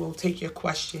we will take your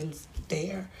questions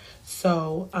there.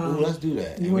 So let's do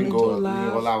that. You want to do a live? We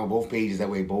can go live on both pages. That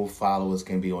way both followers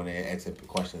can be on there and answer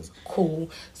questions.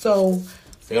 Cool. So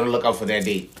you're gonna look out for that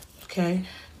date. Okay.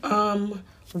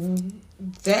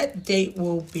 That date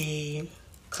will be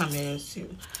coming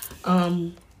soon.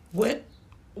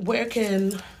 Where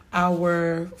can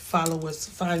our followers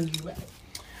find you at?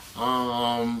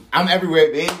 I'm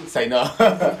everywhere, baby. Say no.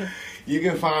 You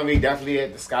can find me definitely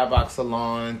at the Skybox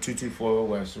Salon, 224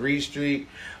 West Reed Street.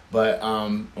 But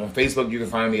on Facebook, you can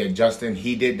find me at Justin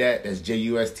He Did That. That's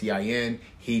JUSTIN.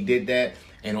 He Did That.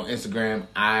 And on Instagram,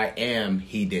 I am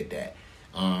He Did That.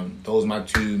 Those are my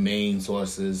two main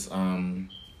sources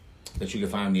that you can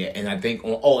find me at. And I think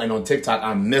on TikTok,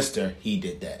 I'm Mr. He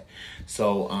Did That.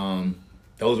 So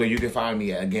those where you can find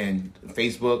me at. Again,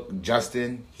 Facebook,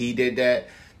 Justin He Did That.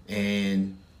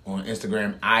 And on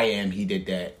Instagram, I am He Did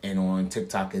That. And on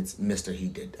TikTok, it's Mr. He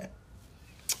Did That.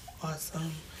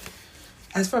 Awesome.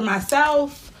 As for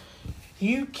myself,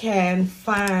 you can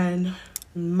find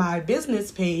my business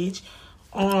page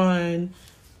on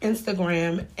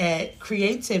Instagram at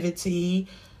Creativity,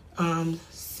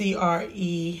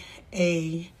 CREATIVITEE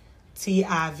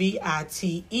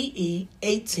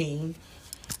 18.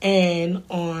 And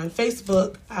on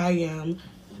Facebook, I am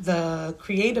the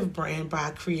Creative Brand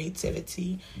by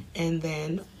Creativity. And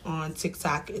then on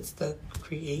TikTok, it's the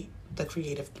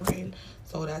Creative Brand.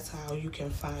 So that's how you can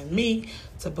find me.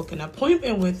 To book an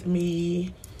appointment with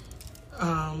me,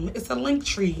 it's a link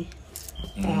tree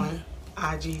on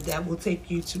IG that will take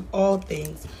you to all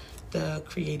things the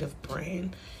Creative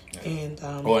Brand. And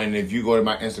and if you go to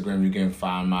my Instagram, you can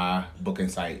find my booking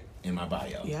site in my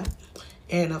bio. Yeah.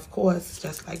 And of course,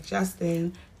 just like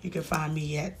Justin, you can find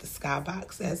me at the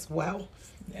Skybox as well.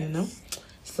 Yes. You know?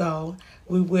 So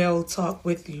we will talk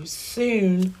with you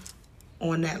soon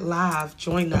on that live.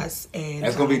 Join us. And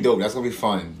that's gonna be dope. That's gonna be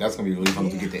fun. That's gonna be really fun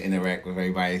to get to interact with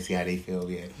everybody and see how they feel.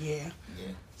 Yeah.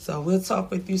 So we'll talk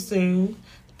with you soon.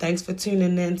 Thanks for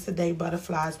tuning in today,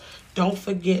 Butterflies. Don't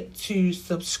forget to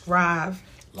subscribe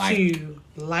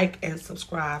like and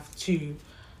subscribe to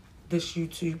this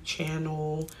YouTube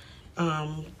channel,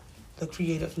 the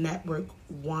Creative Network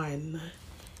 1.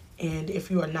 And if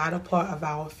you are not a part of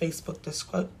our Facebook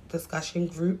discussion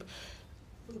group,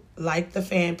 like the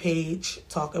fan page,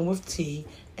 Talking with T,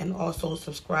 and also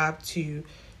subscribe to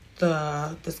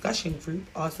the discussion group.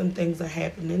 Awesome things are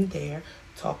happening there,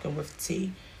 Talking with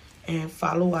T. And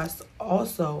follow us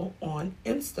also on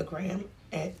Instagram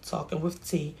at Talking with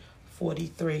T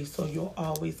 43, so you're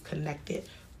always connected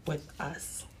with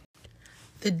us.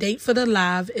 The date for the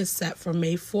live is set for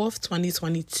May 4th,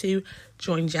 2022.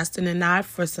 Join Justin and I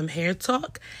for some hair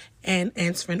talk and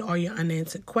answering all your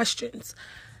unanswered questions.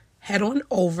 Head on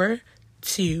over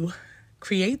to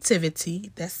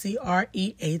Creativity, that's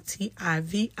CREATIVITEE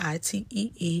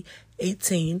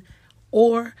 18,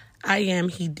 or I Am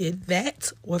He Did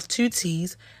That with 2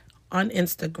 T's on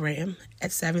Instagram at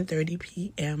 7:30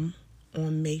 p.m.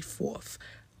 on May 4th.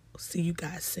 See you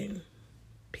guys soon.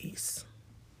 Peace.